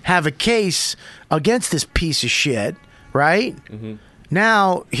legitimate have a case against this piece of shit, right?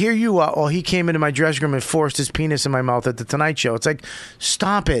 Now, here you are. Oh, he came into my dressing room and forced his penis in my mouth at the Tonight Show. It's like,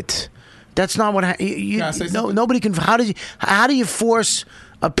 stop it. That's not what. Nobody can. How do you force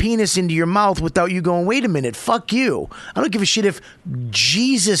a penis into your mouth without you going, wait a minute, fuck you? I don't give a shit if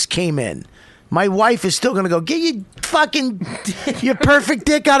Jesus came in. My wife is still going to go, get your perfect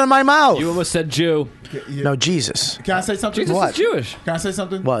dick out of my mouth. You almost said Jew. No, Jesus. Can I say something? Jesus is Jewish. Can I say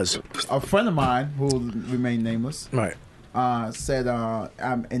something? A friend of mine who will remain nameless. Right. Said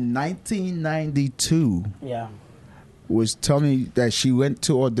in 1992. Yeah. Was telling me that she went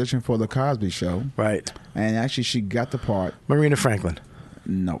to audition for the Cosby Show. Right. And actually, she got the part. Marina Franklin.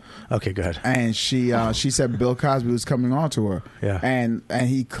 No. Okay, go ahead. And she said Bill Cosby was coming on to her. Yeah. And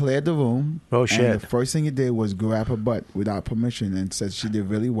he cleared the room. Oh, shit. And the first thing he did was grab her butt without permission and said she did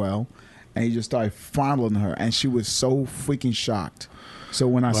really well. And he just started fondling her. And she was so freaking shocked. So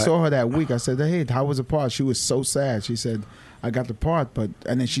when I saw her that week, I said, hey, how was the part? She was so sad. She said, I got the part,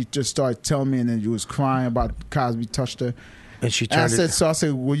 and then she just started telling me, and then she was crying about Cosby touched her. And she turned. And I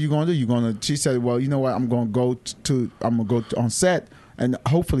said, what are you going to do? You going to? She said, well, you know what? I'm going to go on set, and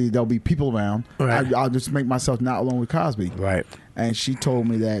hopefully there'll be people around. Right. I'll just make myself not alone with Cosby. Right. And she told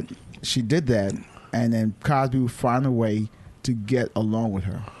me that she did that, and then Cosby would find a way to get along with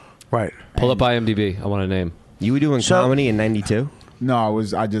her. Right. Pull up IMDb. I want a name. You were doing comedy in '92. No,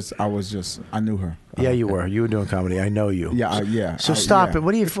 I knew her. Yeah, you were. You were doing comedy. I know you. Yeah. So stop it.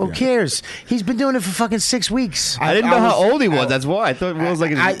 What do you? Who cares? He's been doing it for fucking 6 weeks. I didn't know how old he was. That's why I thought Will was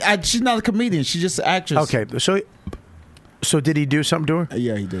like. She's not a comedian. She's just an actress. Okay, so did he do something to her?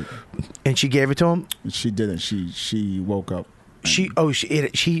 Yeah, he did. And she gave it to him? She didn't. She woke up. He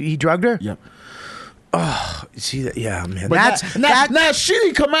drugged her? Yep. Oh, see that? Yeah, man. But now she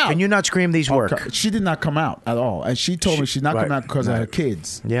didn't come out. Can you not scream these work? She did not come out at all, and she told me she's not coming out because of her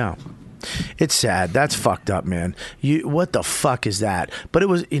kids. Yeah, it's sad. That's fucked up, man. What the fuck is that? But it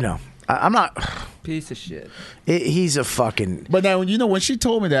was, I'm not. Piece of shit. He's a fucking. But now, when she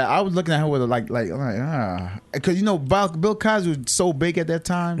told me that, I was looking at her with because Bill Cosby was so big at that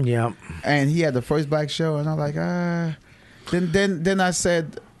time. Yeah, and he had the first black show, and I'm like, Then I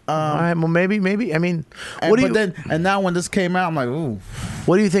said. All right, well, maybe. I mean, and now when this came out, I'm like, ooh.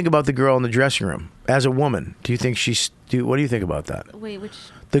 What do you think about the girl in the dressing room as a woman? Do you think what do you think about that? Wait, which?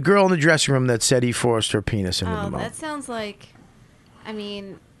 The girl in the dressing room that said he forced her penis into the mouth. That sounds like, I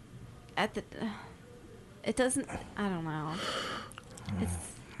mean, it doesn't. I don't know.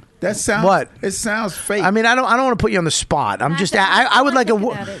 That sounds what? It sounds fake. I mean, I don't want to put you on the spot. I'm just I would like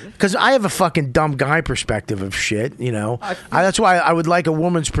because I have a fucking dumb guy perspective of shit. That's why I would like a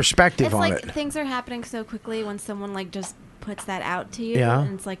woman's perspective it's on like it. Things are happening so quickly when someone just puts that out to you, Yeah.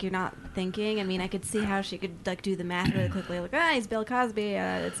 and it's like you're not thinking. I mean, I could see how she could do the math really quickly. He's Bill Cosby.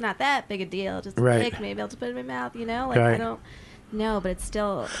 It's not that big a deal. Just a dick. Maybe I'll just put it in my mouth. I don't. No, but it's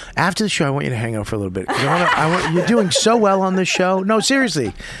still. After the show, I want you to hang out for a little bit. You're doing so well on this show. No,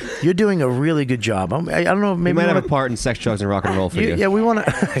 seriously, you're doing a really good job. I don't know. Maybe we might have a part in Sex, Drugs, and Rock and Roll for you. Yeah, we want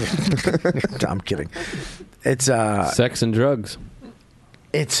to. I'm kidding. It's sex and drugs.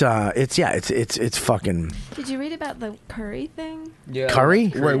 It's fucking. Did you read about the Curry thing? Yeah.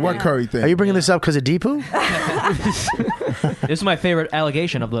 Curry? Wait, what Curry thing? Are you bringing this up because of Deepu? This is my favorite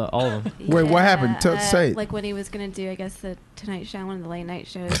allegation of all of them. Wait, what happened? Say it. Like when he was going to do, I guess, the Tonight Show, one of the late night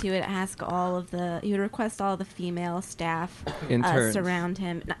shows, he would he would request all the female staff interns surround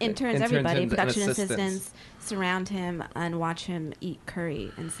him, everybody, and production assistants. assistants, surround him and watch him eat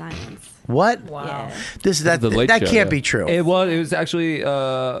curry in silence. What? Wow. Yeah. That can't be true. It was actually.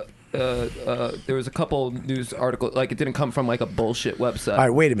 There was a couple news articles. It didn't come from a bullshit website. All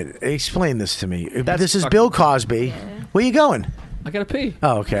right, wait a minute. Explain this to me. This is Bill Cosby. Yeah. Where you going? I gotta pee.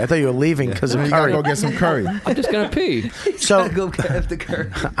 Oh, okay. I thought you were leaving because of You curry. gotta go get some curry. I'm just gonna pee. So go get the curry.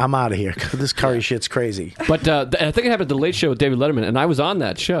 I'm out of here. This curry shit's crazy. But I think it happened at the Late Show with David Letterman, and I was on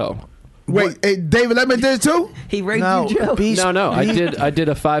that show. Wait, David Letterman did it too? He raped you, Joe? No. I did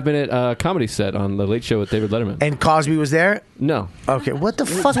a 5-minute comedy set on the Late Show with David Letterman. And Cosby was there? No. Okay, what the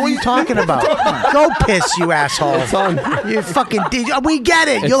fuck are you talking about? Go piss, you asshole. It's on. You fucking. We get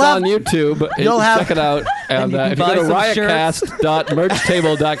it. It's on YouTube. Check it out. And you if you go to buy some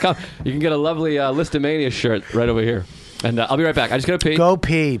riotcast.merchtable.com, you can get a lovely Listomania shirt right over here. And I'll be right back. I just gotta pee. Go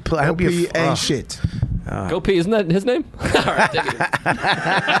pee. I hope pee you and shit. Go pee. Isn't that his name? All right, take it.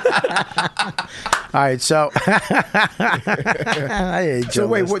 All right, so I hate Joe. So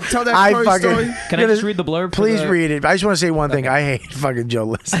wait, List. tell that curry story. Can I just read the blurb? Please read it. I just want to say one thing. I hate fucking Joe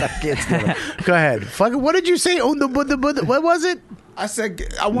List. I can't stand him. Go ahead. Fucking. What did you say? Oh, what was it? I said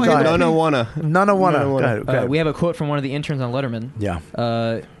I want him to None of wanna. Go ahead. We have a quote from one of the interns on Letterman. Yeah.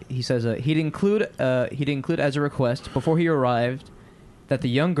 He says he'd include as a request before he arrived that the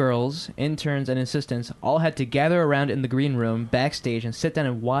young girls, interns, and assistants all had to gather around in the green room backstage and sit down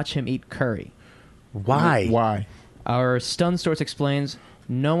and watch him eat curry. Why? Why? Our stunned source explains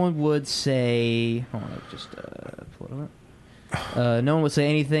no one would say... Hold on, just pull it up. No one would say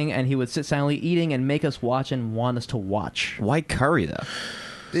anything, and he would sit silently eating and make us watch and want us to watch. Why curry, though?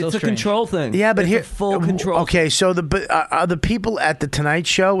 It's a control thing. Yeah, but it's here, a full control. Okay, so are the people at the Tonight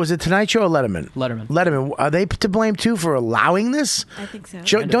Show? Was it Tonight Show or Letterman? Letterman. Are they to blame too for allowing this? I think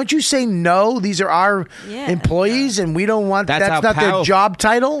so. Don't you say no? These are our employees, and we don't want. That's not their job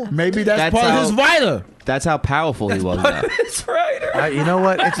title. Maybe that's part of his writer. That's how powerful he was. It's right. You know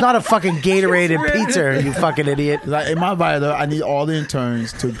what? It's not a fucking Gatorade and pizza, you fucking idiot. Like in my writer, I need all the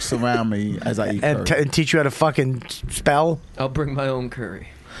interns to surround me as I eat curry. And teach you how to fucking spell. I'll bring my own curry.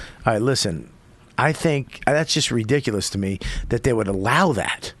 All right, listen. I think that's just ridiculous to me that they would allow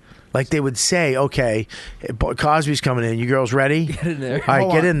that. Like they would say, okay, Cosby's coming in. You girls ready? Get in there. All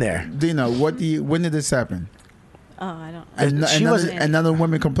right, get in there. Dina, when did this happen? Oh, I don't. And none of the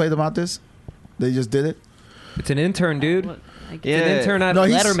women complained about this? They just did it? It's an intern, dude. It's an intern at No,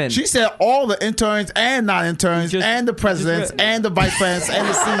 Letterman. she said all the interns and non-interns and the presidents and the vice presidents and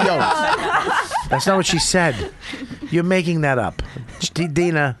the CEOs. That's not what she said. You're making that up.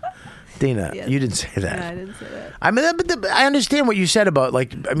 Dina, Yes. you didn't say that. No, I didn't say that. I mean, I understand what you said about,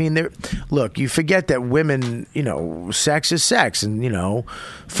 like, I mean, look, you forget that women, sex is sex, and,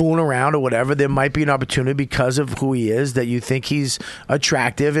 fooling around or whatever, there might be an opportunity because of who he is that you think he's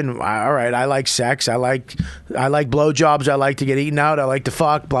attractive, and, all right, I like sex, I like blowjobs, I like to get eaten out, I like to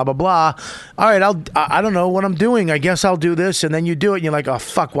fuck, blah, blah, blah. All right, I don't know what I'm doing, I guess I'll do this, and then you do it, and you're like, oh,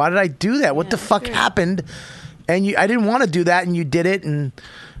 fuck, why did I do that? What the fuck happened? And I didn't want to do that, and you did it, and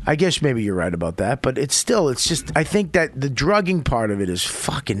I guess maybe you're right about that, but it's just, I think that the drugging part of it is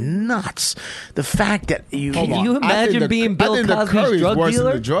fucking nuts. The fact that you... Can you imagine being Bill Cosby's drug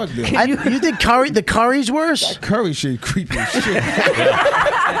dealer? You think the curry's worse? That curry shit creepy as shit.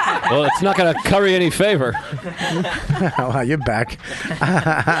 Well, it's not going to curry any favor. Wow, you're back.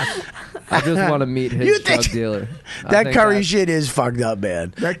 I just want to meet his drug dealer. That curry shit is fucked up,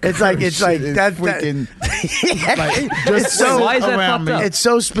 man. It's like that freaking. Why is that fucked up? It's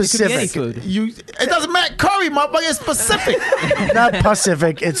so specific. It doesn't matter. Curry, motherfucker. It's specific. Not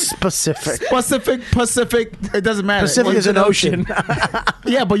Pacific. It's specific. Pacific. It doesn't matter. Pacific is an ocean.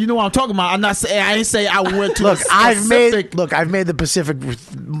 Yeah, but you know what I'm talking about. I'm not saying. I ain't say I went to. I've made the Pacific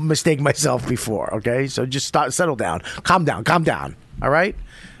mistake myself before. Okay, so just settle down. Calm down. All right.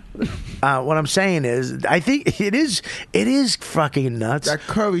 What I'm saying is, I think it is fucking nuts. That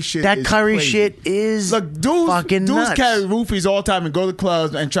curry shit. That is curry crazy. shit is fucking dudes nuts. carry roofies all the time and go to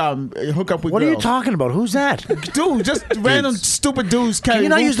clubs and try to hook up with What girls. are you talking about? Who's that? Dude, just random stupid dudes carry. Can you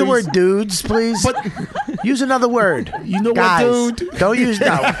not roofies. use the word dudes, please? But use another word. You know Guys, what, dude? Don't use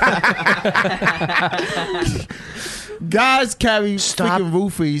no. Guys carry freaking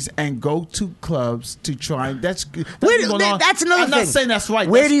roofies and go to clubs to try. That's another thing. I'm not saying that's right.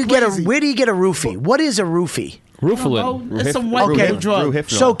 Where do you get a roofie? What is a roofie? Roofalin. It's some white people drug.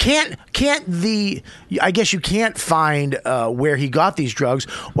 So can't I guess you can't find where he got these drugs,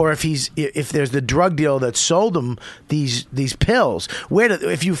 or if there's the drug dealer that sold him these pills.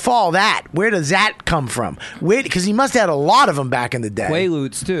 If you follow that, where does that come from? Because he must have had a lot of them back in the day.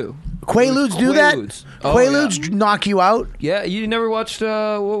 Quaaludes too. Quaaludes do that? Oh, Quaaludes knock you out? Yeah, you never watched,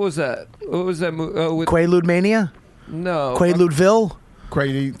 what was that? What was that movie? With Quaalude Mania? No. Quaaludeville?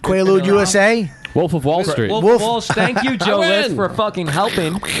 Quaalude USA? Wolf of Wall Street. Wolf of Wall Street. Thank you, Joe List, for fucking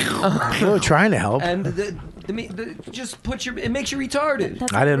helping. We're trying to help. And just it makes you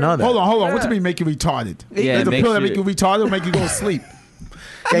retarded. I didn't know that. Hold on. What do you mean make you retarded? Yeah, There's a pill that make you retarded or make you go to sleep.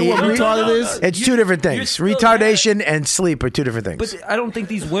 You know what retarded is? It's two different things. Retardation and sleep are two different things. But I don't think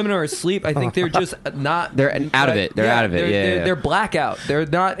these women are asleep. I think they're just not. They're out of it. They're out of it. They're blackout. They're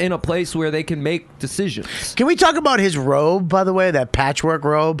not in a place where they can make decisions. Can we talk about his robe, by the way, that patchwork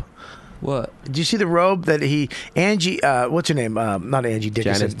robe? What? Did you see the robe that Angie, what's her name? Not Angie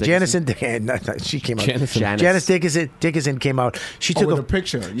Dickinson. Janice she came out. Janice Dickinson came out. She took a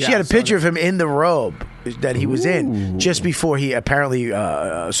picture. Yeah, she had a picture of him in the robe that he was in just before he apparently,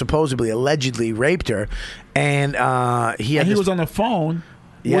 supposedly, allegedly raped her. And he was on the phone.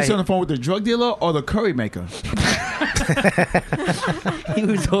 Yeah, was he on the phone with the drug dealer or the curry maker? He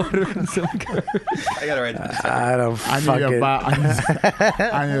was ordering some curry. I gotta write this.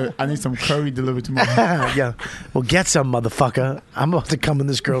 I need some curry delivered to my yeah. Well, get some, motherfucker. I'm about to come in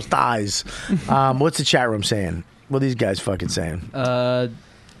this girl's thighs. What's the chat room saying? What are these guys fucking saying?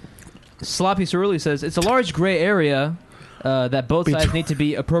 Sloppy Cerulli says, it's a large gray area that both sides need to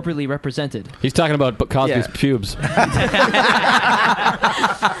be appropriately represented. He's talking about Cosby's pubes.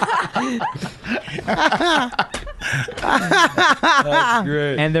 That's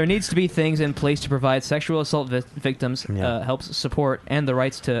great. And there needs to be things in place to provide sexual assault victims helps support and the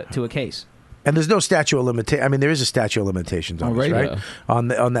rights to a case. And there's no statute of limitation. I mean, there is a statute of limitations on this, right? Yeah. On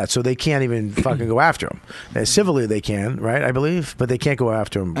that, so they can't even fucking go after him. Civilly, they can, right? I believe, but they can't go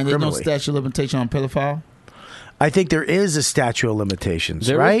after him And there's no criminally. statute of limitation on pedophile? I think there is a statute of limitations,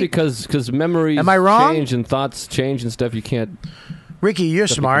 There is right? because memories Am I wrong? change and thoughts change and stuff. You can't. Ricky, you're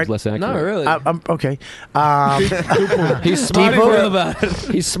stuff smart. becomes less accurate. Not really. I'm okay. He's smart.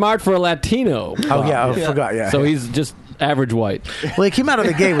 Deeper? He's smart for a Latino. Oh, yeah, I forgot, yeah. So he's just average white. Well, he came out of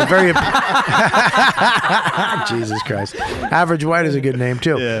the gate with very. Jesus Christ, average white is a good name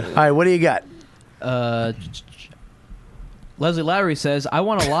too. All right, what do you got? Leslie Lowry says, "I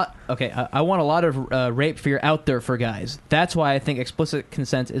want a lot. Okay, I want a lot of rape fear out there for guys. That's why I think explicit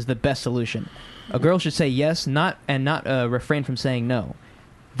consent is the best solution. A girl should say yes, not refrain from saying no.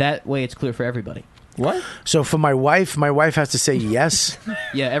 That way, it's clear for everybody." What? So for my wife has to say yes.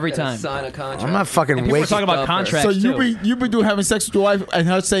 Yeah, every time. Sign a contract. I'm not fucking And people waiting. talk about contracts. So you too. be doing having sex with your wife and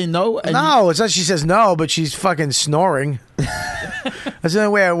her saying no? And No, it's not. She says no, but she's fucking snoring. That's the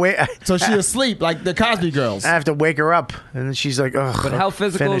only way I wait. So she's asleep like the Cosby Girls. I have to wake her up, and then she's like, "Ugh." But how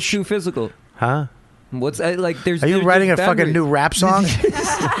physical finish. is too physical? Huh? What's like? There's. Are you there's writing a just fucking boundaries. new rap song?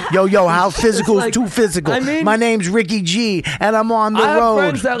 Yo, how physical is like- too physical? I mean- My name's Ricky G, and I'm on the I have road.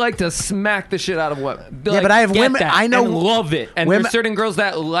 friends that like to smack the shit out of women. Yeah, but I have get women- that I know- and love it. And women- there's certain girls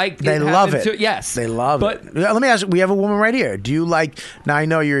that like They it love happen it. too. Yes, They love but, it. Let me ask. We have a woman right here. Do you like? Now I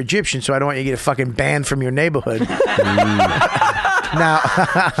know you're Egyptian, so I don't want you to get fucking banned from your neighborhood. Now,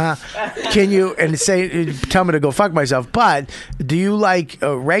 can you tell me to go fuck myself? But do you like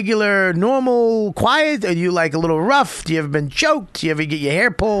a regular, normal, quiet? Or do you like a little rough? Do you ever been choked? Do you ever get your hair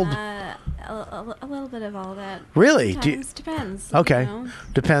pulled? A little bit of all that. Really? Depends. Okay, You know?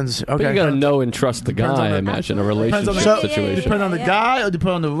 depends. But okay, you gotta know and trust the Depends guy. on I the- imagine a Depends relationship on the, situation. Depend on the Yeah. guy or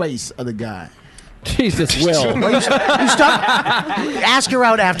depend on the race of the guy? Jesus, Will. Will you stop? Ask her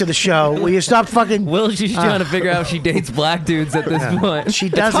out after the show. Will you stop fucking? Will she's trying to figure out if she dates black dudes at this point. She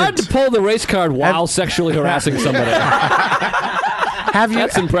It's doesn't. hard to pull the race card while sexually harassing somebody. Have you?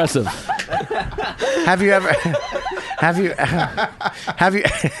 That's impressive. Have you ever? Have you? Have you?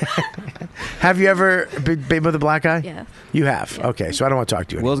 Have you ever been with a black guy? Yeah. You have. Okay, so I don't want to talk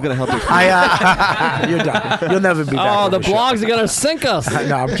to you. Will's gonna help you. You're done. You'll never be back. Oh, on the show. blogs are gonna sink us.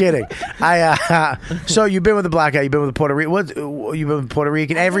 No, I'm kidding. So you've been with a black guy. You've been with a Puerto Rican. What? You've been with Puerto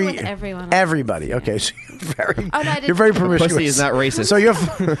Rican. I've been with everyone. Everybody. Okay, so you're very. Oh, no, I didn't- You're very promiscuous. Pussy is not racist. So your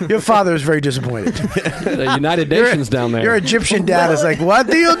father is very disappointed. The United Nations down there. Your Egyptian dad is like, "What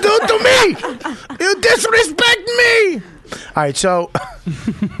do you do to me? You disrespect me." All right, so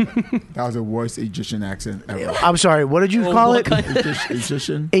That was the worst Egyptian accent ever. I'm sorry. What did you call it?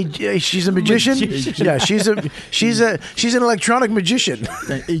 Egyptian? She's a magician. Yeah, she's an electronic magician.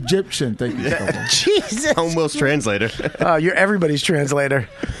 Egyptian. Thank you. Jesus. I'm Will's translator. You're everybody's translator.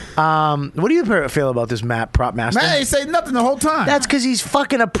 What do you feel about this prop master? Man, ain't say nothing the whole time. That's because he's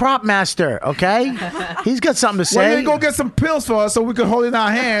fucking a prop master, okay? He's got something to Why say. don't you go get some pills for us so we can hold it in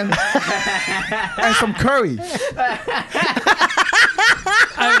our hand and some curry?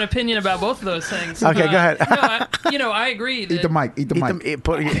 I have an opinion about both of those things. Okay, go ahead. No, I agree. That Eat the mic. Eat the mic.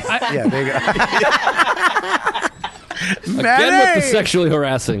 Yeah, there you go. Again with the sexually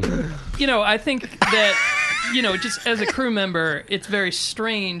harassing. I think that, just as a crew member, it's very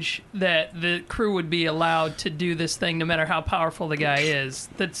strange that the crew would be allowed to do this thing no matter how powerful the guy is.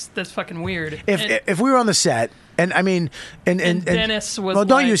 That's fucking weird. If we were on the set, and I mean, and Dennis was well,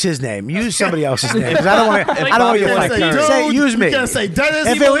 don't like- use his name. Use somebody else's name because I don't want to. I don't want to get Like, fired. say, dude, Use me. You can't say Dennis.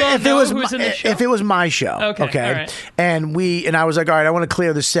 If People it, don't if it know was who's in the show. if it was my show, Okay, all right. and I was like, all right, I want to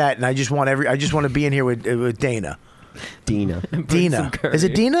clear the set, and I just want to be in here with Dana. Dina. Dina. Is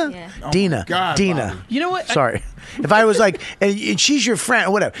it Dina? Yeah. Dina. God, Dina. Bobby. You know what? Sorry. If I was like, and she's your friend,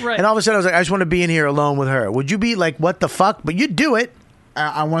 or whatever, Right. and all of a sudden I was like, I just want to be in here alone with her. Would you be like, what the fuck? But you'd do it.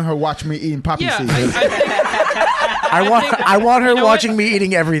 I want her watching me eating poppy Yeah, seeds. I want her you know watching what? me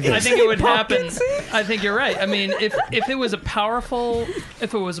eating everything. I think it would happen. I think you're right. I mean, if it was a powerful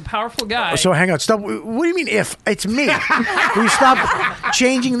guy. So hang on, stop. What do you mean if? It's me. Will you stop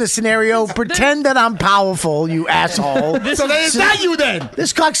changing the scenario? Pretend that I'm powerful, you asshole. So then it's not you then.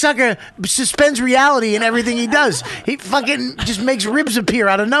 This cocksucker suspends reality in everything he does. He fucking just makes ribs appear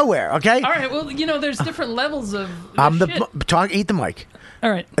out of nowhere, okay? All right. Well, there's different levels of. I'm shit. eat the mic. All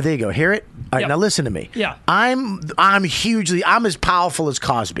right. There you go. Hear it? All right, Yep. now listen to me. Yeah. I'm as powerful as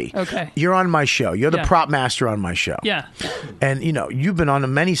Cosby. Okay. You're on my show. You're the Yeah. prop master on my show. Yeah. And you've been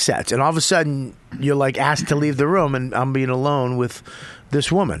on many sets, and all of a sudden you're like asked to leave the room, and I'm being alone with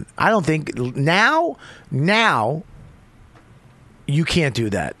this woman. I don't think now you can't do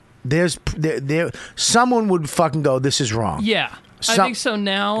that. There someone would fucking go, this is wrong. Yeah. I think so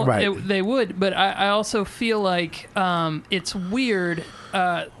now. Right. They would, but I also feel like it's weird.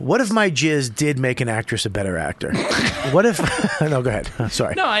 What if my jizz did make an actress a better actor? What if? No, go ahead.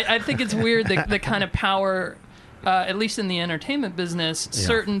 Sorry. No, I think it's weird the kind of power, at least in the entertainment business,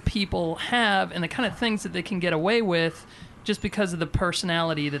 certain people have, and the kind of things that they can get away with, just because of the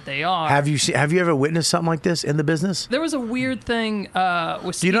personality that they are. Have you ever witnessed something like this in the business? There was a weird thing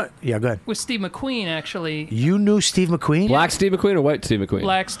with Steve, Yeah, go ahead. with Steve McQueen, actually. You knew Steve McQueen? Black Steve McQueen or white Steve McQueen?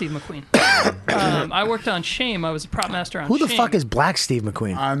 Black Steve McQueen. I worked on Shame. I was a prop master on Who the Shame. fuck is Black Steve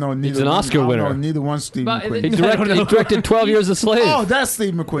McQueen? I know neither. He's an Oscar winner. I know neither one Steve But- McQueen. He directed 12 Years a Slave. Oh, that's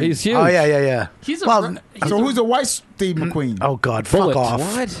Steve McQueen. He's huge. Oh yeah. He's a Well, So who's the white Steve McQueen? Oh God, Bullet. fuck off.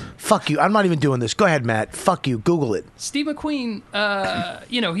 What? Fuck you. I'm not even doing this. Go ahead, Matt. Fuck you. Google it. Steve McQueen,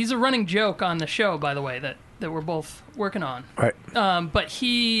 he's a running joke on the show, by the way, that we're both working on. Right. But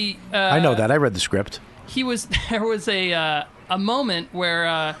he... I know that. I read the script. There was a moment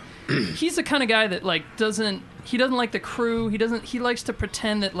where he's the kind of guy that doesn't like the crew. He likes to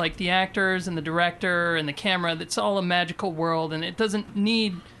pretend that like the actors and the director and the camera, that's all a magical world, and it doesn't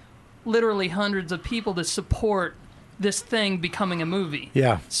need literally hundreds of people to support this thing becoming a movie.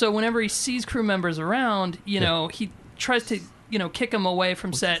 Yeah. So whenever he sees crew members around, he tries to kick them away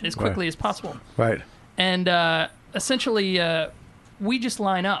from set as quickly as possible. Right. And essentially, we just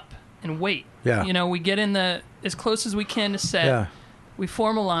line up and wait. Yeah. We get in as close as we can to set. Yeah. We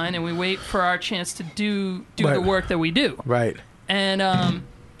form a line and we wait for our chance to do Right. the work that we do. Right. And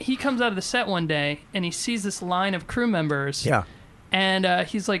he comes out of the set one day and he sees this line of crew members. Yeah. And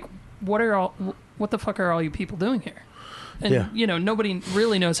he's like, what the fuck are all you people doing here? And, nobody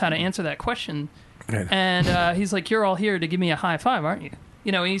really knows how to answer that question. Right. And he's like, you're all here to give me a high five, aren't you?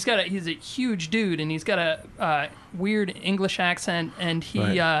 He's a huge dude, and he's got a weird English accent, and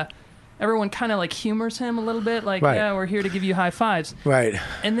he everyone kind of like humors him a little bit, like, Right. yeah, we're here to give you high fives. Right.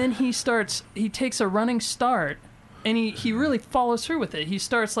 And then he takes a running start, and he really follows through with it. He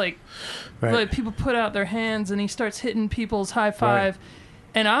starts like people put out their hands, and he starts hitting people's high five. Right.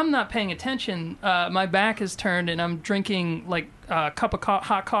 And I'm not paying attention. My back is turned, and I'm drinking like a cup of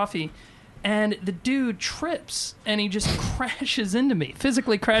hot coffee. And the dude trips, and he just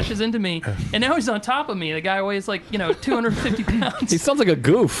physically crashes into me. And now he's on top of me. The guy weighs 250 pounds. He sounds like a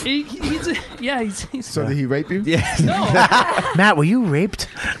goof. He's So did he rape you? Yeah. no. Matt, were you raped?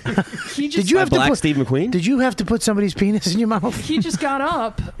 He just, Did you have to Black put Steve McQueen? Did you have to put somebody's penis in your mouth? He just got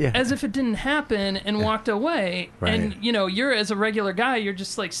up Yeah. as if it didn't happen and walked away. Right. And you're as a regular guy, you're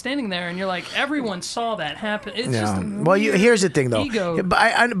just like standing there, and you're like, everyone saw that happen. It's just a Well, weird here's the thing, though. ego.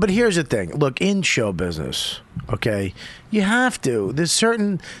 But here's the thing. Look, in show business, okay, you have to. There's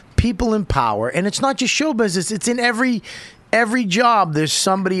certain people in power, and it's not just show business. It's in every job. There's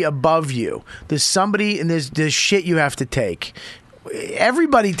somebody above you. There's somebody, and there's shit you have to take.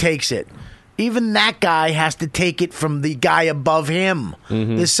 Everybody takes it. Even that guy has to take it from the guy above him.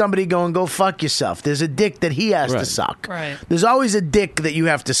 Mm-hmm. There's somebody going, go fuck yourself. There's a dick that he has to suck. Right. There's always a dick that you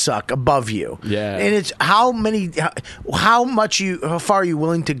have to suck above you. Yeah. And it's how far are you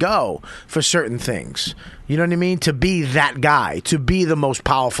willing to go for certain things? You know what I mean? To be that guy, to be the most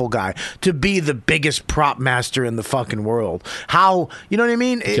powerful guy, to be the biggest prop master in the fucking world. How, you know what I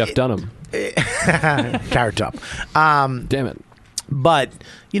mean? Jeff Dunham. Carrot Top. Damn it. But,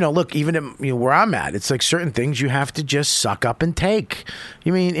 look, even where I'm at, it's like certain things you have to just suck up and take.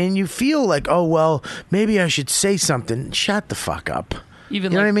 And you feel like, oh, well, maybe I should say something. Shut the fuck up.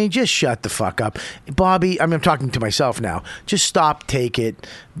 Even you know what I mean? Just shut the fuck up. Bobby, I'm talking to myself now. Just stop, take it.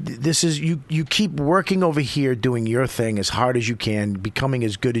 This is, you keep working over here doing your thing as hard as you can, becoming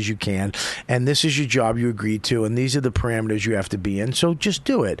as good as you can, and this is your job you agreed to, and these are the parameters you have to be in, so just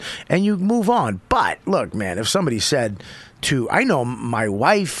do it. And you move on. But, look, man, if somebody said I know my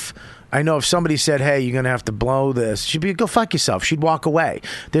wife... I know if somebody said, hey, you're going to have to blow this, she'd be, go fuck yourself. She'd walk away.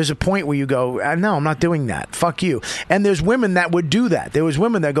 There's a point where you go, no, I'm not doing that. Fuck you. And there's women that would do that. There was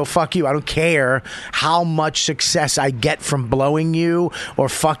women that go, fuck you. I don't care how much success I get from blowing you or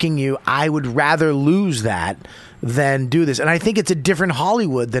fucking you. I would rather lose that than do this. And I think it's a different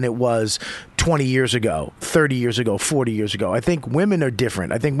Hollywood than it was 20 years ago, 30 years ago, 40 years ago. I think women are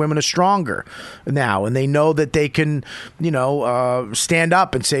different. I think women are stronger now, and they know that they can, stand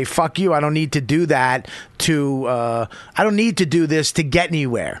up and say, fuck you, I don't need to do that I don't need to do this to get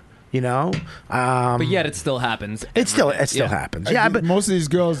anywhere. But yet it still happens. It still happens. Yeah, but most of these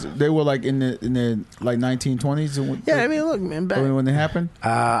girls, they were like in the like 1920s. Yeah, I mean, look, man, when they happened.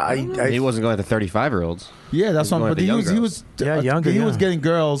 He wasn't going to 35-year-olds. Yeah, that's what. But he was younger. He was getting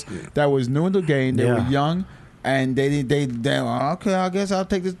girls that was new in the game. They were young, and they okay. I guess I'll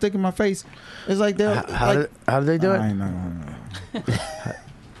take this dick in my face. It's like how did they do it? No.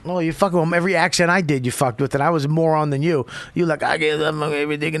 Well, you fuck with them. Every accent I did, you fucked with, and I was a moron than you. You like, I gave them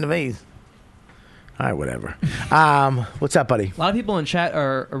every dick in the face. All right, whatever. What's up, buddy? A lot of people in chat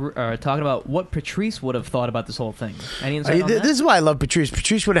are talking about what Patrice would have thought about this whole thing. Any insight on that? This is why I love Patrice.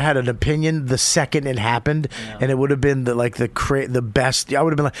 Patrice would have had an opinion the second it happened, and it would have been the best. I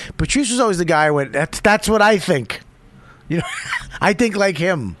would have been like, Patrice was always the guy who went, that's what I think. I think like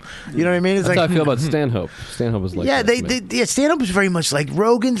him. You know what I mean? It's That's like, how I feel about Stanhope. Stanhope was like that. Stanhope is very much like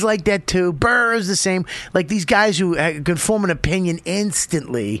Rogan's like that too. Burr is the same. Like these guys who can form an opinion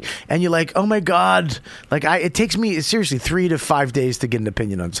instantly, and you're like, oh my god! Like it takes me seriously 3 to 5 days to get an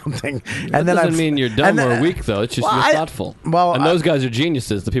opinion on something. That doesn't mean you're dumb or weak, though. It's just you're thoughtful. And those guys are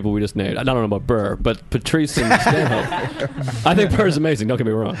geniuses. The people we just named. I don't know about Burr, but Patrice and Stanhope. I think Burr's amazing. Don't get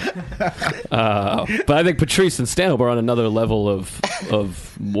me wrong. But I think Patrice and Stanhope are on another level of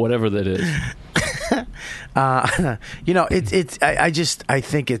whatever that is. I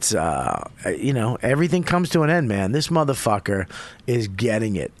think it's everything comes to an end, man. This motherfucker is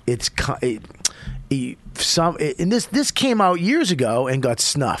getting it. This came out years ago and got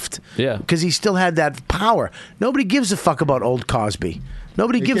snuffed. Yeah, because he still had that power. Nobody gives a fuck about old Cosby.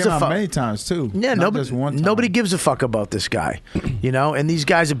 Nobody gives a fuck. Many times too. Yeah, nobody gives a fuck about this guy. And these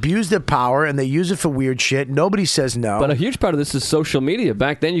guys abuse their power and they use it for weird shit. Nobody says no. But a huge part of this is social media.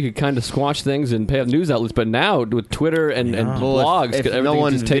 Back then, you could kind of squash things and have news outlets. But now, with Twitter and blogs, if no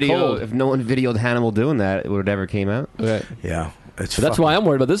one videoed Hannibal doing that, it would have never came out. Right. Yeah. That's why I'm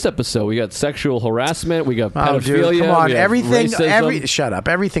worried about this episode. We got sexual harassment. We got pedophilia. Come on, we everything. Shut up.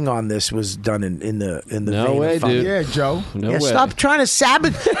 Everything on this was done in the no vein way, of fun. dude. Yeah, Joe. No way. Stop trying to Stop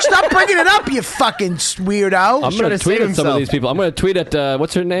bringing it up, you fucking weirdo. I'm going to tweet at some of these people. I'm going to tweet at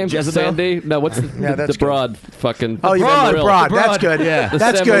what's her name? Jezebel? Sandy? No, what's the broad? Fucking broad. That's good. Yeah,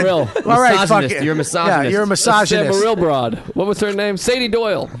 that's good. All right, fuck it. You're a misogynist. Yeah, you're a misogynist. Sam Morril broad. What was her name? Sadie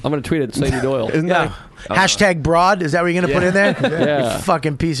Doyle. I'm going to tweet at Sadie Doyle. Isn't that? Hashtag broad. Is that what you're going to put in there? Yeah. You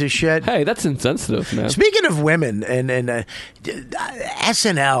fucking piece of shit. Hey, that's insensitive, man. Speaking of women and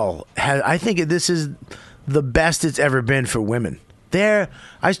SNL, I think this is the best it's ever been for women. Did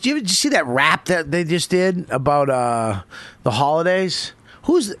you see that rap that they just did about the holidays?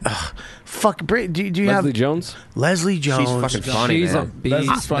 Who's do you have Leslie Jones? Leslie Jones. She's fucking funny, She's man. a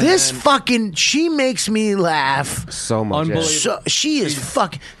beast. She makes me laugh so much. Unbelievable. She is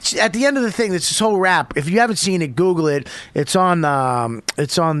at the end of the thing. It's this whole rap. If you haven't seen it, Google it. It's on I think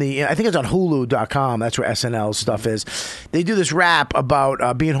it's on Hulu.com. That's where SNL stuff is. They do this rap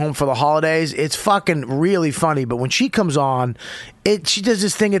about being home for the holidays. It's fucking really funny. But when she comes on, she does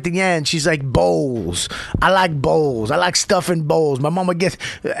this thing at the end. She's like, bowls. I like bowls. I like stuff in bowls. My mama gets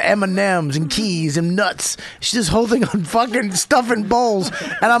M&Ms and keys and nuts. She's just holding on fucking stuff in bowls.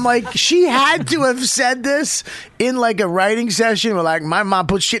 And I'm like, she had to have said this in like a writing session where like, my mom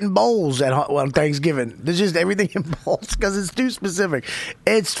puts shit in bowls on Thanksgiving. There's just everything in bowls because it's too specific.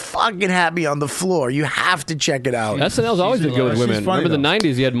 It's fucking happy on the floor. You have to check it out. SNL's always been good with women. Remember the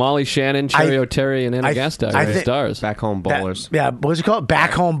 90s? You had Molly Shannon, Cherry O'Terry, and Anna Gasteyer. Stars. Back Home Ballers. What's it called?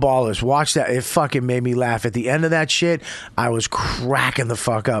 Back Home Ballers. Watch that. It fucking made me laugh. At the end of that shit, I was cracking the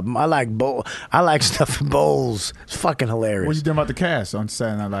fuck up. I like stuff in bowls. It's fucking hilarious. What you doing about the cast on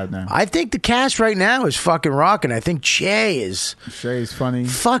Saturday Night Live now? I think the cast right now is fucking rocking. I think Shay's funny.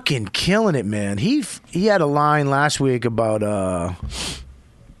 Fucking killing it, man. He had a line last week about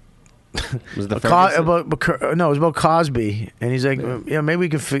Was it it was about Cosby, and he's like, maybe we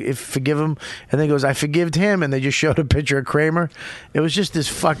can forgive him. And then he goes, I forgived him, and they just showed a picture of Kramer. It was just this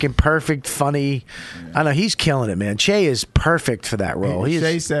fucking perfect, funny. I don't know, he's killing it, man. Che is perfect for that role.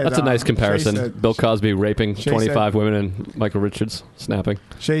 That's a nice comparison. Bill Cosby raping 25 women and Michael Richards snapping.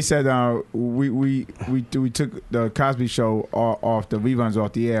 Shay said, we took the Cosby Show off the reruns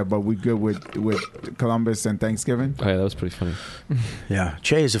off the air, but we good with Columbus and Thanksgiving. Oh yeah, that was pretty funny. Yeah,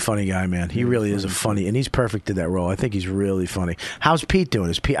 Che is a funny guy, man. man. He really is a funny, and he's perfect in that role. I think he's really funny. How's Pete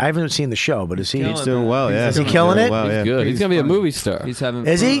doing? I haven't seen the show, but is he? He's doing well. Yeah, is he killing it? Well, He's good. He's gonna be a movie star. He's having.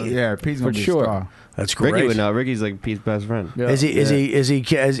 Is he? Yeah, Pete's gonna For be sure. a star. That's great. Ricky would know. Ricky's like Pete's best friend. Yeah. Is he?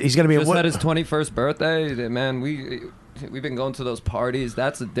 He's gonna be. Just What? had his 21st birthday. Man, we've been going to those parties.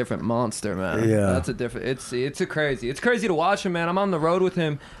 That's a different monster, man. Yeah. That's a different. It's a crazy. It's crazy to watch him, man. I'm on the road with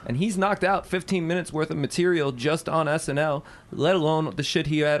him, and he's knocked out 15 minutes worth of material just on SNL. Let alone the shit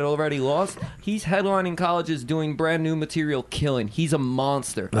he had already lost. He's headlining colleges, doing brand new material, killing. He's a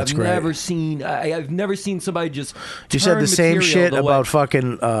monster. That's I've great. I've never seen somebody just. You said turn the same material shit the way- about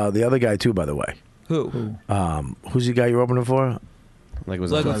fucking the other guy too. By the way, who? Who's the guy you're opening for?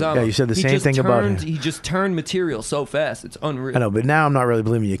 Leguizamo. Yeah, you said the He same just thing about him. He just turned material so fast. It's unreal. I know, but now I'm not really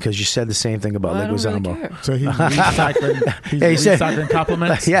believing you because you said the same thing about I don't really Leguizamo. care. So he's recycling. He's Yeah, he said- recycling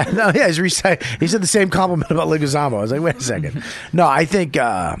compliments. Yeah, he's he said the same compliment about Leguizamo. I was like, wait a second. No, I think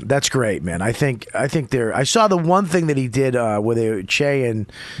that's great, man. I think I saw the one thing that he did where Che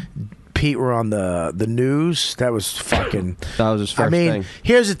and Pete were on the news. That was fucking. That was his first thing.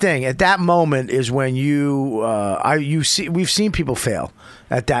 Here's the thing. At that moment is when we've seen people fail.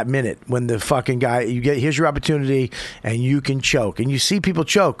 At that minute, when the fucking guy, here's your opportunity, and you can choke, and you see people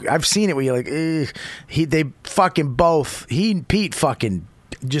choke. I've seen it where you're like, they fucking both. Pete fucking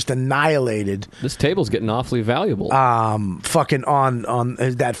just annihilated. This table's getting awfully valuable. Fucking on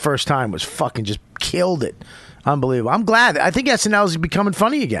that first time was fucking just killed it. Unbelievable. I'm glad. I think SNL is becoming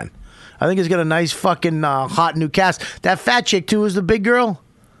funny again. I think it's got a nice fucking hot new cast. That fat chick too is the big girl.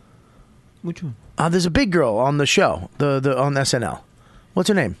 Which one? There's a big girl on the show. The on SNL. What's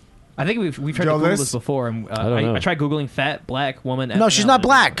her name? I think we've tried to Google this before, and I tried googling fat black woman. No, she's not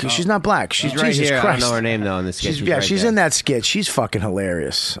black. Oh. She's not black. She's right Jesus here. Christ. I don't know her name though in the skit. She's in that skit. She's fucking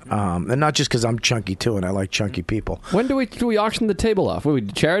hilarious. And not just because I'm chunky too, and I like chunky people. When do we auction the table off? What, we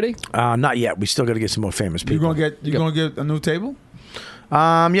charity? Not yet. We still got to get some more famous people. You gonna get a new table?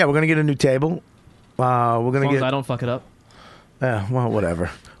 Yeah, we're gonna get a new table. We're gonna As long get. as I don't fuck it up. Yeah, well,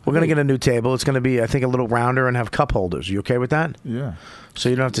 whatever. We're gonna get a new table. It's gonna be, I think, a little rounder and have cup holders. You okay with that? Yeah. So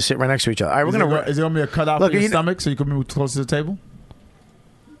you don't have to sit right next to each other. All right, we're gonna. Is it gonna be a cutout Look, for your you know- stomach so you can move closer to the table?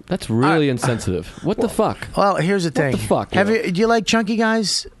 That's really insensitive. What the fuck? Well, here's the thing. What the fuck? Do you like chunky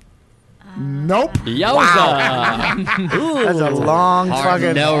guys? Nope. Yowza. That's a long Hard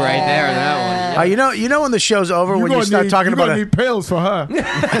fucking no right there in that one. you know when the show's over when you start talking about need pills for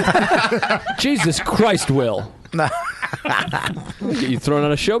her. Jesus Christ, Will. You throwing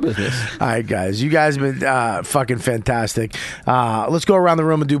out of show business. All right, guys. You guys have been fucking fantastic. Let's go around the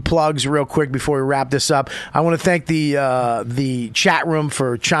room and do plugs real quick before we wrap this up. I want to thank the chat room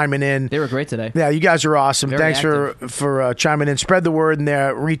for chiming in. They were great today. Yeah, you guys are awesome. Very Thanks active. for chiming in. Spread the word in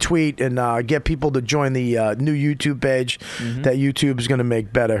there. Retweet and get people to join the new YouTube page that YouTube is going to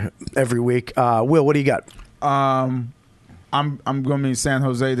make better every week. Will, what do you got? I'm going to be in San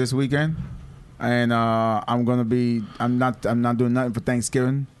Jose this weekend, and I'm not doing nothing for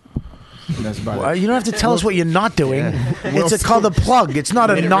Thanksgiving. That's about it. You don't have to tell us what you're not doing. It's called a plug. It's not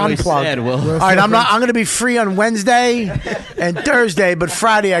a non-plug. All right, I'm going to be free on Wednesday and Thursday, but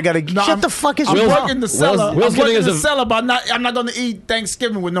Friday I got to. Shut the fuck is I'm wrong? working the cellar. Will's I'm working getting the us cellar, but I'm not going to eat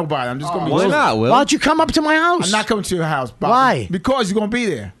Thanksgiving with nobody. I'm just going to be. Why not, Will? Why don't you come up to my house? I'm not coming to your house. Bob. Why? Because you're going to be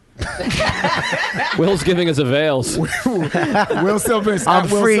there. Will's giving us avails. Will Sylvans I'm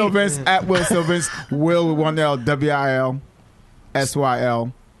at Will free. Sylvans at Will Sylvans. Will with one L,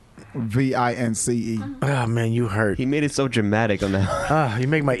 WILSYLVINCE. Oh man, you hurt. He made it so dramatic on that. You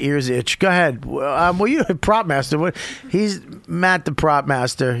make my ears itch. Go ahead. Well, you prop master. He's Matt, the prop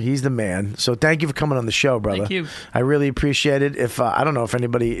master. He's the man. So thank you for coming on the show, brother. Thank you. I really appreciate it. If I don't know if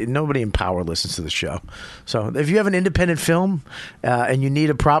nobody in Power listens to the show. So if you have an independent film and you need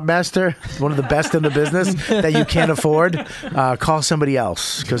a prop master, one of the best in the business that you can't afford, call somebody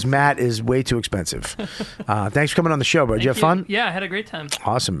else because Matt is way too expensive. Thanks for coming on the show, bro. Did you have fun? Yeah, I had a great time.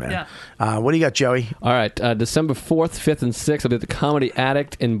 Awesome, man. Yeah. What do you got, Joey? All right, December 4th, 5th, and 6th, I'll be at the Comedy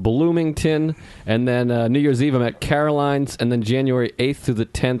Addict in Bloomington. And then New Year's Eve, I'm at Caroline's. And then January 8th through the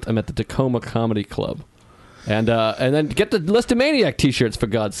 10th, I'm at the Tacoma Comedy Club. And then get the Listomaniac t-shirts, for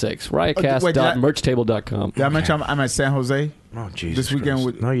God's sakes. Riotcast.merchtable.com. Did I mention I'm at San Jose? Oh, Jesus This weekend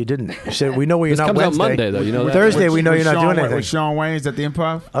Christ. No, you didn't. You said we know where you're This not comes out Wednesday. Monday, though. You know that. Thursday, we know With you're not Sean doing anything. With Sean Wayne's at the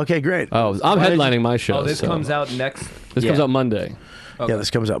Improv. Okay, great. Oh, I'm headlining my show. Oh, this so- comes out next. This comes out Monday. Yeah,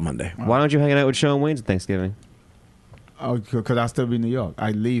 this comes out Monday. Why don't you hang out with Sean Wayne's at Thanksgiving? Oh, because I'll still be in New York. I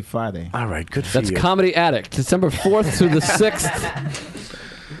leave Friday. All right, good for That's you. Comedy Addict, December 4th through the 6th.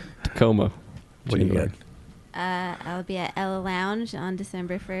 Tacoma. What do you got? I'll be at Ella Lounge on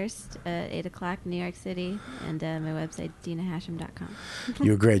December 1st at 8 o'clock, New York City, and my website, DinaHashim.com.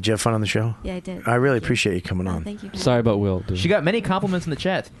 You were great. Did you have fun on the show? Yeah, I did. I really appreciate you coming on. Thank you. Sorry about Will. Dude. She got many compliments in the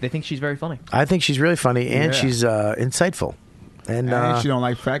chat. They think she's very funny. I think she's really funny, and she's insightful. And she don't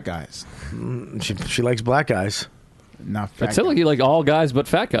like fat guys. She likes black guys. Not fat. It sounds like you like all guys but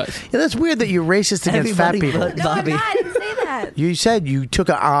fat guys. Yeah, that's weird that you're racist against fat people. No, I'm not. I didn't say that. You said you took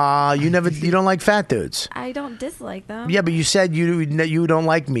you don't like fat dudes. I don't dislike them. Yeah, but you said you don't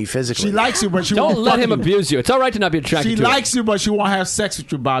like me physically. She likes you, but she Don't won't let fuck him you. abuse you. It's all right to not be attracted She to likes you, but she won't have sex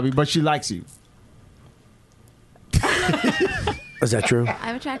with you, Bobby. But she likes you. Is that true?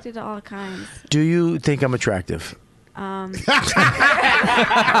 I'm attracted to all kinds. Do you think I'm attractive? Ricky,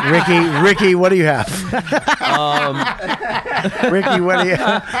 what do you have? Ricky, what do you?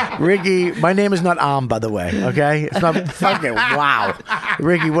 Ricky, my name is not by the way. Okay, it's not fucking wow.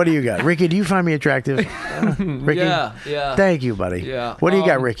 Ricky, what do you got? Ricky, do you find me attractive? Ricky, Yeah. Thank you, buddy. Yeah. What do you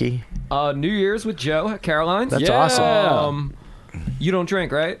got, Ricky? New Year's with Joe at Caroline's. That's awesome. You don't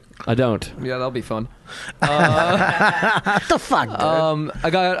drink, right? I don't. Yeah, that'll be fun. What the fuck, dude? I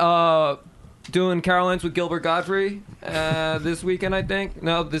got doing Caroline's with Gilbert Godfrey this weekend, I think.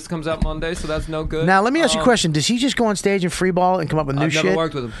 No, this comes out Monday, so that's no good. Now, let me ask you a question. Does he just go on stage and freeball and come up with new I've shit? never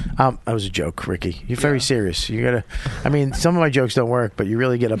worked with him. That was a joke, Ricky. You're very serious. You gotta. I mean, some of my jokes don't work, but you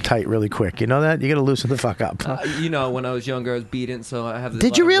really get uptight really quick. You know that? You gotta loosen the fuck up. When I was younger, I was beaten, so I have this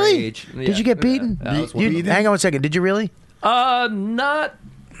Did you lot of really? rage. Did you get beaten? Hang on one second. Did you really? Not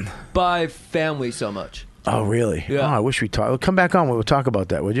by family so much. Oh, really? Yeah. Oh, I wish we talk. Come back on. We'll talk about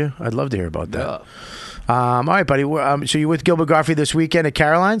that, would you? I'd love to hear about that. All right, buddy. So you're with Gilbert Godfrey this weekend at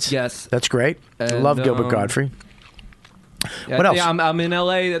Caroline's? Yes. That's great. And, love Gilbert Godfrey. What else? Yeah, I'm in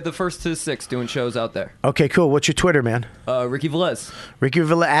LA the 1st to 6th doing shows out there. Okay, cool. What's your Twitter, man? Ricky Velez.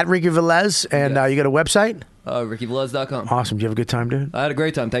 At Ricky Velez. And you got a website? RickyVelez.com. Awesome. Did you have a good time, dude? I had a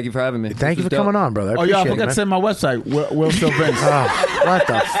great time. Thank you for having me. Thank you for coming on, brother. I I appreciate forgot it, to say my website. Will Phil Vince. What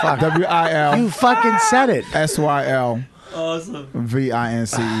the fuck? WIL. You fucking said it. SYL. Awesome.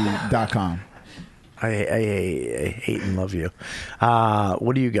 VINCE.com. I hate and love you.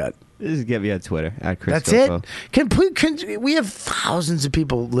 What do you got? Just get me on Twitter at Chris That's Scopo. it. Can we have thousands of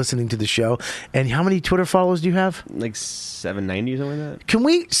people listening to the show? And how many Twitter followers do you have? Like 790 or something like that. Can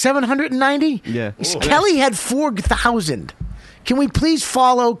we 790? Yeah. Kelly had 4,000. Can we please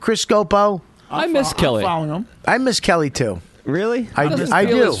follow Chris Scopo? I miss Kelly. Following him. I miss Kelly too. Really? I feel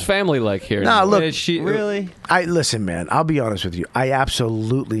do. his family like here. No, look. Really? Listen, man. I'll be honest with you. I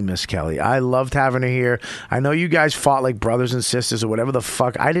absolutely miss Kelly. I loved having her here. I know you guys fought like brothers and sisters or whatever the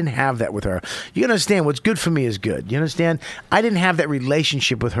fuck. I didn't have that with her. You understand? What's good for me is good. You understand? I didn't have that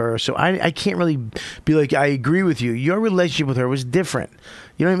relationship with her, so I can't really be like I agree with you. Your relationship with her was different.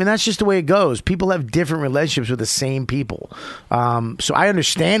 You know what I mean? That's just the way it goes. People have different relationships with the same people. So I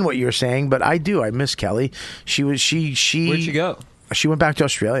understand what you're saying, but I do. I miss Kelly. Where'd she go? She went back to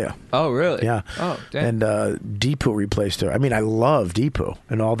Australia. Oh, really? Yeah. Oh, damn. And Deepu replaced her. I mean, I love Deepu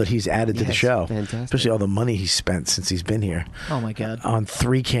and all that he's added to the show. Fantastic. Especially all the money he's spent since he's been here. Oh my god. On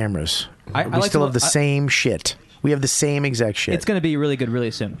 3 cameras. I We like still to- have the same shit. We have the same exact shit. It's going to be really good really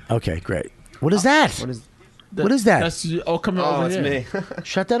soon. Okay, great. What is that? What is that? That's coming over it's here. me.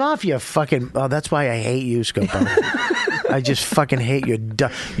 Shut that off, you fucking... Oh, that's why I hate you, Scopo. I just fucking hate you.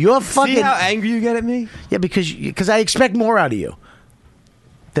 You're fucking... See how angry you get at me? Yeah, because I expect more out of you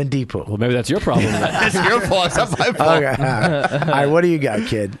than Deepu. Well, maybe that's your problem. That's your fault. It's not my fault. Okay. All right, what do you got,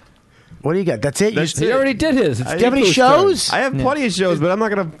 kid? What do you got? That's it? He already did his. It's Do you have any Deepu's shows? I have plenty of shows, but I'm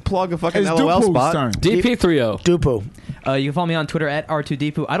not going to plug a fucking It's LOL Dupu's spot. turn. DP30. Dupu. You can follow me on Twitter at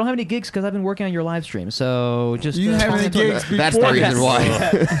R2Deepu. I don't have any gigs because I've been working on your live stream. So just You have follow any me on Twitter. gigs before? That's the reason why.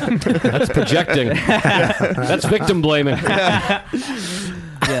 That's projecting. That's victim blaming.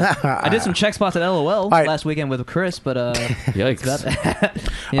 Yeah. I did some check spots at LOL right. last weekend with Chris, but Yikes.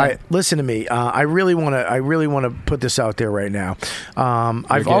 All right, listen to me. I really want to put this out there right now.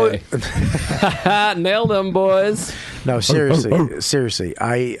 I've always Nailed them, boys. no, seriously.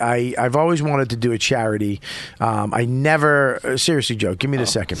 I've always wanted to do a charity. I never seriously, Joe. Give me the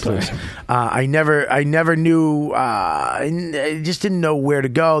second, please. I never knew. I just didn't know where to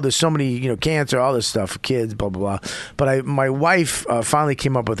go. There's so many, cancer, all this stuff for kids, blah blah blah. But my wife finally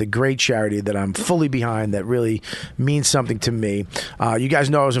came up with a great charity that I'm fully behind. That really means something to me. You guys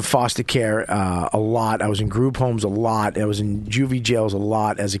know I was in foster care a lot. I was in group homes a lot. I was in juvie jails a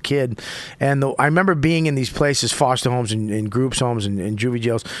lot as a kid, and I remember being in these places, foster homes and groups homes and juvie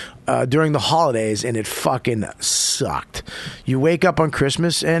jails during the holidays, and it fucking sucked. You wake up on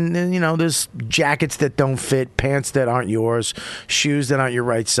Christmas and there's jackets that don't fit, pants that aren't yours, shoes that aren't your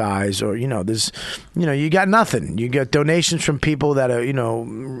right size, or there's you got nothing. You get donations from people that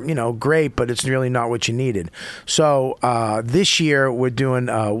are great, but it's really not what you needed. So this year we're doing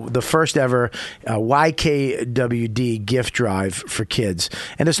the first ever YKWD gift drive for kids,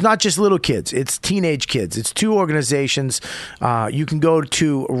 and it's not just little kids, it's teenage kids. It's 2 organizations. You can go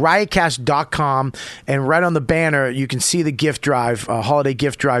to riotcast.com, and right on the banner you can see the gift drive, holiday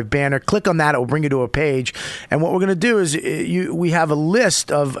gift drive banner. Click on that, it will bring you to a page, and what we're going to do is we have a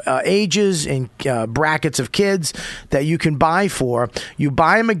list of ages and brackets of kids that you can buy for. You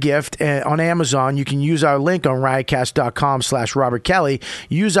buy them a gift on Amazon. You can use our link on riotcast.com/Robert Kelly.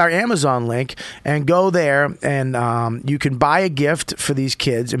 Use our Amazon link and go there, and you can buy a gift for these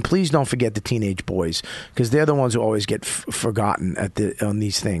kids. And please don't forget the teenage boys, because they're the ones who always get forgotten on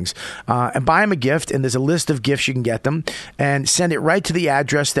these things. And buy them a gift, and there's a list of gifts you can get them, and send it right to the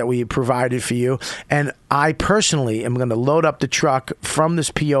address that we provided for you. And I personally am going to load up the truck from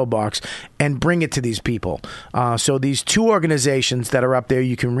this P.O. box and bring it to these people. So these 2 organizations that are up there,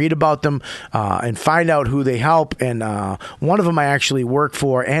 you can read about them and find out who they help. And one of them I actually worked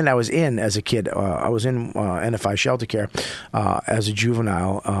for, and I was in as a kid. I was in NFI shelter care as a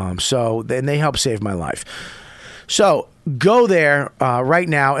juvenile. So then they helped save my life. So go there right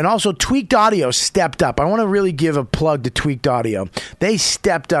now. And also, Tweaked Audio stepped up. I want to really give a plug to Tweaked Audio. They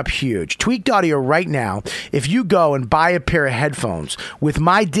stepped up huge. Tweaked Audio right now, if you go and buy a pair of headphones with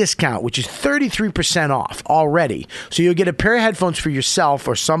my discount, which is 33% off already, so you'll get a pair of headphones for yourself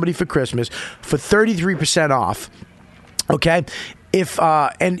or somebody for Christmas for 33% off. Okay?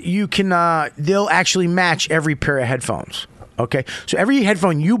 And you can, they'll actually match every pair of headphones. Okay? So every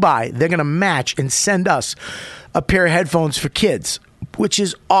headphone you buy, they're going to match and send us a pair of headphones for kids, which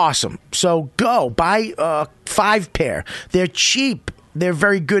is awesome. So go buy 5 pair. They're cheap. They're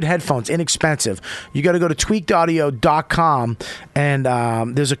very good headphones, inexpensive. You got to go to tweakedaudio.com, and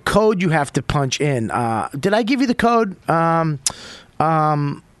there's a code you have to punch in. Did I give you the code?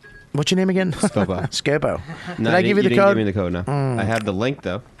 What's your name again? Scopo. No, Did I give you the didn't code? Give me the code. No, I have the link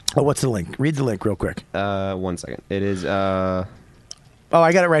though. Oh, what's the link? Read the link real quick. 1 second. It is. Oh,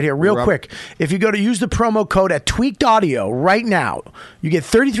 I got it right here. Real quick. If you go to use the promo code at Tweaked Audio right now, you get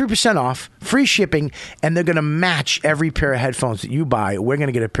 33% off, free shipping, and they're going to match every pair of headphones that you buy. We're going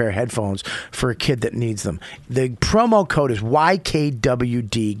to get a pair of headphones for a kid that needs them. The promo code is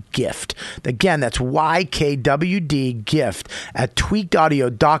YKWD Gift. Again, that's YKWD Gift at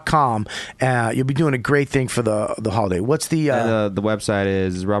tweakedaudio.com. You'll be doing a great thing for the holiday. What's the... the website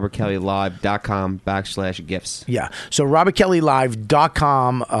is robertkellylive.com/gifts. Yeah. So robertkellylive.com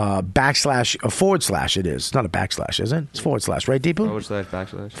 // it is. It's not a backslash, is it? It's // right, Deepu?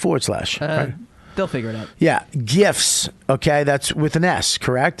 // right? They'll figure it out. Yeah, gifts. Okay, that's with an S,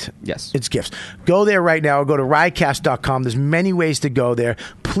 correct? Yes. It's gifts. Go there right now. Go to riotcast.com. There's many ways to go there.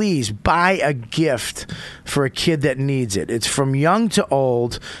 Please buy a gift for a kid that needs it. It's from young to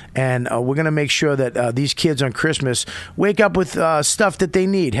old, and we're going to make sure that these kids on Christmas wake up with stuff that they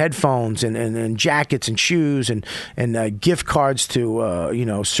need, headphones and jackets and shoes and gift cards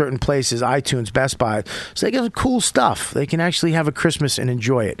to certain places, iTunes, Best Buy. So they get cool stuff. They can actually have a Christmas and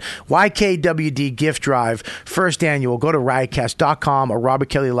enjoy it. YKWD Gift Drive, first annual. Go to riotcast.com or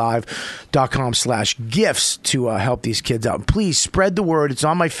robertkellylive.com/gifts to help these kids out. And please spread the word. It's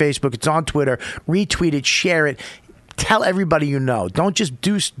on my Facebook. It's on Twitter. Retweet it. Share it. Tell everybody you know. Don't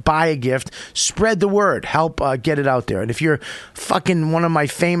just buy a gift. Spread the word. Help get it out there. And if you're fucking one of my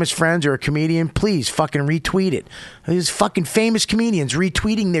famous friends or a comedian, please fucking retweet it. There's fucking famous comedians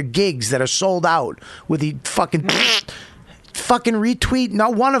retweeting their gigs that are sold out with the fucking... fucking retweet.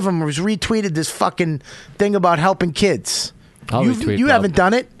 Not one of them was retweeted this fucking thing about helping kids. You haven't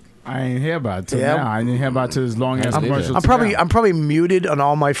done it. I ain't hear about it till now. I didn't hear about it till as long as commercials. I'm probably muted on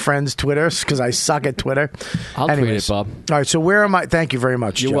all my friends' Twitters because I suck at Twitter. Anyways, tweet it, Bob. All right, so where am I? Thank you very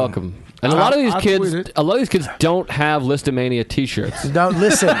much. You're Joe. welcome. And a lot of these kids don't have Listomania T-shirts. No,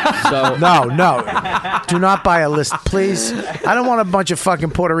 listen. No. Do not buy a list, please. I don't want a bunch of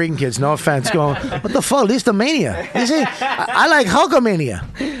fucking Puerto Rican kids. No offense. Going, what the fuck, Listomania? This ain't. I like Hulkamania.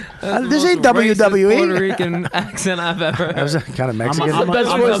 This ain't WWE. Puerto Rican accent I've ever heard. That was kind of Mexican.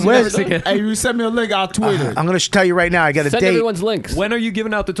 Hey, you send me a link. I'll tweet it. I'm going to tell you right now. I got a date. Send everyone's links. When are you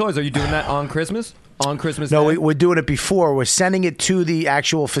giving out the toys? Are you doing that on Christmas? On Christmas No, Day? we're doing it before. We're sending it to the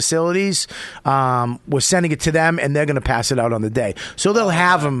actual facilities. We're sending it to them, and they're going to pass it out on the day. So they'll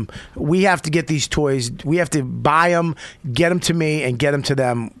have them. We have to get these toys. We have to buy them, get them to me, and get them to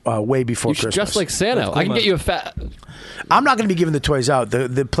them way before Christmas. Just like Santa. I can get you a fat... I'm not going to be giving the toys out.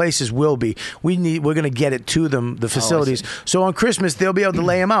 The places will be. We're going to get it to them, the facilities. So on Christmas, they'll be able to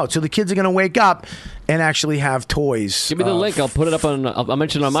lay them out. So the kids are going to wake up and actually have toys. Give me the link. I'll put it up on... I'll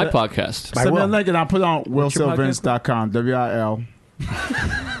mention it on my podcast. Send me a link and I'll put it on WillSylvince.com. WILSYL.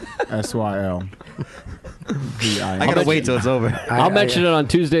 I gotta wait till it's over. I'll mention it on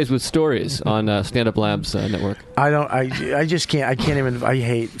Tuesdays with Stories on Stand Up Labs network. I just can't. I can't even. I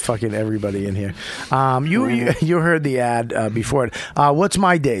hate fucking everybody in here. You heard the ad before it. What's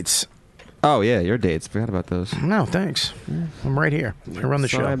my dates? Oh yeah, your dates. Forgot about those. No, thanks. I'm right here. I run the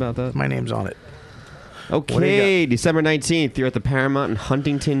show. Sorry about that. My name's on it. Okay, December 19th, you're at the Paramount in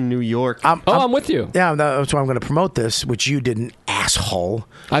Huntington, New York. I'm with you. Yeah, that's why I'm going to promote this, which you didn't, asshole.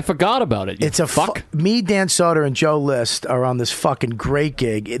 I forgot about it. It's a fuck. Me, Dan Soder, and Joe List are on this fucking great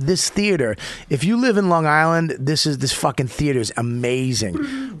gig. This theater, if you live in Long Island, this fucking theater is amazing.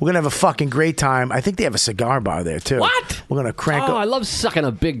 We're going to have a fucking great time. I think they have a cigar bar there, too. What? We're going to crank I love sucking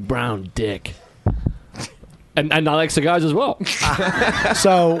a big brown dick. And I like cigars as well.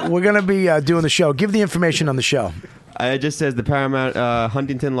 So we're going to be doing the show. Give the information on the show. It just says the Paramount,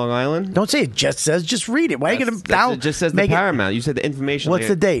 Huntington, Long Island. Don't say it just says. Just read it. Why are you going to down? It just says the Paramount. You said the information. What's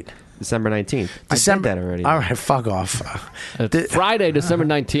the date? December 19th. December. I did that already. All right, fuck off. Friday, December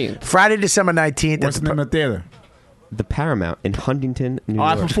 19th. Friday, December 19th. What's the name of the theater? The Paramount in Huntington, New York.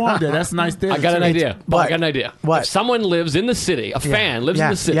 I performed there. That's a nice theater. I got an idea. What? I got an idea. What? If someone lives in the city, a fan lives in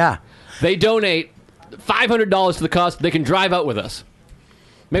the city, yeah. They donate $500 to the cost. They can drive out with us.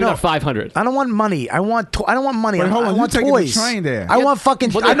 Maybe not $500. I don't want money. I don't want money. Wait, hold on, I want you taking toys. the train there. I want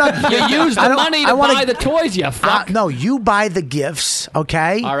fucking. Well, I'm not, you use the money to buy the toys, you fuck. No, you buy the gifts.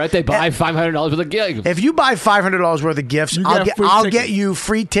 Okay. All right, they buy $500 worth of gifts. If you buy $500 worth of gifts, I'll get you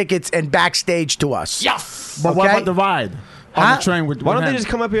free tickets and backstage to us. Yes. But what about the ride? On the train with Why don't him? they just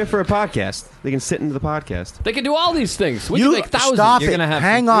come up here for a podcast? They can sit into the podcast. They can do all these things. We You can make thousands. stop You're it. gonna have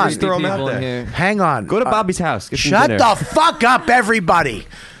Hang some on. creepy Throw 'em out people in there. here. Hang on. Go to Bobby's house. Get some Shut dinner. the fuck up, everybody.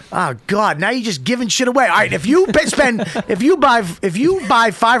 Oh God! Now you're just giving shit away. All right, if you buy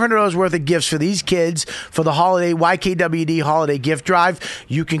 $500 worth of gifts for these kids for the holiday YKWd holiday gift drive,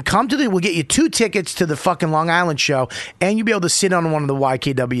 you can come to we'll get you 2 tickets to the fucking Long Island show, and you'll be able to sit on one of the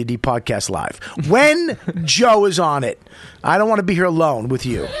YKWd podcasts live when Joe is on it. I don't want to be here alone with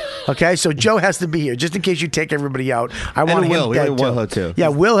you. Okay, so Joe has to be here just in case you take everybody out. I want him Will. dead Will too. Yeah,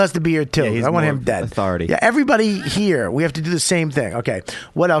 Will has to be here too. Yeah, he's I want more him dead. authority. Yeah, everybody here. We have to do the same thing. Okay,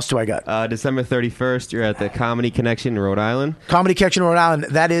 what else do I got? December 31st, you're at the Comedy Connection in Rhode Island. Comedy Connection, Rhode Island.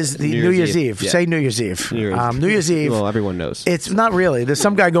 That is the New Year's Eve. Yeah. Say New Year's Eve. New Year's Eve. Well, everyone knows. It's not really. There's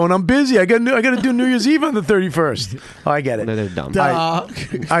some guy going, I'm busy. I got to do New Year's Eve on the 31st. Oh, I get it. No, they're dumb. All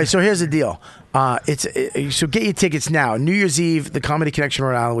right, so here's the deal. So get your tickets now. New Year's Eve, the Comedy Connection,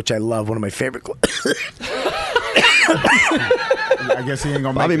 Rhode Island, which I love, one of my favorite clubs. I guess he ain't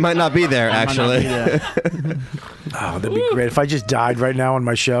gonna. Bobby might not be there, actually. Oh, that'd be great if I just died right now on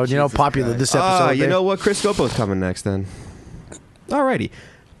my show. You know how popular this episode is. You know what? Chris Scopo's coming next then. Alrighty.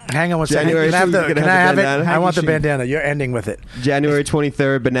 Hang on one second. January Can I have it? bandana? I want the bandana. You're ending with it. January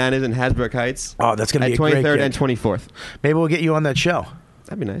 23rd, Bananas in Hasbrook Heights. Oh, that's going to be a at great 23rd gig. and 24th. Maybe we'll get you on that show.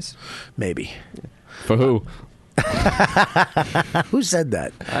 That'd be nice. Maybe. For who? Who said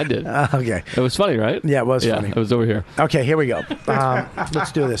that? I did. Okay. It was funny, right? Yeah, it was funny. It was over here. Okay, here we go.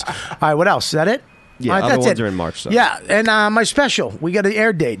 Let's do this. All right, what else? Is that it? Yeah, All right, other that's ones it. are in March. So. Yeah, and my special. We got an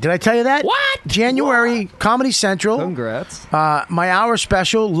air date. Did I tell you that? What? January, Comedy Central. Congrats. My hour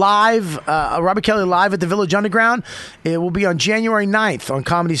special, live, Robert Kelly live at the Village Underground. It will be on January 9th on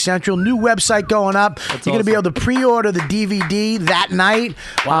Comedy Central. New website going up. You're going to be able to pre-order the DVD that night.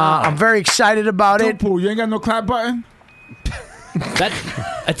 Wow. I'm very excited about it. You ain't got no clap button?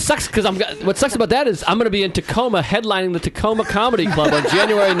 It sucks because what sucks about that is I'm going to be in Tacoma headlining the Tacoma Comedy Club on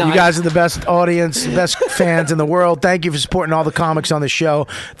January 9th. You guys are the best audience, the best fans in the world. Thank you for supporting all the comics on the show.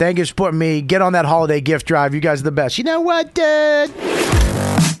 Thank you for supporting me. Get on that holiday gift drive. You guys are the best. You know what, dude?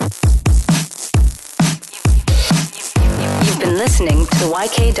 You've been listening to the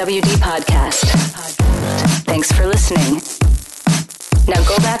YKWd podcast. Thanks for listening. Now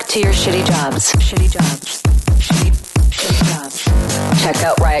go back to your shitty jobs. Shitty jobs. Shitty jobs. Check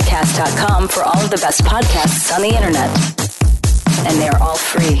out riotcast.com for all of the best podcasts on the internet. And they are all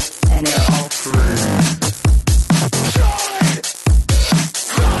free.